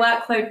and their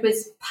workload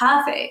was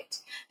perfect.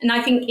 And I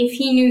think if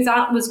he knew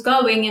that was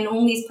going and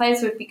all these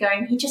players would be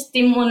going, he just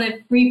didn't want to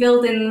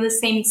rebuild in the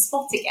same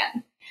spot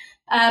again.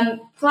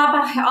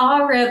 Gladbach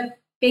are a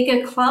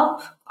bigger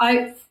club.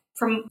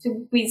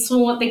 We saw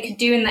what they could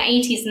do in the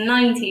 80s and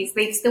 90s.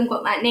 They've still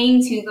got that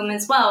name to them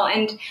as well.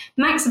 And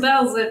Max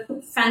Abel's a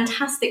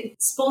fantastic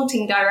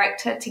sporting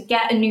director to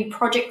get a new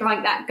project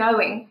like that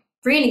going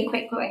really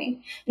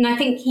quickly. And I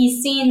think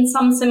he's seen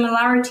some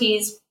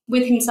similarities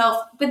with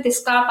himself with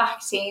this Gladbach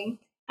team.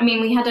 I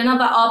mean, we had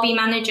another RB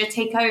manager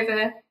take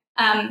over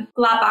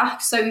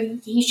Gladbach, so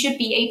he should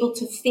be able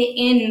to fit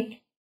in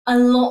a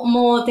lot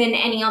more than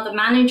any other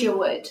manager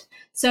would.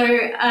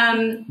 So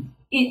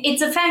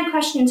it's a fair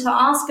question to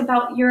ask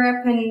about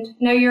Europe and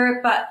no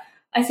Europe, but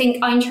I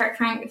think Eintracht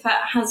Frankfurt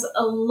has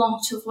a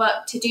lot of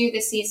work to do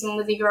this season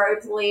with the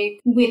Europa League,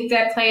 with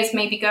their players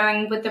maybe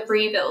going with the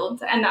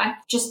rebuild. And I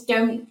just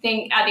don't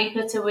think Adi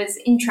Hütter was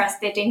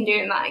interested in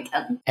doing that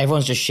again.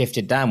 Everyone's just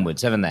shifted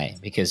downwards, haven't they?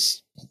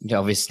 Because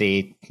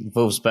obviously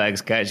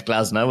Wolfsburg's coach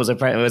Glasner was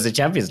a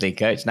Champions League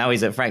coach. Now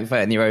he's at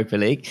Frankfurt in the Europa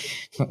League.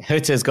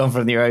 Hütter's gone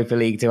from the Europa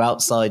League to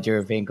outside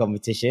European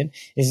competition.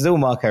 This is all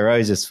Marco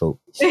Rosa's fault.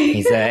 Marco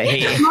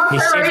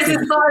Rose is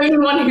the only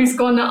one who's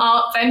gone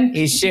up, and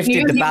he's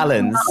shifted the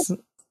balance.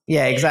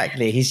 Yeah,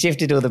 exactly. He's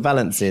shifted all the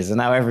balances, and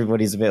now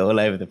everybody's a bit all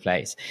over the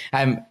place.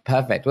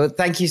 Perfect. Well,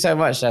 thank you so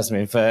much,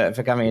 Jasmine,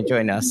 for coming and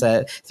joining us.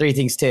 3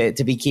 things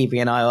to be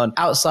keeping an eye on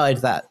outside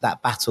that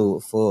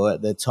battle for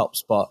the top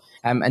spot.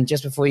 And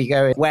just before you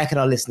go, where can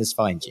our listeners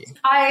find you?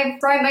 I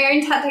write my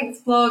own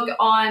tactics blog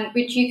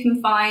which you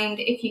can find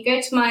if you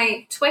go to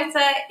my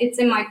Twitter. It's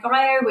in my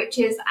bio, which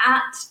is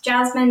at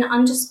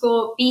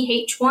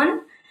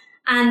Jasmine_BH1.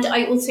 And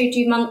I also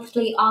do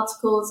monthly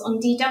articles on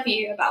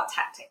DW about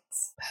tactics.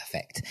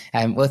 Perfect.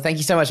 Well, thank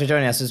you so much for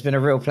joining us. It's been a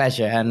real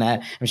pleasure, and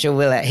I'm sure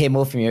we'll hear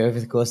more from you over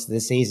the course of the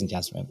season,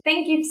 Jasmine.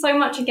 Thank you so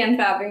much again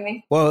for having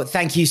me. Well,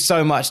 thank you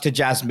so much to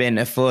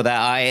Jasmine for that.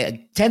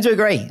 I tend to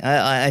agree.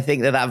 I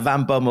think that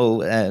Van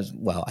Bommel,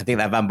 I think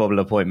that Van Bommel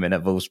appointment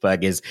at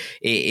Wolfsburg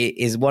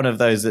is one of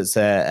those that's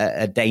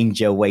a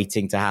danger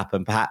waiting to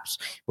happen. Perhaps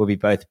we'll be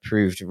both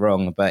proved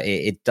wrong, but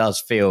it does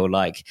feel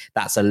like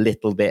that's a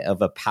little bit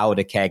of a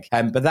powder keg.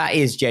 But that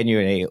is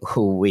genuinely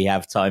all we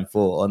have time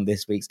for on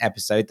this week's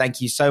episode.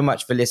 Thank you so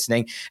much for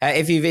listening.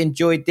 If you've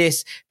enjoyed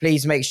this,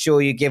 please make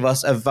sure you give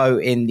us a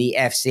vote in the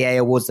FCA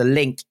Awards. The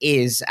link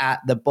is at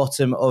the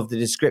bottom of the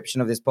description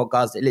of this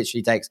podcast. It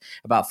literally takes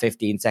about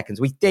 15 seconds.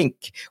 We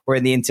think we're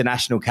in the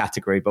international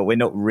category, but we're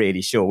not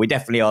really sure. We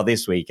definitely are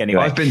this week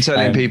anyway. I've been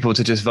telling people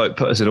to just vote,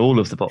 put us in all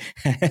of the box.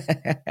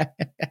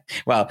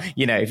 Well,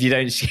 if you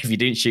don't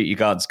shoot, you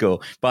can't score.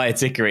 Buy a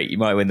ticket, you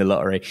might win the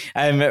lottery.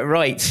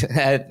 Right.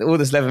 All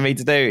that's left for me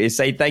to do is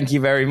say thank you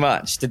very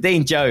much to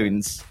Dean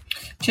Jones.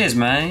 Cheers,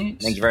 mate.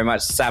 Thank you very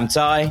much, Sam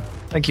Tighe.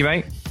 Thank you,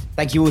 mate.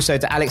 Thank you also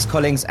to Alex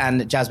Collings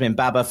and Jasmine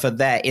Baba for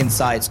their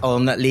insights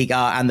on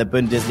Liga and the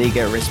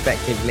Bundesliga,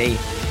 respectively.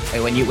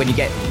 When you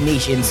get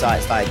niche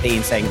insights like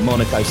Dean saying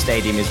Monaco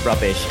Stadium is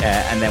rubbish,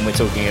 and then we're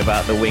talking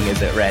about the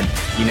wingers at Rennes,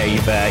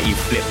 you've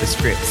flipped the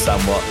script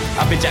somewhat.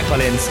 I've been Jack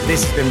Collins.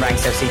 This has been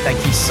Ranks FC.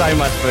 Thank you so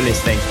much for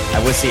listening,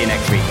 and we'll see you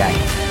next week,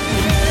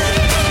 gang.